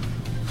her or not?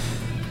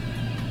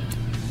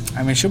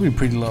 I mean, she'll be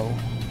pretty low.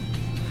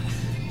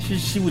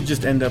 She would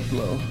just end up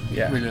low.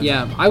 Yeah.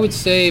 Yeah, I would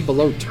say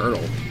below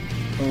Turtle.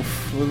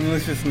 Oof, well, then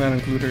let's just not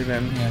include her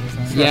then. Yeah, that's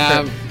not-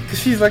 Yeah. Because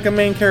she's like a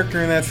main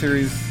character in that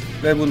series.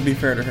 That wouldn't be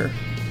fair to her.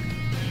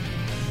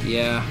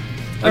 Yeah.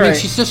 I All mean, right.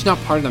 she's just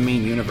not part of the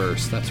main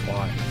universe. That's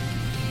why.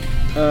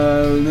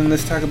 Then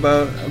let's talk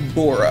about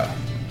Bora.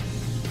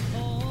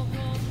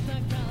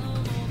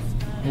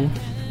 Who?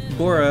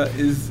 Bora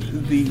is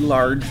the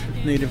large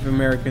Native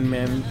American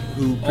man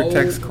who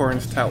protects Oh.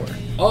 Korran's tower.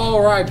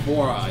 Oh, right,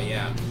 Bora,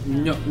 yeah.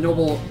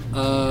 Noble,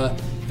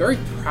 very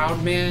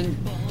proud man,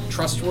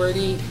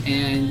 trustworthy,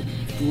 and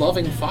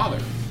loving father.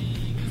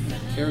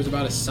 Cares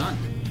about his son.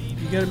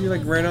 You gotta be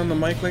like right on the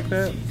mic like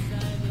that.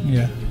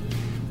 Yeah.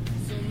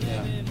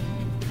 Yeah.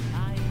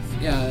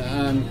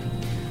 Yeah.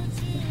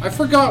 I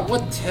forgot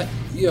what.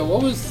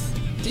 What was?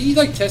 Did he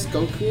like test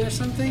Goku or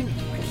something?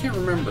 I can't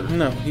remember.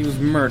 No, he was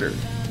murdered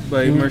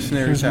by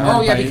mercenaries. he was out. Oh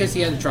murdered yeah, by- because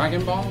he had a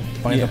Dragon Ball.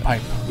 By Yeah. the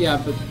pipe.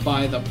 Yeah, but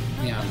by the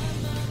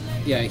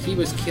yeah, he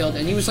was killed,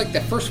 and he was like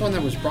the first one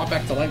that was brought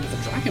back to life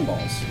with the Dragon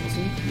Balls,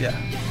 wasn't he?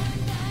 Yeah.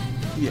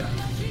 Yeah.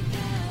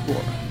 Bora.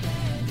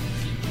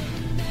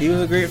 He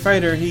was a great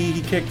fighter.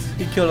 He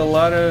killed a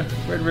lot of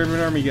Red Ribbon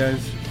Army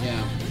guys.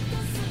 Yeah.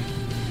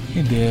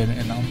 He did,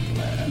 and I'm He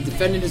glad.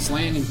 defended his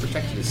land and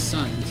protected his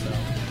son, so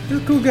He's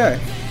a cool guy.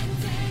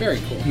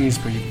 very cool. He is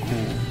pretty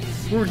cool.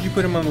 Where would you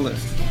put him on the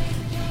list?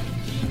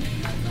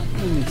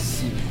 Let me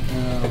see.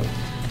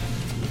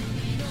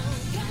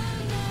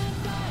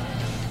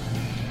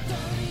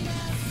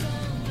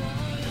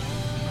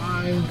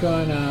 I'm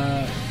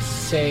gonna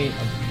say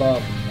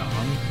above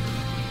Nam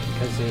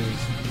because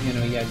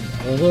he had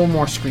a little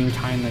more screen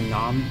time than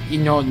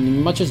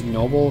Nam. Much as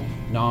Noble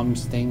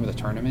Nam's thing with the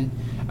tournament.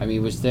 I mean, he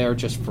was there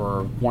just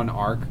for one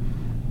arc.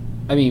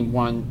 I mean,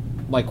 one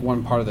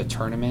part of the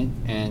tournament,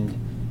 and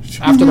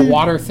after the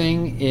water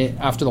thing,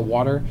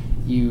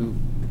 you.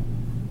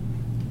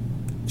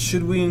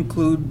 Should we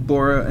include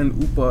Bora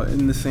and Upa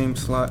in the same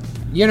slot?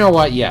 You know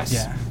what? Yes.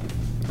 Yeah.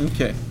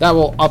 Okay. That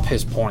will up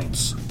his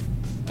points.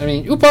 I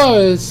mean, Upa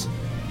is,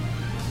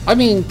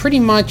 pretty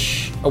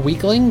much a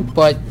weakling,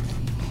 but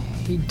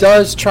he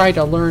does try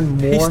to learn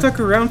more. He stuck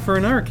around for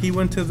an arc. He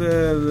went to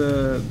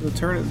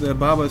the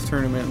Baba's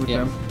tournament with Yeah.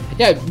 them.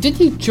 Yeah, did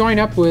he join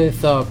up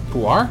with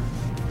Puar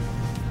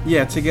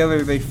Yeah,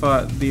 together they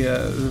fought the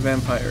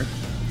vampire.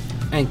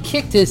 and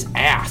kicked his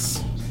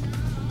ass?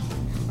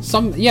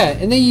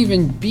 And they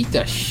even beat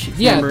the shit.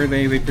 Yeah, Remember,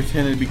 they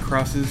pretended to be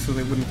crosses so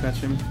they wouldn't touch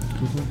him.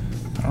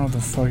 I don't know what the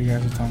fuck you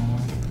guys are talking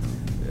about.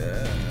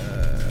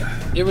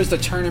 it was the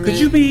tournament. Could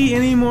you be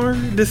any more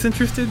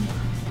disinterested?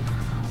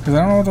 Because I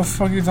don't know what the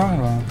fuck you're talking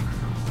about.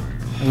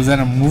 Was that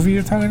a movie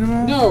you're talking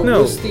about? No, No,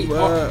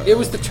 it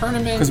was the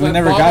tournament. Because we when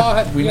never Baba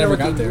got had- we never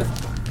got with there.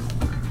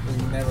 the-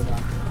 We never got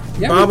there.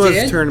 Yeah, we Baba's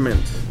did.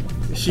 tournament.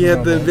 She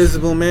had the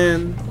Invisible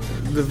Man,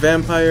 the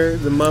Vampire,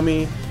 the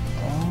Mummy,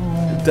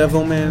 the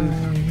Devil Man,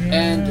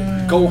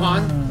 And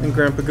Gohan. and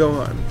Grandpa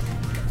Gohan.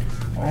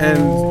 And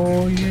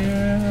Oh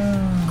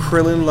yeah.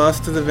 Krillin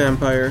lost to the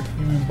Vampire,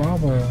 You mean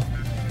Baba?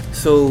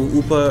 so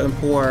Upa and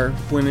Puar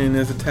went in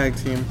as a tag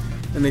team,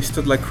 and they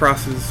stood like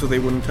crosses so they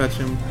wouldn't touch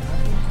him.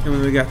 And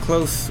when they got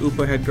close,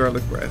 Upa had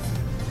garlic breath.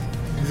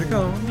 He's like,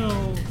 oh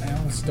no. I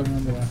honestly don't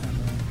remember that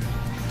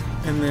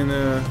happening. And then,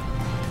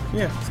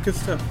 yeah, it's good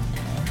stuff.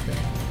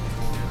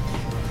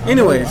 I'll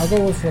Anyways. I'll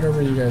go with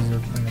whatever you guys are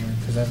thinking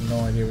because I have no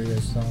idea what you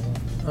guys are talking about.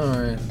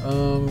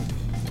 All right.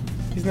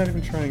 He's not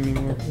even trying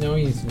anymore. No,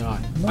 he's not.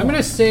 No. I'm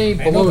gonna say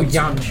I know below that's-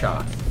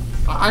 Yamcha.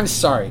 I'm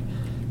sorry.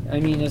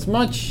 As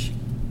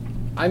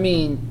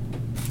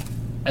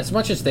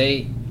much as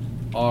they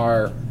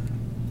are,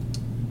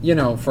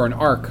 for an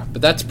arc,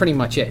 but that's pretty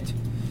much it.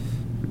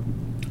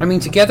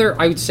 Together,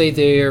 I would say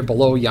they're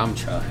below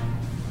Yamcha.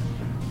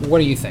 What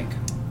do you think?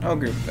 I'll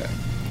agree with that.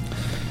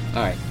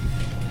 All right.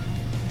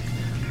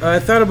 I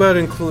thought about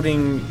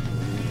including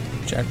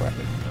Jack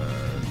Rabbit.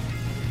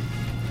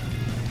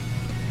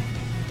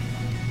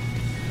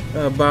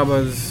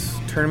 Baba's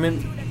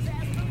tournament,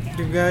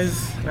 you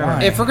guys. I don't Why?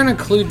 know. If we're gonna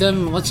include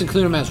them, let's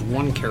include them as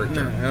one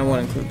character. No, I don't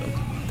want to include them.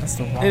 That's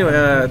the wrong.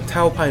 Anyway,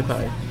 Tao Pai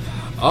Pai.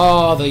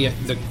 Oh, the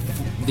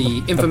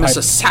infamous pipe.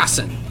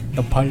 assassin.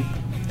 The pipe.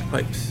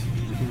 Pipes.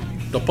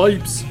 The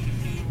pipes.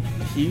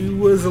 He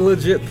was a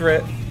legit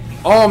threat.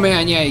 Oh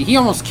man, yeah, he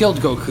almost killed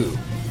Goku.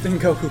 Then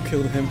Goku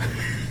killed him.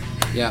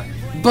 Yeah,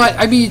 but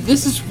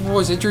this is what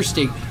was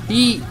interesting.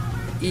 He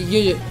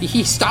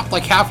stopped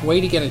like halfway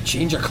to get a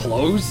change of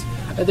clothes,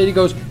 and then he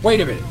goes,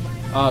 "Wait a minute."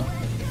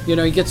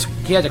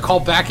 He had to call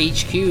back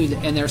HQ,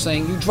 and they're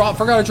saying you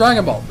forgot a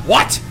Dragon Ball.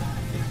 What?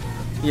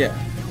 Yeah.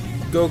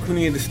 Goku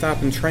needed to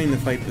stop and train to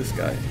fight this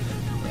guy.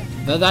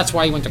 That's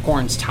why he went to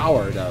Korin's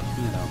tower to,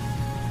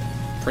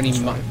 pretty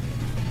much.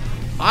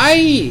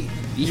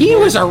 He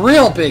was a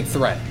real big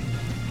threat.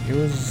 He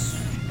was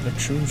a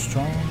true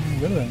strong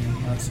villain.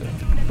 That's it.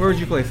 Where would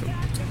you place him?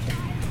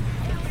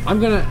 I'm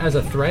gonna, as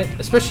a threat,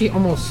 especially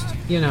almost,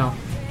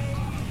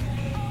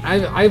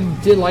 I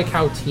did like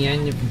how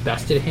Tien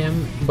bested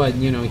him, but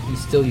he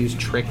still used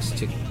tricks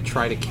to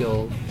try to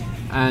kill,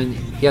 and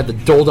he had the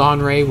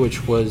Doldon Ray,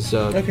 which was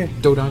Okay.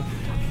 Dodon.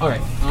 All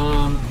right,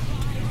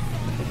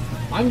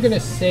 I'm gonna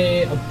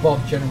say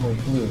above General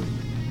Blue.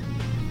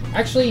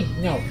 Actually,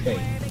 no, wait.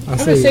 I'm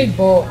gonna say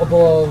above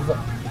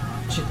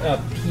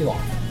Pilaf.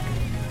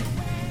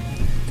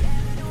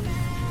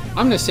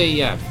 I'm gonna say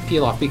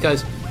Pilaf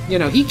because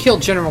he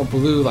killed General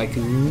Blue like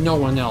no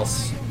one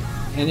else,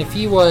 and if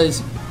he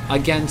was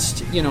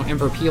against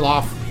Emperor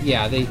Pilaf,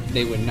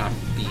 they would not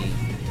be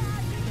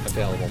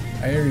available.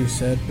 I already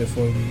said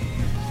before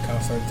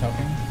Kyle started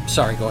talking.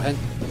 Sorry, go ahead.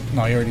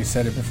 No, you already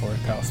said it before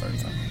Kyle started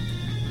talking.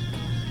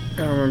 I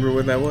don't remember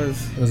what that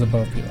was. It was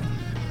above Pilaf.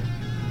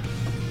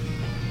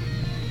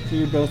 So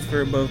you're both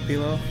for above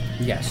Pilaf?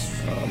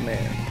 Yes. Oh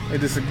man, I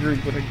disagree,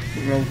 but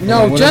I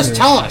No, What just is it?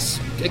 tell us.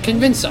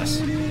 Convince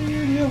us.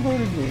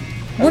 outvoted me.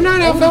 We're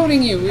not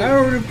outvoting you. I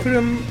would have put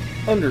him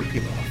under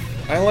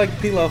Pilaf. I like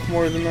Pilaf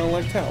more than I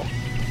like Tao.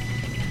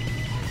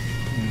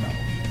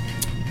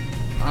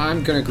 No.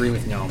 I'm gonna agree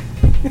with no.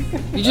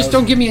 You just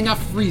don't give me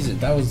enough reason.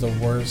 That was the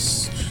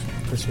worst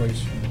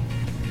persuasion.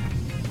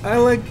 I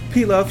like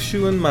Pilaf,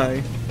 Shu, and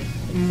Mai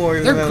more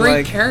They're than I great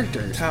like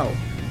characters. Tao.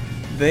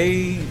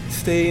 They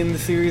stay in the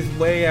series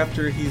way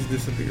after he's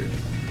disappeared.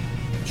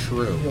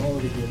 True. You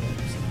already did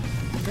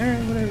it.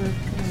 Alright, whatever.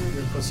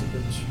 You're a pussy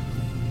bitch.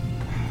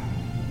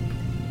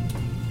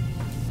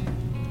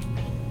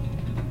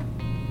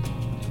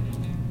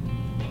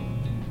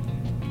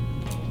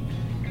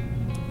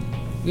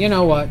 You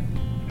know what?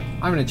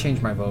 I'm gonna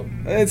change my vote.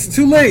 It's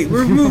too late.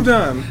 We've moved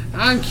on.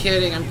 I'm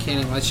kidding.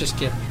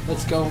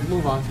 Let's go.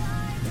 Move on.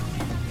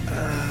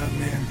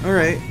 Man.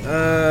 Alright,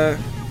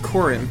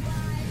 Corrin.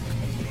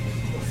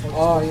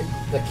 Oh,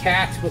 the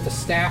cat with the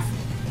staff.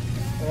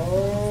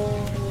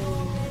 Oh.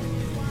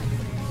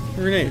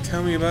 Renee,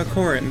 tell me about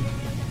Corrin.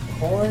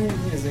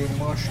 Corrin is a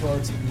martial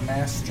arts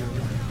master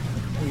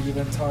who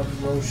even taught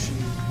Roshi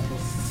how to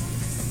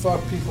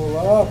fuck people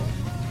up.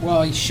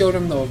 Well, he showed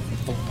him the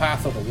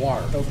path of the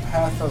water. The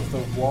path of the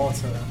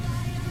water,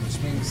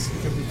 which means he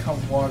can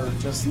become water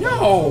just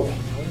No!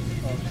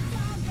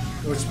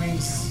 which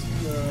means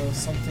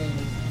something,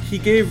 He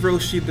gave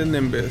Roshi the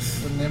Nimbus.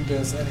 the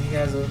Nimbus, and he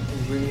has a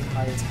really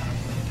high attack.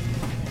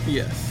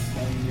 Yes.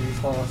 And you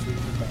fall through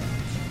the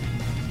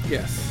damage.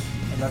 Yes.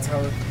 And that's how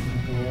it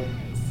can go up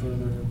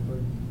further, but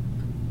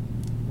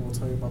we'll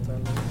tell you about that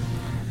later.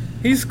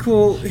 He's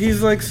cool.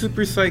 He's like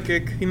super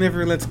psychic. He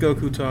never lets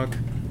Goku talk.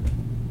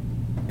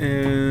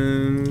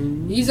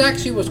 And He's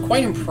actually was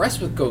quite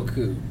impressed with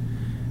Goku.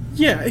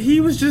 yeah, he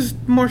was just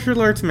martial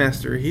arts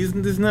master.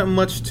 There's not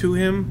much to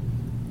him.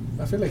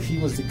 I feel like he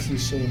was the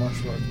cliche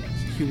martial arts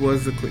master. He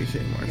was the cliche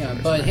martial Yeah,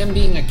 arts but master. him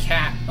being a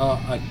cat,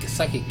 a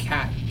psychic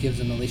cat, gives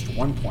him at least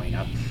 1 point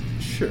up.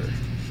 Sure.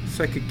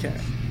 Psychic cat.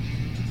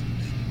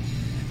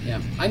 Yeah,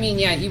 I mean,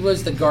 yeah, he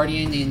was the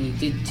guardian, and he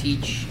did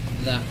teach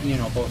that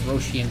both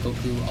Roshi and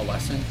Goku a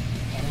lesson.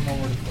 I don't know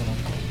where to put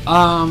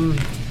him.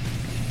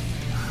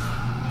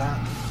 Not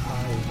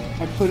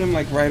high, I put him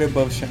like right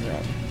above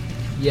Shenron.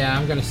 Yeah,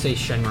 I'm gonna say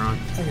Shenron.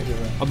 but I can do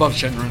that. Above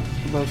Shenron.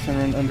 Above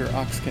Shenron, under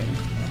Ox King.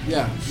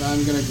 Yeah,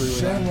 I'm gonna agree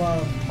with that.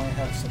 Shenron might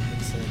have something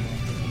to say about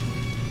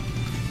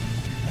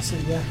that. I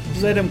said, yeah.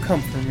 Let him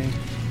come for me.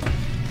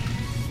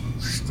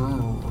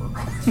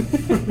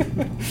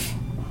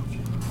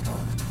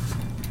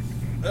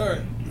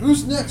 Alright,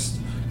 who's next?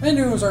 And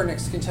who's our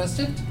next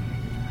contestant?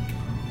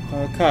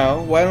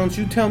 Kyle, why don't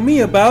you tell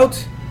me about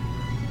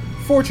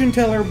Fortune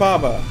Teller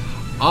Baba?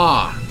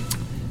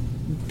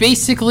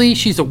 Basically,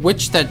 she's a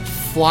witch that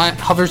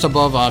hovers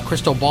above a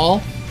crystal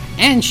ball,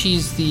 and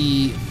she's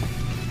the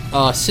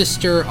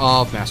sister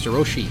of Master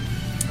Roshi.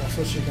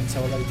 Also, she can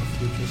tell like the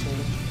future sort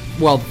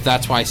of. Well,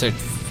 that's why I said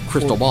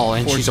crystal ball,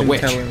 and she's a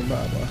witch. Fortune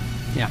Teller Baba.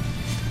 Yeah.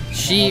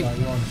 She. Hold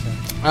on, you understand.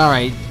 All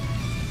right.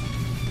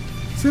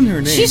 It's in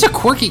her name. She's a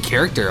quirky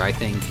character, I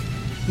think.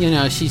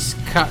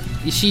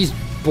 She's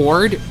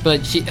bored,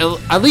 but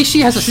at least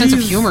she has a sense of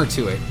She's- humor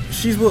to it.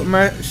 She's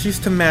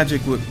to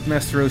magic what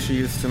Master Roshi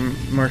is to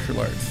martial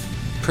arts.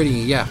 Pretty,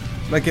 yeah.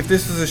 Like if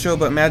this was a show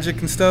about magic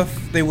and stuff,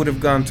 they would have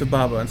gone to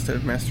Baba instead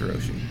of Master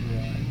Roshi.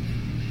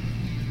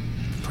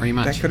 Pretty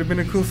That much. could have been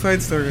a cool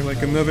side story,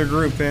 like another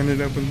group that ended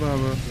up with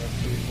Baba.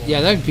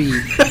 Yeah, that'd be.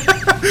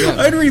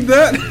 I'd read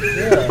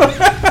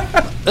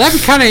that.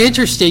 That'd be kind of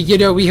interesting.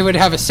 We would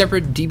have a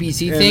separate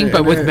DBZ thing,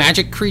 but with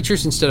magic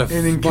creatures instead of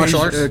An martial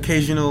arts.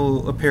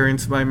 occasional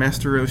appearance by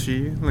Master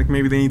Roshi. Like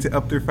maybe they need to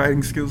up their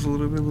fighting skills a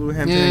little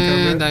hand-to-hand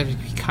Yeah, combat.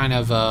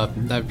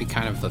 that'd be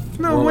kind of the.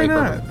 No, why throwaway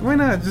not? purpose. Why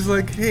not? Just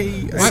like, hey,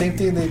 The same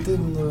thing they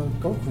did in the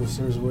Goku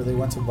series where they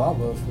went to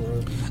Baba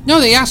for. No,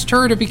 they asked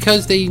her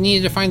because they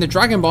needed to find the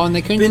Dragon Ball and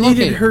they couldn't they locate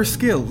needed it. her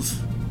skills,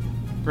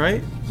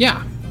 right?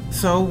 Yeah.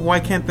 So why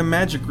can't the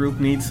magic group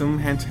need some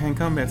hand-to-hand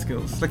combat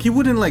skills? Like he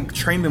wouldn't like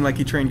train them like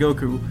he trained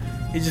Goku.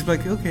 He'd just be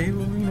like, okay,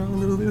 well, a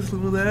little this, a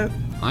little that.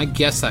 I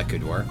guess that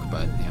could work,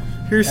 but yeah.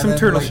 Here's And some then,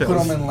 turtle like, shells.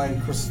 Put them in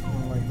like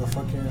the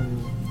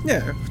fucking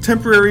Yeah,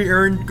 temporary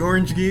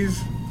orange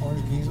geese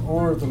orange geese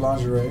or the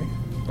lingerie.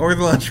 or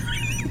the lingerie.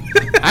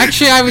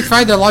 Actually, I would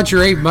find the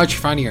lingerie much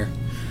funnier.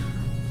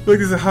 Look,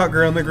 there's a hot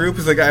girl in the group.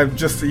 It's like I have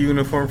just a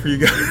uniform for you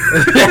guys.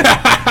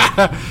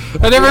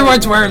 And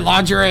everyone's wearing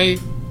lingerie.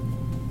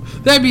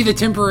 That'd be the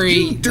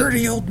temporary.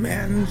 Dirty old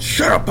man!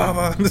 Shut up,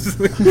 Baba. This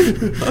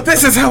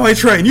is how I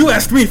train. You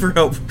asked me for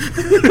help.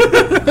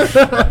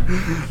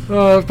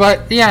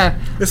 But yeah,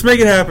 Let's make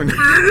it happen.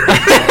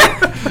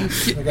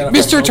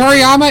 Mr.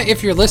 Toriyama,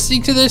 if you're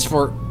listening to this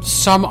for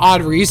some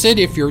odd reason,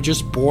 if you're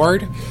just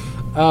bored,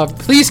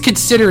 please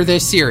consider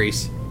this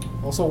series.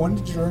 Also, when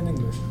did you learn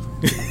English?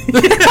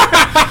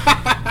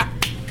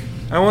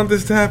 I want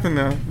this to happen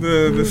now.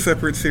 The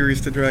separate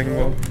series to Dragon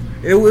Ball.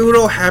 It would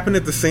all happen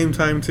at the same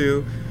time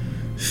too.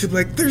 She'd be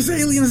like, "There's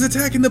aliens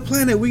attacking the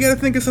planet. We gotta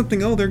think of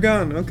something." Oh, they're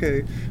gone.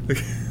 Okay,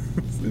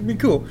 it'd be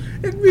cool.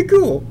 It'd be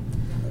cool.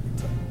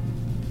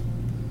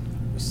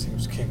 It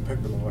seems King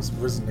Piccolo has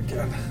risen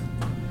again.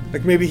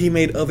 Like maybe he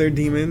made other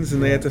demons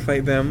and they had to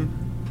fight them.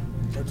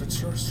 You have to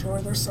destroy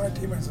their side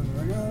demons, and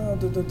they're like, oh,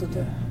 da, da, da,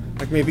 da.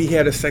 Like maybe he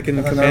had a second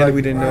And then they're command like,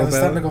 we didn't know It's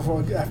time to about.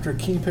 go for after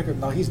King Piccolo.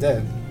 No, he's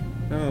dead.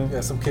 Oh.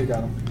 Yeah, some kid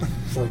got him.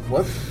 It's like,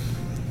 what?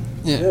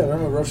 Yeah. Yeah,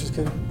 remember Roshi's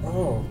kid?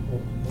 Oh,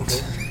 well,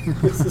 okay.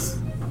 This is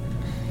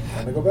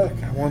time to go back.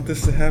 I want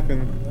this to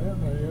happen. Yeah,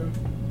 there you go.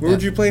 Where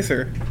would you place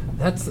her?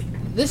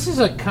 This is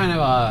a kind of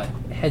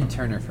a head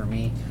turner for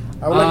me.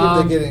 I would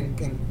like if they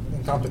get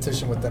in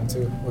competition with them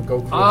too, with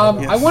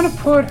Goku. Yes. I want to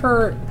put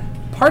her.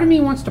 Part of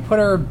me wants to put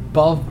her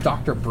above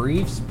Dr.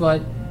 Briefs,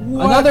 but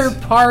What? another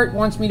part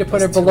wants me to put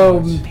That's her too below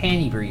much.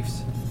 Panty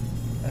Briefs.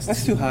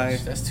 That's too high.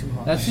 That's too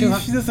high. That's too high.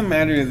 She doesn't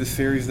matter to the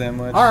series that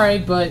much. All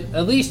right, but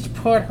at least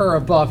put her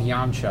above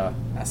Yamcha.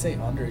 I say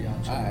under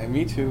Yamcha.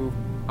 Me too.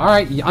 All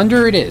right,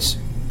 under it is.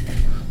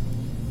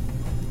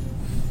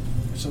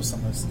 Show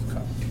some of this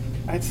cut.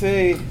 I'd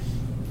say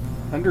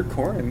under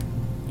Korin.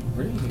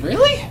 Really?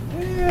 Really?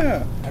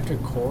 Yeah. After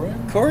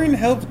Korin? Korin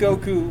helped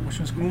Goku Which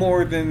one's Korin?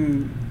 more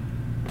than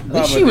At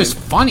least she Baba was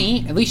did.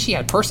 funny. At least she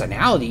had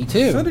personality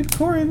too. So did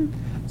Korin.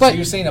 But So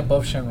you're saying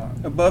above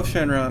Shenron? Above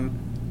Shenron,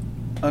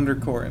 under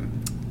Korin.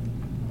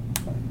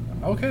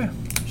 Okay.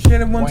 She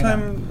had a Why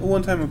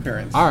one-time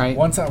appearance. all right,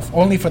 One time,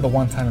 only for the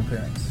one-time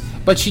appearance.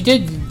 but she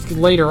did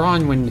later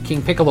on when the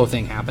King Piccolo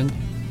thing happened.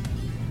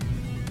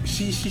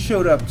 She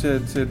showed up to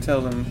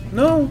tell them.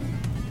 No,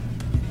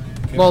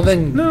 Well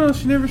then, no,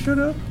 she never showed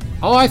up.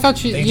 oh, I thought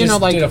she, They you just know,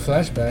 like did a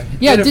flashback.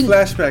 yeah, Did a didn't,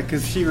 flashback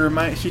because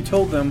she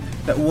told them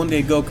that one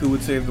day Goku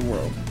would save the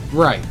world.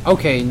 right?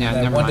 Okay, now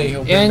That never one day mind.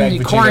 he'll bring back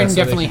And Vegeta Korin so they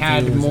definitely can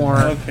had fuse and- more.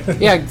 Okay.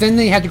 Yeah, then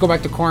they had to go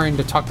back to Korin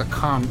to talk to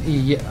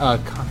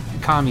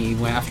Kami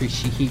when after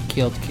he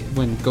killed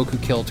when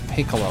Goku killed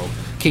Piccolo,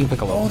 King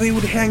Piccolo. Oh, they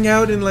would hang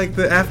out in like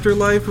the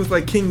afterlife with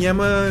like King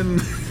Yema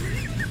and.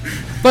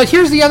 But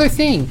here's the other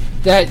thing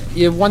that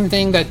one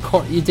thing that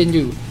you didn't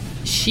do.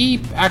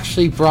 She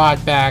actually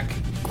brought back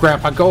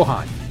Grandpa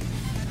Gohan,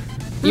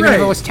 even if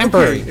it was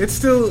temporary. Okay.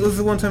 It was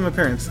a one-time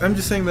appearance. I'm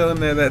just saying though, in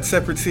that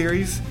separate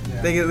series,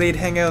 Yeah. they'd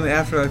hang out in the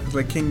afterlife with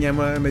like King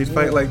Yema and they'd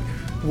fight like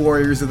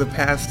warriors of the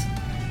past.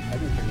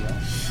 That'd be pretty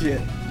well.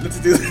 Shit, let's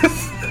do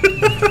this.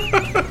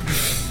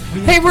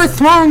 Hey, we're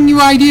throwing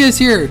new ideas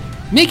here.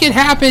 Make it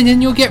happen,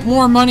 and you'll get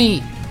more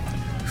money.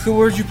 So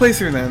where'd you place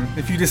her then?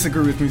 If you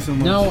disagree with me so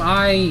much. No,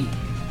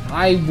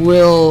 I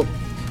will,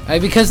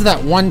 because of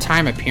that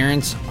one-time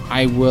appearance.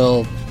 I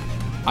will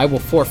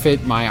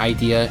forfeit my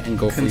idea and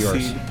go for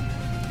yours.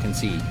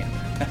 Concede.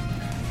 Yeah.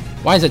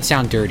 Why does it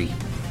sound dirty?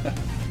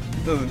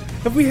 Doesn't.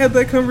 Have we had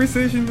that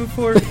conversation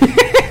before?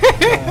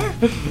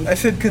 I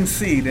said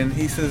concede, and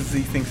he says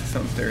he thinks it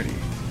sounds dirty.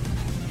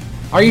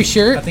 Are you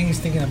sure? I think he's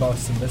thinking about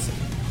simplicity.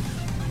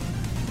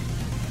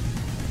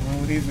 Well,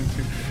 what he's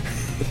into.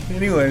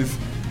 Anyways,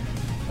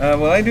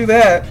 while I do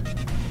that,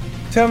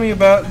 tell me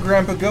about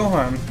Grandpa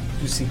Gohan.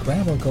 You see,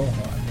 Grandpa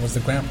Gohan was the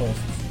grandpa of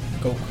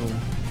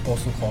Goku,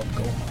 also called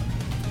Gohan.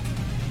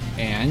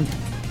 And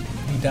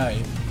He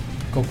died.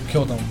 Goku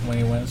killed him when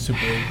he went Super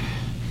 8.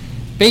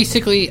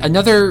 basically,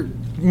 another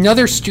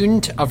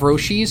student of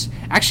Roshi's.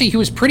 Actually, he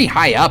was pretty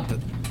high up.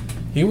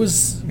 He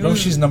was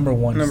Roshi's number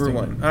one. Number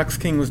student. one. Ox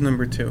King was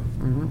number 2.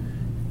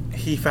 Mm-hmm.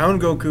 He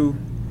found Goku.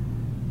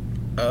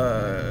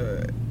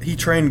 He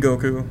trained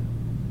Goku.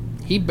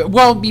 He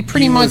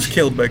pretty he much was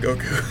killed by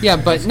Goku. yeah,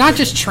 but not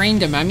just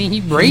trained him. I mean,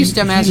 he raised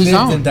him as he his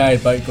lived own. and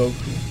died by Goku.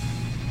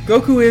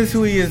 Goku is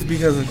who he is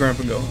because of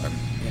Grandpa Gohan.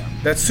 Yeah.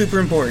 That's super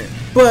important.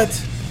 But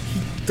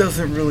he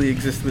doesn't really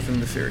exist within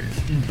the series.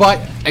 But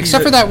except He's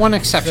for a- that one The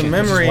exception.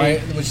 memory.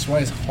 Which is why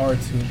it's hard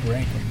to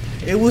rank him.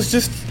 It was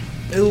just.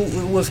 It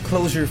was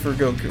closure for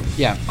Goku.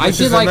 Yeah, I Which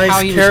did is like a nice how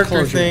he was character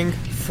closure. thing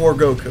for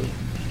Goku.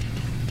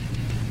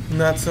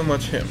 Not so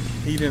much him.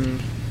 He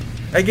didn't.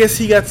 I guess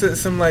he got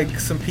some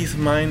peace of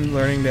mind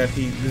learning that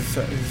his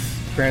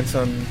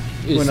grandson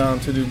Is- went on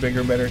to do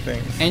bigger, better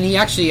things. And he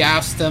actually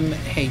asked them,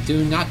 "Hey,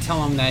 do not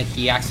tell him that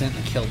he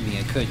accidentally killed me.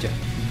 It could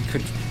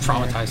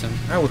traumatize him."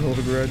 I would hold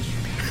a grudge.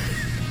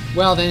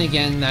 Well, then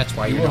again, that's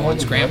why You you're no would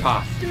one's hold a grudge?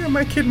 grandpa. Yeah,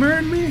 my kid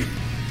murdered me.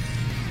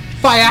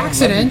 By They don't love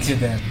accident. your kid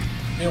then.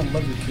 They don't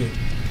love your kid.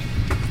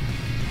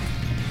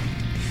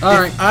 All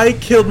right. If I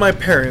killed my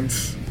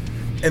parents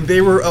and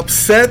they were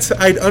upset,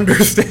 I'd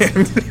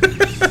understand.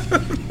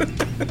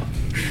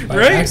 By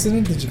Right?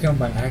 accident? Did you come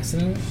by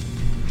accident?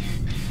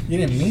 You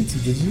didn't mean to,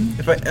 did you?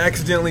 If I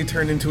accidentally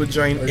turned into a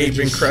giant Or did ape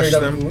you and crushed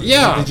straight them. up,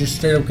 Yeah. Or did you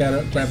straight up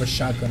grab a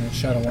shotgun and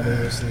shot him while they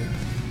were asleep?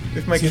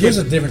 If my See, there's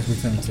a kid, difference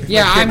between the two.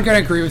 Yeah, kid- I'm gonna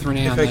agree with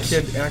Renee if on a this.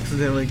 kid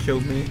accidentally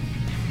killed me,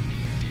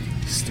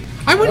 Stupid.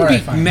 I wouldn't Alright,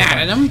 be fine, mad fine.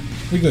 at him.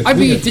 We good. I'd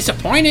we be good.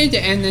 disappointed,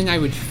 and then I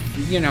would,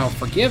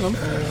 forgive him.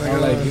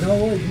 I'm like, you know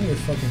what? You need to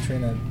fucking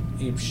train that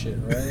ape shit,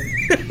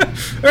 right?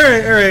 all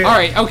right. All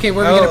right, okay,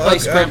 we're gonna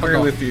place I'll Grandpa agree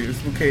Gohan. with you.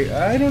 Okay,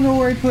 I don't know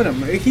where I put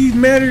him.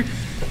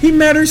 He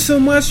matters so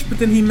much, but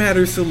then he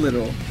matters so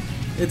little.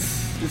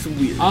 It's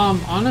weird.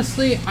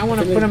 Honestly, I want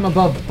to put him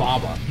above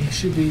Baba. He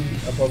should be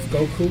above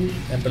Goku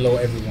and below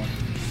everyone.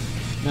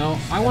 No,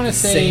 I want to the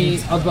say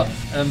same time.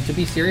 above. To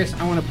be serious,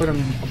 I want to put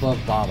him above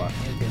Baba.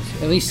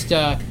 At least,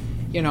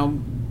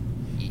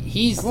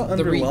 He's How about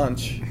the under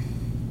launch?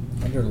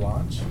 Under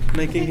launch?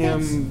 Making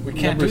him. We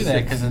can't number do that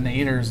 6. because an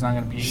 8er is not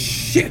going to be.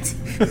 Shit!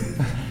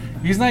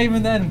 He's not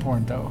even that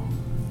important though.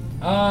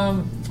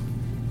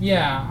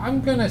 Yeah,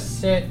 I'm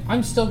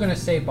still gonna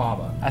say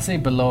Baba. I say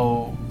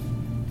below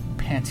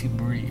Panty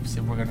Briefs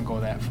if we're going to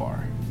go that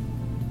far.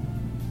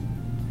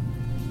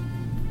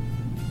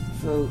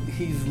 So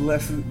he's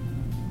less.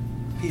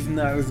 He's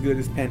not as good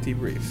as Panty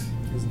Briefs.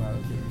 He's not a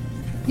good.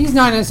 He's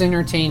not as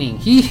entertaining.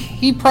 He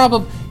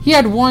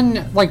had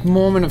one like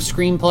moment of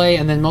screenplay,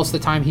 and then most of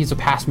the time he's a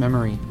past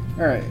memory.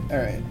 Alright,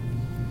 alright.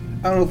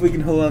 I don't know if we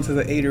can hold on to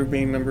the 8er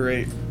being number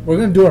 8. We're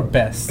going to do our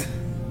best.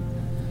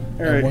 And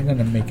we're Alright. going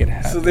to make it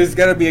happen. So there's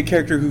gotta be a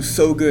character who's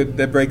so good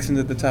that breaks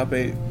into the top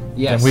 8.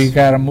 Yes. And we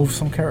got to move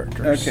some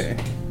characters. Okay.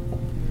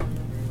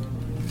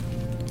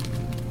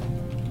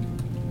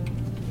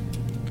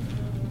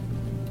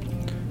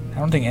 I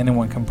don't think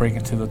anyone can break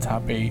into the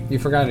top 8. You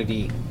forgot a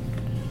D.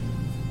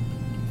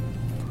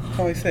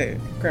 How do I say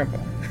it? Grandpa.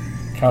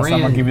 Kelsey,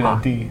 I'm going to give you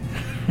that D.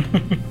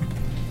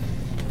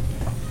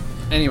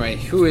 Anyway,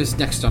 who is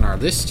next on our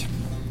list?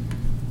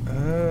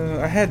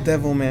 I had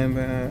Devilman,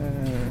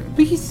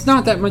 But he's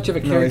not that much of a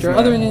he's character, not.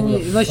 other than Who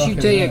the unless you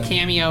fuck do is a that?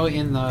 cameo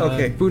in the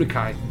Okay.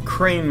 Budokai.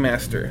 Crane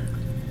Master.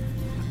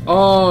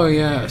 Oh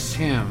yes,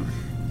 him.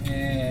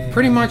 Yeah.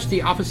 Pretty much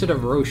the opposite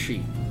of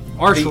Roshi,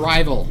 arch He-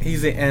 rival.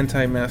 He's the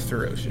anti-Master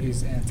Roshi.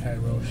 He's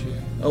anti-Roshi.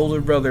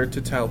 Older brother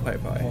to Tao Pai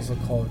Pai. Also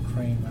called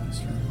Crane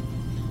Master.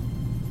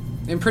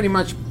 And pretty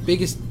much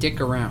biggest dick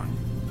around.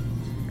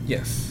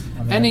 Yes.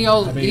 I mean, And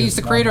I think he's it's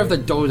the creator of the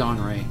not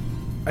Dodon Ray.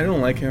 I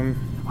don't like him.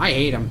 I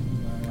hate him.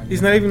 good.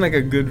 He's not even like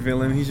a good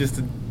villain. He's just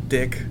a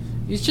dick.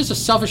 He's just a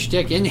selfish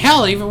dick. And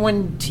hell, even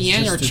when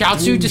Tien or just a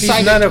Chaozu dude. He's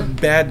decided... not a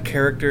bad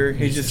character.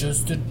 He He's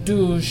just a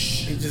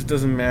douche. he just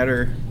doesn't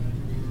matter.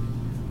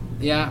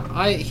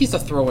 Yeah, he's a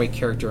throwaway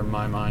character in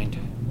my mind.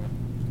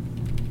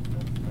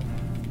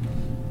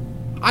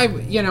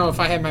 If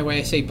I had my way,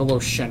 I say below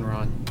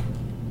Shenron.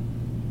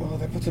 Oh,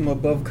 that puts him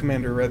above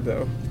Commander Red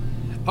though.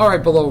 All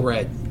right, below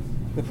Red.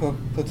 That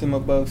puts him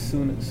above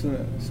Suna.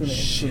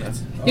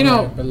 Shit. You know-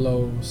 Alright,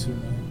 below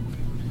Suna.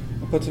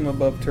 That puts him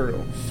above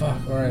Turtle. Fuck.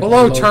 Alright.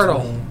 Below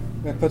Turtle.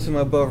 That puts him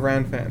above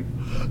Ranfan.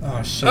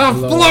 Oh shit.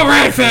 Below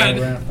Ranfan!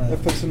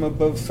 That puts him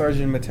above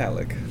Sergeant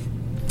Metallic.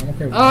 I'm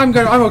okay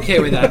with I'm okay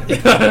with that.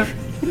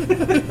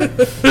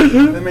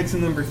 That makes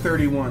him number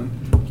 31.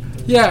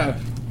 Yeah.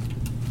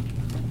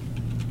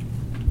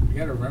 You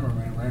gotta remember,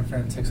 man.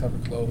 Ranfan takes off her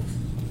clothes.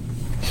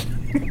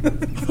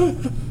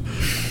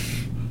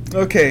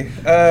 Okay,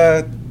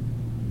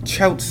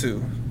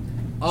 Chaozu.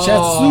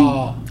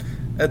 Oh,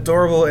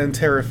 Adorable and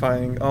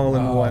terrifying all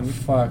in Oh one.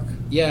 fuck.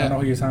 Yeah. I know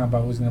who you're talking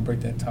about. Who's gonna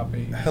break that top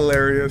 8?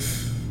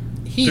 Hilarious.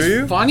 Do he's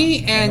you?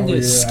 funny I know and what you- I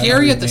know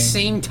scary what at the you mean.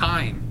 same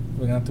time.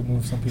 We're gonna have to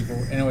move some people.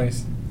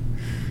 Anyways,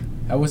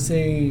 I would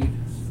say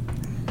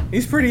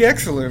He's pretty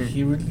excellent.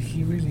 he really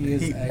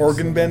is. He excellent.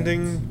 organ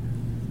bending,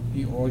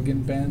 He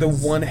organ bends. the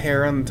one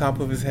hair on the top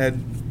of his head.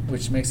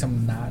 which makes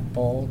him not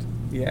bald.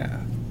 Yeah.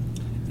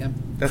 Yeah.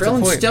 That's the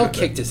Krillin point. still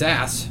kicked his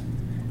ass.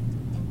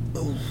 I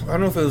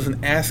don't know if it was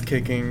an ass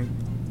kicking.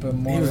 But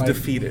more He was like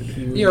defeated.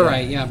 You're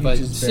right, yeah, he but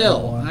just barely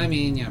still, won.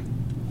 yeah.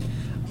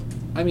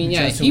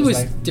 Justin He was.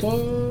 like,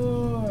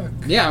 fuck.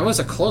 Yeah, it was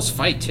a close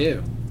fight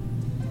too.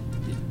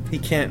 He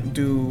can't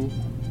do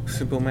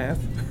simple math.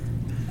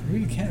 He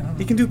really can't. Huh?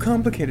 He can do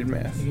complicated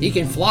math. He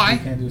can fly. He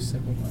can't do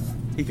simple math.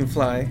 He can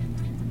fly.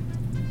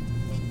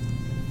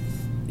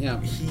 Yeah.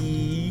 I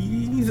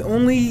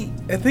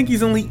think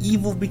he's only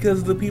evil because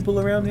of the people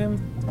around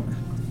him.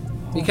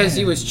 Because Oh,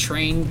 he man. was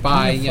trained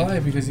by. He can fly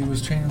because he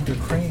was trained under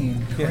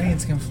Crane. Yeah.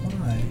 Cranes can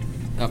fly.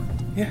 Oh,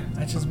 Yeah.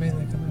 I just made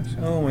that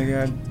connection. Oh my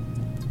god.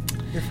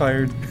 You're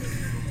fired.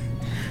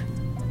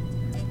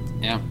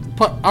 yeah.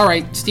 All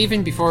right,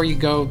 Steven, before you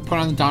go, put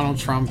on the Donald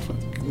Trump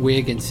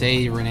wig and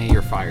say, Renee,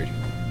 you're fired.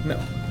 No.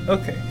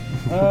 Okay.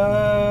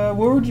 Where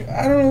would you?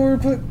 I don't know where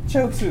to put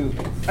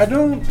Chaozu. I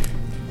don't.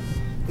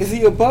 Is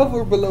he above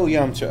or below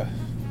Yamcha?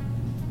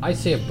 I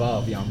say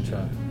above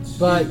Yamcha,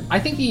 but I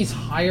think he's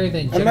higher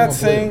than. I'm not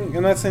saying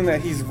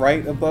that he's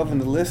right above in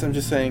the list. I'm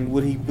just saying,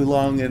 would he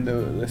belong in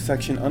the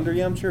section under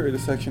Yamcha or the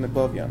section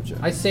above Yamcha?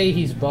 I say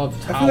he's above.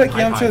 I feel like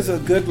Yamcha's a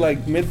good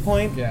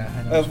midpoint Yeah,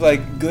 I know. of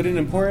like good and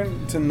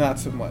important to not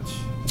so much.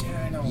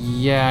 Yeah, I know.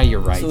 Yeah, you're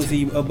right. So is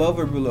he above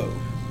or below?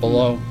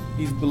 Below.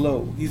 He's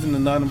below. He's in the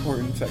not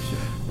important section.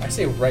 I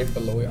say right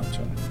below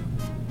Yamcha.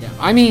 Yeah,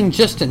 I mean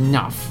just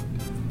enough.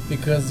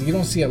 Because you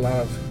don't see a lot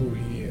of who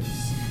he is.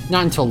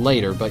 Not until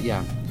later, but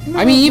yeah. No,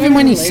 I mean, not even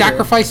when he even later.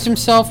 sacrificed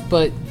himself,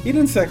 but He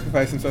didn't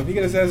sacrifice himself. He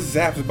got his ass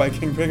zapped by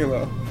King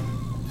Piccolo.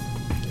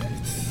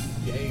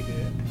 Yeah, he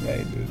did. Yeah,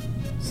 he did.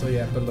 So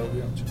yeah, below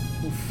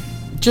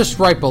Yamcha. just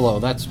right below.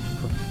 That's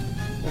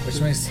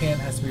Which means Tien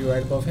has to be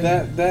right above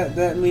him.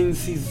 That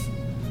means he's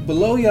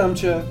below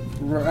Yamcha,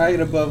 right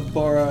above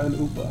Bora and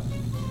Upa.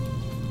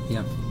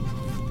 yeah.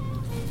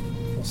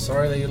 Well,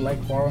 sorry that you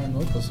like Bora and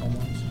Upa so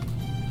much.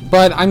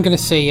 But I'm gonna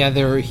say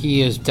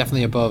he is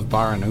definitely above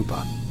Bar and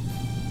Upa.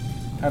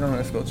 I don't know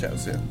how to spell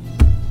Chaozu.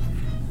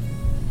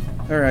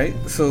 All right.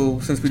 So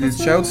since we did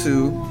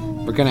Chaozu,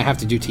 We're gonna have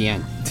to do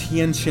Tien.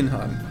 Tien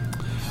Shinhan.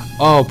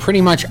 Oh,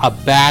 pretty much a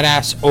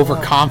badass,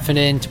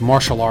 overconfident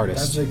martial That's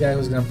artist. the guy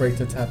who's gonna break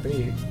the top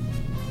 8.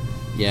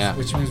 Yeah.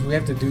 Which means we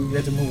have to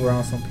move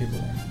around some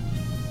people.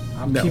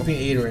 I'm No. keeping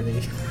 8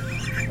 already.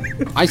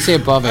 I say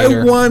above I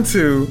Ader. want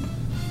to,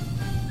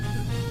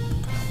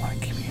 I want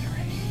to keep 8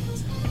 already.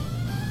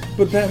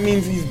 but that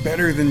means he's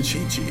better than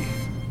Chi-Chi.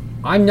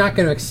 I'm not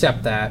gonna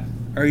accept that.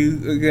 Are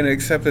you gonna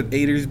accept that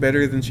Ader's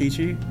better than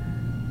Chi-Chi?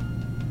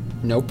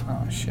 Nope.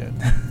 Oh shit.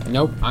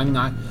 Nope. I'm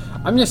not.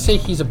 I'm gonna say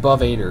he's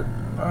above Ader.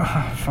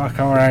 Fuck.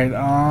 All right.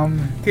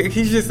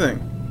 Here's the thing.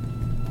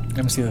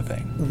 Let me see the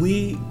thing.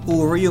 We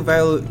will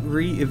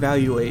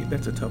reevaluate.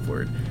 That's a tough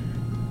word.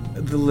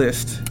 The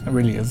list It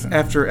really isn't.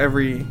 after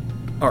every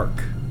arc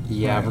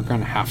Yeah, Right. we're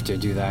gonna have to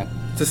do that.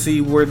 to see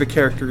where the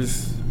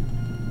characters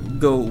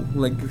go.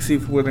 Like, see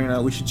whether or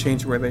not we should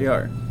change where they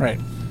are. Right.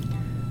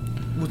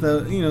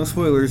 Without,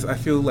 spoilers, I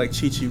feel like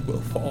Chi-Chi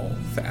will fall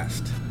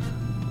fast.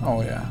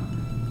 Oh yeah.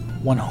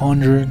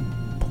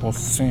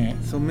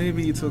 100%. So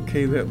maybe it's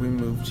okay that we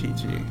move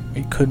Chi-Chi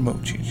We could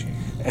move Chi-Chi.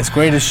 As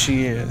great as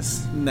she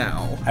is,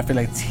 now. I feel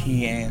like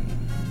Tien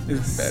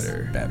Is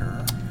better.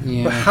 Better.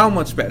 Yeah. But how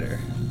much better?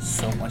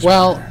 So much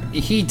Well, better.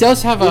 he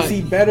does have Is a.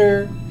 he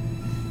better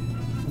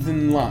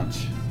than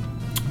Launch?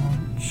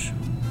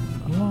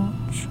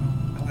 Launch.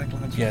 I like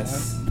Launch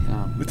Yes. a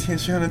lot. The Tien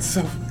Shinhan's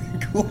so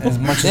fucking cool. As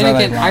much as Then I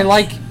again,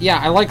 like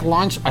I like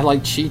Launch. I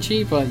like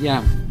Chi-Chi, but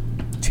yeah.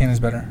 Tien is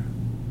better.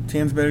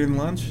 Tien's better than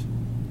Launch?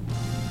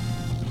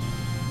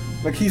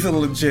 Like, he's a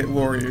legit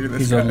warrior, this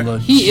He's guy. a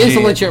legit. He is a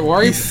legit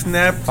warrior. He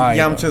snapped Fire.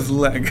 Yamcha's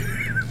leg.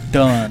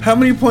 done. How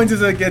many points does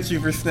that get you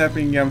for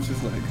snapping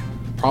Yamcha's leg?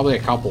 Probably a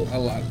couple. A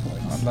lot of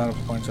points. A lot of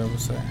points, I would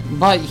say.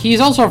 But he's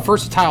also a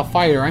versatile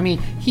fighter. I mean,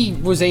 he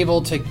was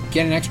able to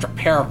get an extra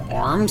pair of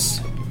arms.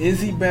 Is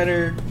he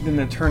better than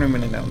the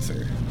tournament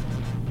announcer?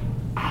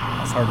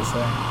 That's hard to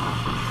say.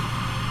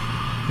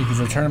 Because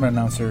the tournament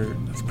announcer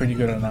is pretty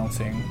good at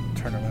announcing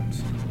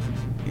tournaments.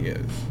 He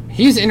is.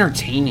 He's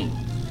entertaining.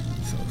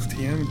 So is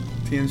Tien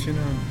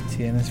Shinhan.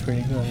 Tien is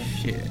pretty good.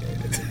 Shit.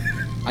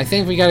 I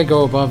think we got to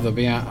go above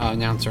the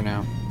announcer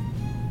now.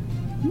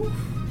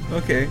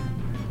 Okay.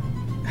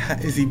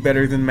 Is he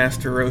better than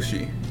Master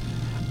Roshi?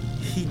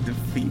 He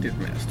defeated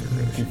Master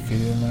Roshi.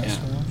 Defeated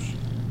Master Roshi.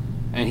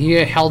 And he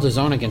held his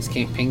own against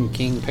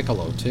King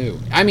Piccolo too.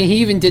 I mean, he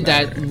even did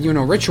that,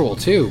 ritual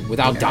too,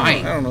 without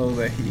dying. I don't know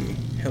that he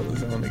held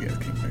his own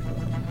against King Piccolo.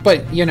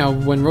 But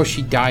when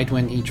Roshi died,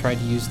 when he tried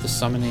to use the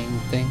summoning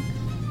thing,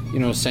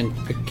 send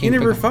King He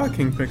never Piccolo. fought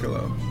King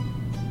Piccolo.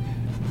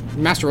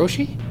 Master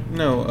Roshi?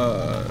 No,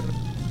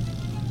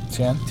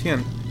 Tien?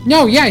 Tien.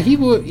 No, yeah,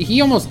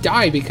 he almost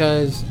died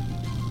because,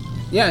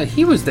 yeah,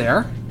 he was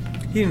there.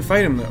 He didn't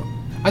fight him though.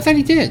 I thought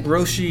he did.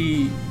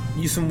 Roshi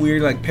used some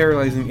weird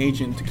paralyzing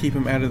agent to keep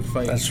him out of the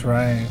fight. That's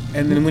right.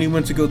 And then when he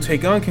went to go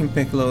take on King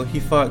Piccolo, he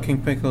fought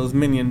King Piccolo's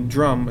minion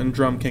Drum, and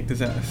Drum kicked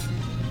his ass.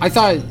 I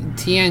thought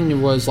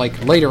Tien was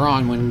later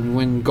on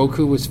when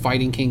Goku was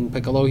fighting King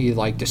Piccolo, he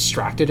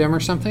distracted him or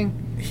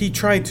something. He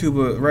tried to,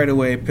 but right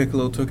away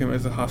Piccolo took him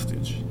as a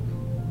hostage.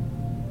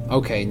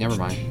 Okay, never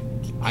mind.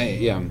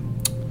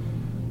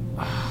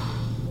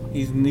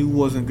 He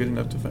wasn't good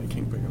enough to fight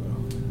King Piccolo.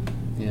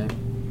 Yeah.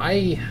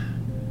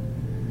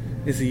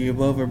 Is he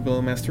above or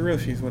below Master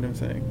Roshi is what I'm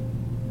saying.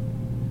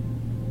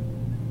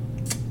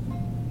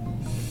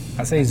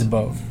 I say he's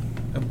above.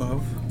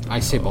 Above? I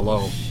say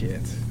below.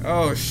 Shit.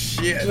 Oh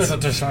shit. That's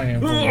what they're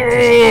saying.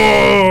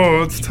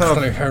 Oh, it's tough.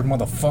 Really hurt,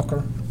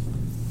 motherfucker.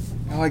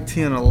 I like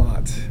Tien a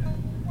lot.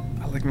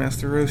 I like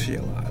Master Roshi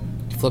a lot.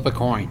 Flip a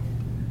coin.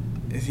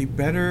 Is he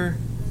better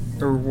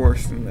or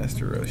worse than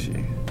Master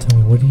Roshi? Tell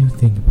me, what do you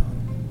think about him?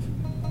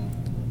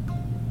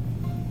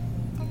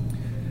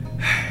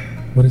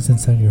 What is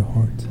inside your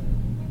heart?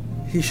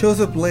 He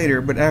shows up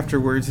later, but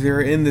afterwards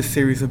they're in this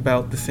series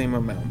about the same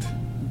amount.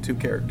 Two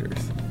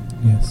characters.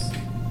 Yes.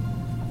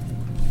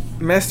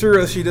 Master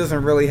Roshi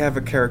doesn't really have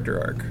a character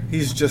arc.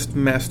 He's just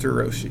Master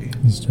Roshi.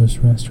 He's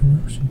just Master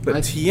Roshi.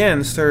 But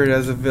Tien started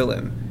as a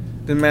villain.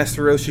 Then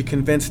Master Roshi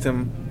convinced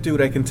him,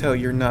 dude, I can tell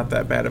you're not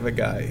that bad of a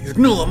guy. He's like,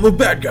 no, I'm a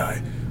bad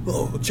guy.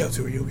 Oh,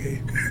 Chaozu, are you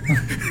okay?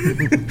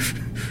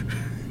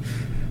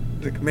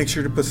 Like, make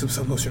sure to put some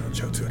sun lotion on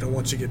Chaozu. I don't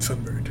want you to get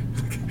sunburned.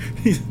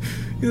 he's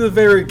a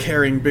very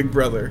caring big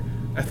brother.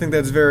 I think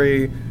that's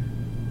very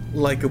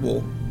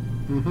likable.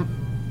 Mm-hmm.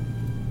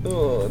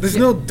 Oh, there's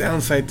no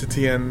downside to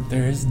Tien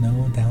There is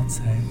no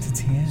downside to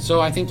Tien. So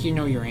I think you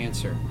know your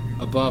answer.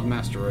 Above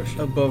Master Roshi.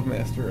 above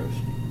Master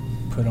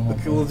Roshi. Put him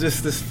Okay, above. well,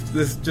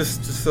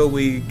 just so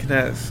we can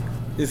ask,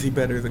 is he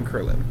better than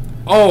Krillin?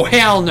 Oh,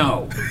 hell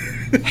no!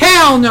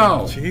 Hell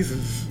no!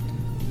 Jesus.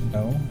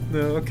 No? No,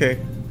 okay.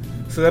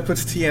 So that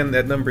puts Tien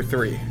at number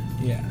 3.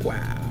 Yeah.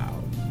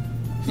 Wow.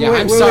 Yeah,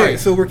 I'm sorry.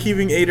 So we're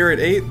keeping Ader at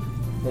 8?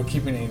 We're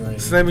keeping 8 right.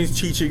 So that means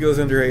Chi-Chi goes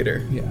under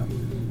Ader. Yeah.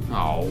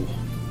 Oh.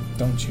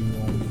 Don't you?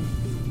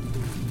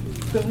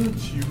 Don't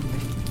you?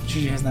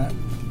 She has not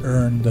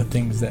earned the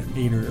things that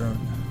Ader earned.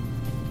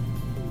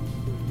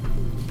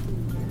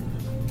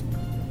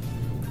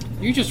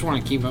 You just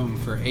want to keep him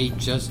for 8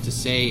 just to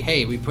say,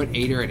 hey, we put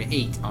Ader at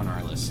 8 on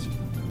our list.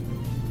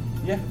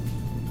 Yeah.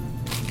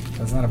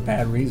 That's not a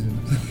bad reason.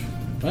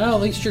 Well,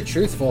 at least you're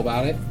truthful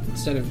about it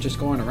instead of just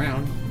going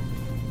around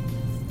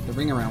the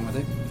ring around with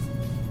it.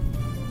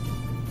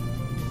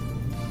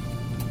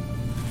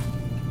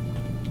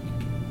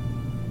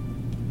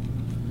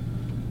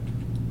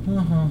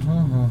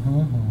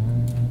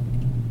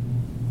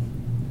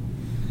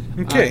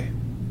 Okay.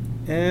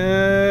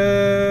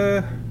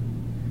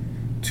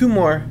 2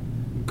 more.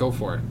 Go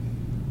for it.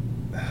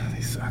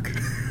 They suck.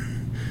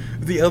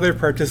 The other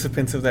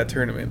participants of that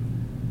tournament.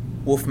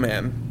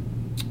 Wolfman.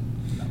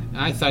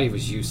 I thought he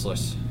was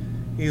useless.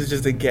 He's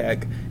just a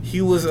gag.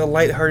 He was a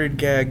lighthearted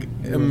gag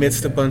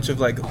amidst a bunch of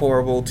like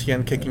horrible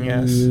Tien kicking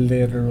ass.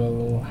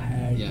 Literal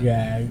Yeah.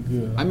 gag.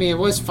 I mean, it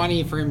was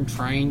funny for him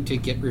trying to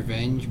get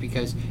revenge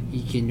because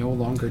he can no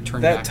longer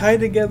turn That back. tied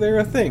together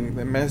a thing.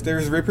 That meant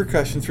there's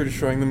repercussions for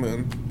destroying the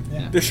moon.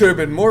 Yeah. There should have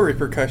been more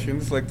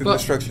repercussions, like the But-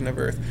 destruction of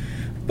Earth.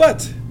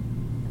 But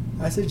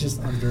I say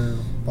just under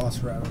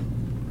boss route.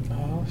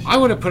 I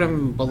would have put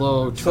him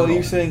below so Turtle.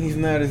 you're saying he's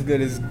not as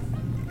good as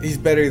he's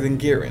better than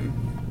Girin,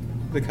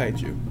 the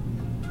kaiju.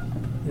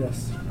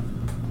 Yes.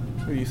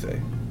 What do you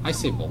say? I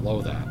say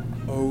below that.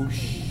 Oh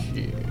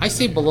shit. I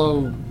say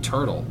below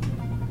Turtle.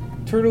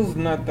 Turtle's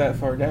not that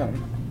far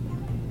down.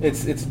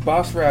 It's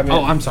Boss Rabbit,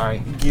 Oh, I'm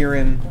sorry.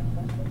 Girin,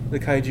 the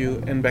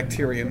kaiju, and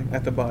Bacterian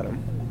at the bottom.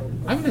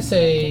 I'm going to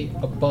say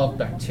above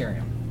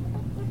Bacterium.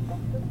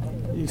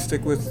 You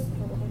stick with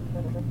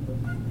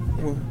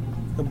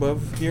above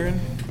Girin?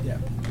 Yeah.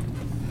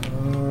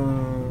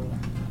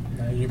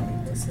 Now you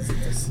make this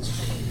is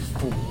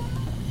cool.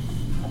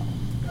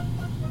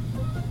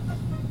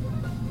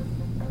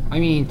 I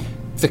mean,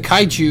 the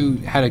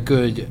Kaiju had a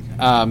good, you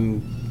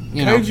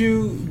know.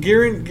 Kaiju,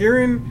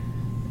 Girin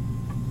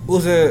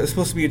was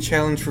supposed to be a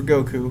challenge for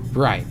Goku,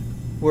 Right.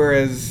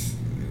 whereas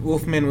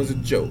Wolfman was a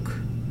joke.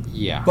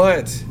 Yeah.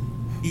 But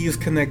he is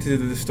connected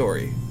to the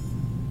story.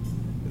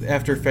 The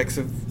after effects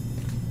of.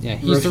 Yeah,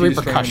 he's the Roshi's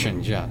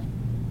repercussions, yeah.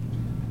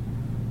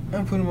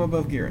 I'll put him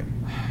above Girin.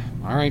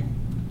 All right.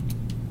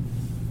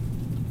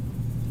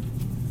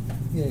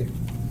 Yeah.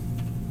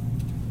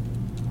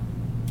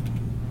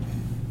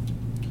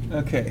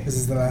 Okay, This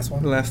is the last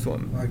one. the last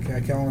one. Okay, I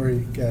can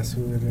already guess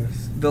who it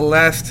is. The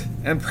last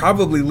and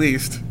probably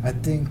least, I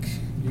think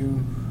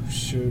you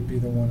should be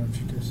the one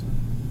introducing.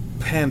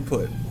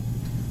 Panput.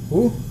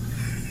 Who?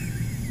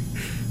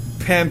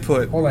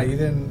 Panput. Hold on, you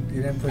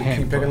didn't put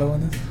King Panput. Piccolo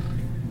in this?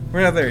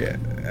 We're not there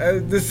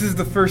yet. This is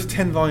the first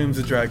 10 volumes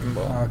of Dragon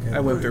Ball. Oh, okay. I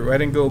went through. I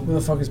didn't go. Who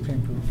the fuck is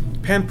Painproof?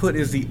 Panput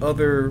is the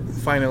other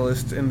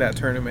finalist in that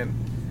tournament.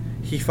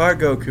 He fought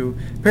Goku.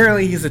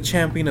 Apparently, he's a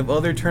champion of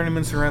other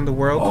tournaments around the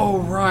world. Oh,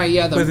 right,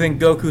 yeah. But then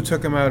Goku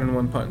took him out in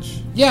one punch.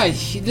 Yeah,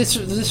 this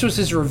was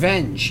his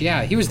revenge.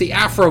 Yeah, he was the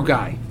Afro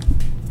guy.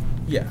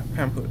 Yeah,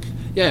 Panput.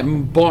 Yeah,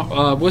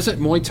 was it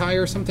Muay Thai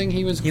or something?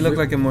 He Looked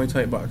like a Muay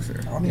Thai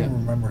boxer. I don't even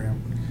remember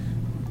him.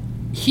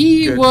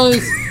 He Good.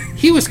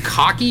 was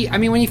cocky. I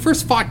mean, when he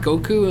first fought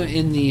Goku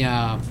in the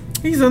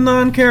He's a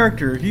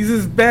non-character. He's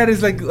as bad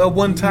as like a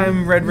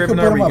one-time Red You Ribbon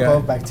could put him Army guy.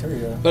 above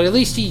Bacteria. but at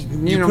least he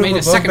You know put made him a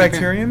above second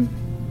appearance. Bacterian?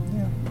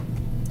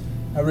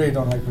 I really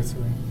don't like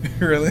Bacteria.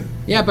 Really?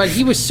 Yeah, but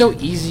he was so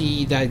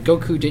easy that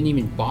Goku didn't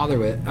even bother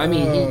with. I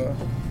mean,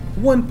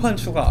 one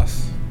punch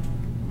loss.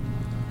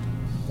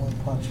 One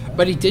punch.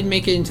 but he did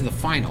make it into the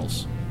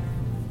finals.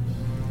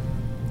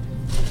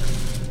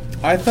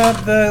 I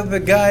thought the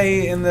guy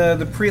in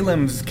the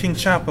prelims, King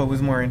Choppa,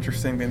 was more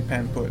interesting than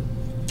Panput.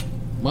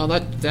 Well,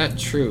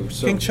 that's true.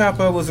 So, King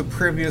Choppa was a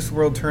previous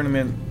World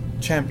Tournament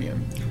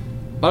champion.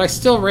 but I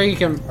still rate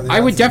him. Are they I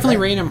not would the definitely same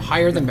guy? rate him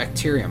higher than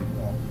Bacterium.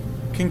 Oh,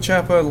 King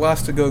Choppa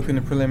lost to Goku in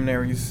the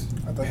preliminaries.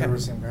 I thought they were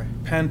the same guy.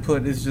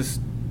 Panput is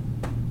just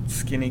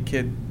skinny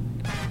kid.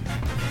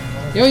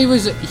 You know,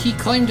 he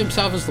claimed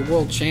himself as the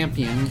world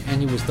champion, and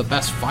he was the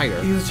best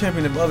fighter. He was a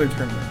champion of other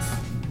tournaments.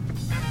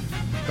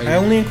 But I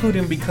only include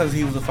him because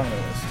he was a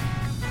finalist.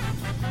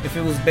 If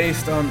it was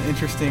based on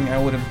interesting,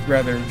 I would have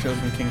rather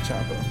chosen King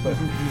Choppa. But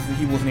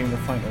he wasn't even a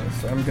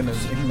finalist, so I'm gonna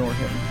ignore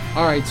him.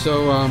 All right,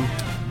 so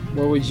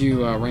where would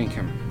you rank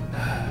him?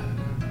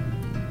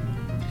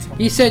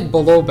 He said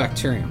below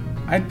Bacterium.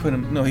 I'd put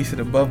him. No, he said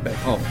above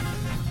Bacterium.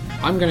 Oh,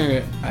 I'm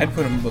gonna I'd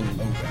put him below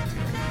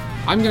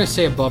Bacterium.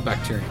 say above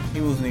Bacterium.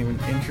 He wasn't even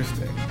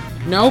interesting.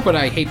 No, but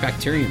I hate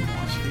Bacterium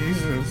more.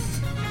 Jesus.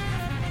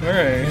 You're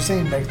Alright.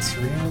 saying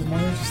Bacteria was more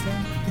interesting?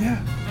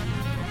 Yeah.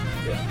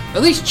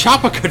 At least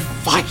Choppa could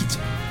fight.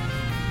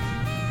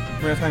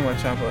 We're not talking about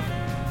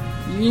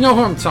Choppa. You know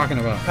who I'm talking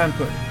about.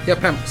 Panput.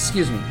 Yeah,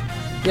 excuse me.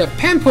 Yeah,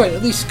 Panput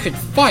at least could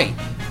fight.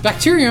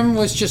 Bacterium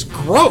was just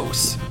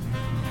gross.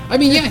 I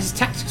mean, yeah, his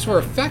tactics were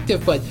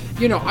effective, but,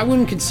 you know, I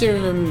wouldn't consider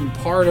him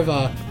part of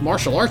a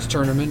martial arts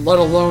tournament, let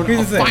alone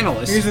Here's a the thing.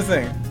 finalist. Here's the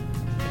thing.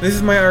 This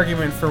is my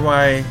argument for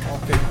why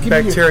Okay, give me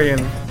Bacterian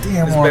your is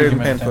damn better than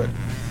argument, Panput.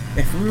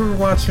 If we were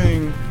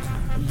watching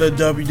the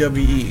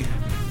WWE,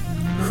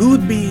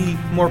 who'd be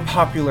more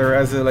popular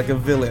as a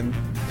villain,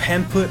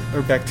 Panput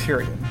or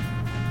Bacterian?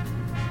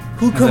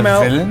 who As come a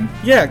out. villain?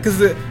 Yeah,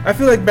 because I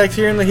feel like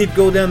Bacterian, like, he'd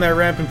go down that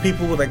ramp and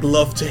people would like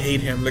love to hate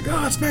him. Like,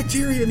 oh, it's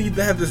Bacterian. He'd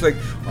have this like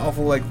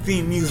awful like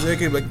theme music.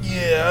 And be like,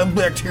 yeah, I'm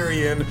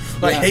Bacterian.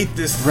 I hate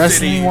this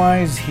Wrestling city.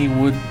 wise, he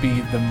would be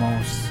the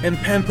most. And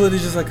Panput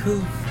is just like, who?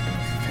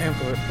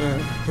 Panput.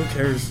 Who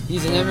cares?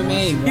 He's an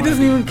MMA. He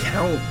doesn't even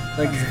count.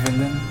 Like, As a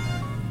villain.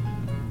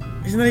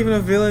 he's not even a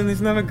villain.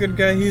 He's not a good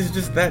guy. He's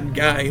just that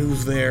guy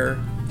who's there.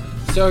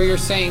 So you're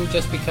saying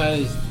just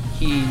because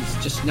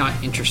he's just not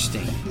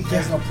interesting? He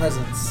has no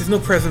presence. There's no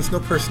presence, no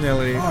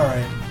personality. All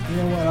right. You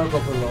know what? I'll go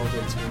below the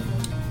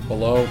experiment.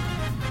 Below.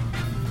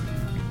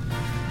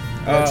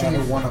 I actually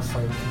want to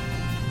fight him.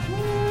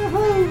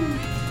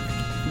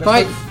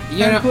 But you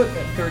know, Panput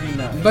at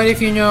 39. but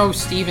if you know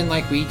Steven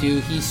like we do,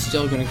 he's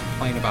still going to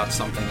complain about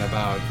something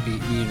about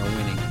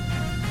winning.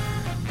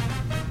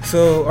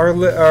 So our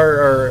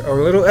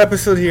little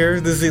episode here,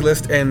 the Z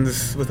list,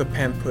 ends with a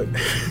Panput.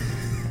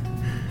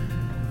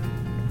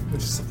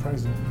 Which is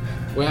surprising.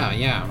 Well,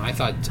 yeah, I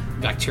thought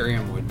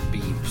Bacterium would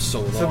be so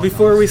low. So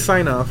before we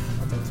sign off,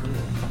 I thought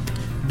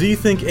too. do you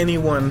think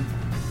anyone,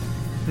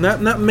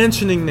 not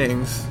mentioning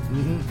names,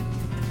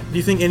 do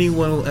you think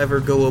anyone will ever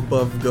go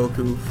above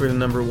Goku for the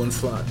number 1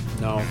 slot?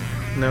 No.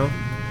 No,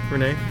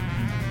 Renee?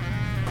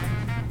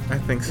 I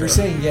think so. You're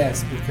saying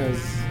yes because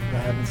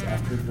what happens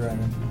after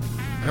Dragon?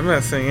 I'm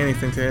not saying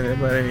anything to any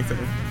about anything.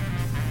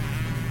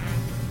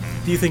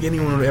 Do you think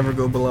anyone would ever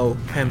go below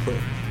Panput?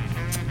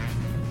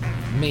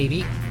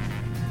 Maybe.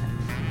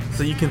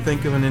 So you can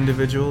think of an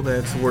individual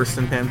that's worse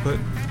than Panput?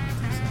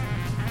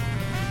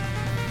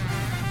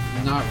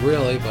 Not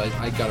really, but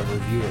I got to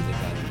review it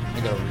again. I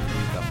got to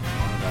review the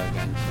manga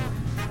again.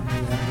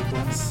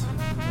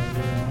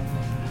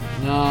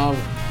 No.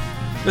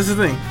 This is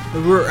the thing.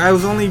 I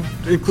was only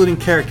including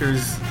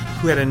characters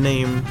who had a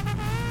name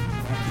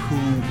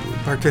who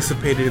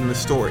participated in the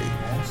story.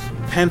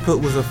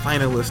 Panput was a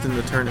finalist in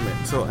the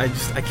tournament, so I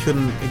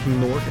couldn't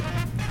ignore him.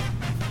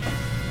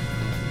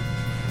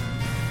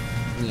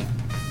 Yeah.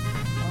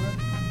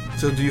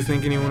 So do you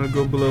think anyone would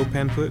go below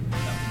Panput?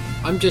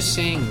 I'm just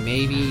saying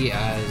maybe,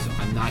 as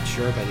I'm not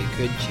sure, but it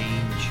could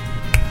change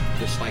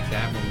just like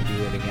that when we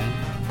do it again.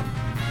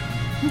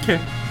 Okay.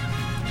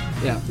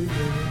 Yeah.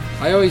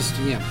 I always,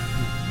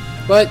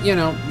 But, we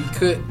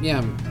could,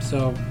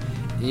 so,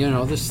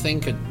 this thing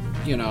could,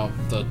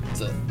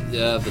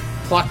 the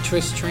plot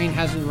twist train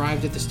hasn't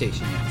arrived at the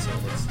station yet, so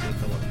let's take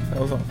a look. That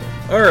was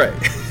awful. Alright.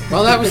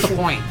 Well, that was the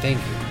point. Thank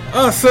you.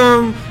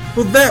 Awesome!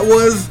 Well, that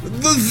was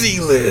the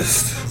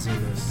Z-List.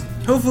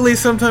 Hopefully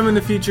sometime in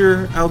the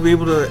future I'll be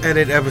able to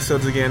edit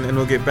episodes again and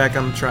we'll get back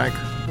on track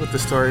with the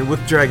story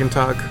with Dragon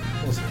Talk.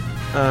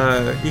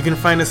 You can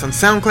find us on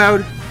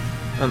SoundCloud,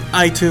 on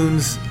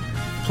iTunes.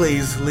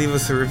 Please leave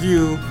us a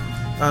review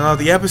on all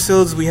the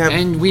episodes.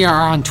 And we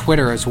are on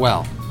Twitter as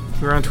well.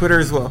 We're on Twitter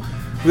as well.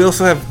 We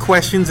also have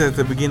questions at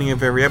the beginning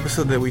of every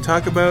episode that we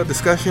talk about,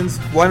 discussions.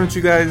 Why don't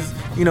you guys,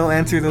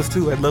 answer those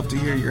too? I'd love to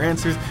hear your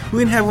answers. We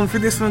didn't have one for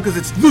this one because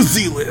it's the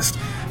Z-List.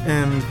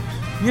 And,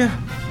 yeah,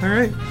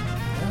 alright.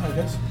 Yeah, I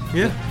guess.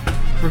 Yeah,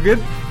 we're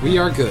good? We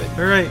are good.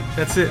 Alright,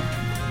 that's it.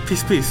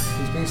 Peace, peace.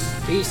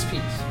 Peace. Peace,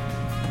 peace.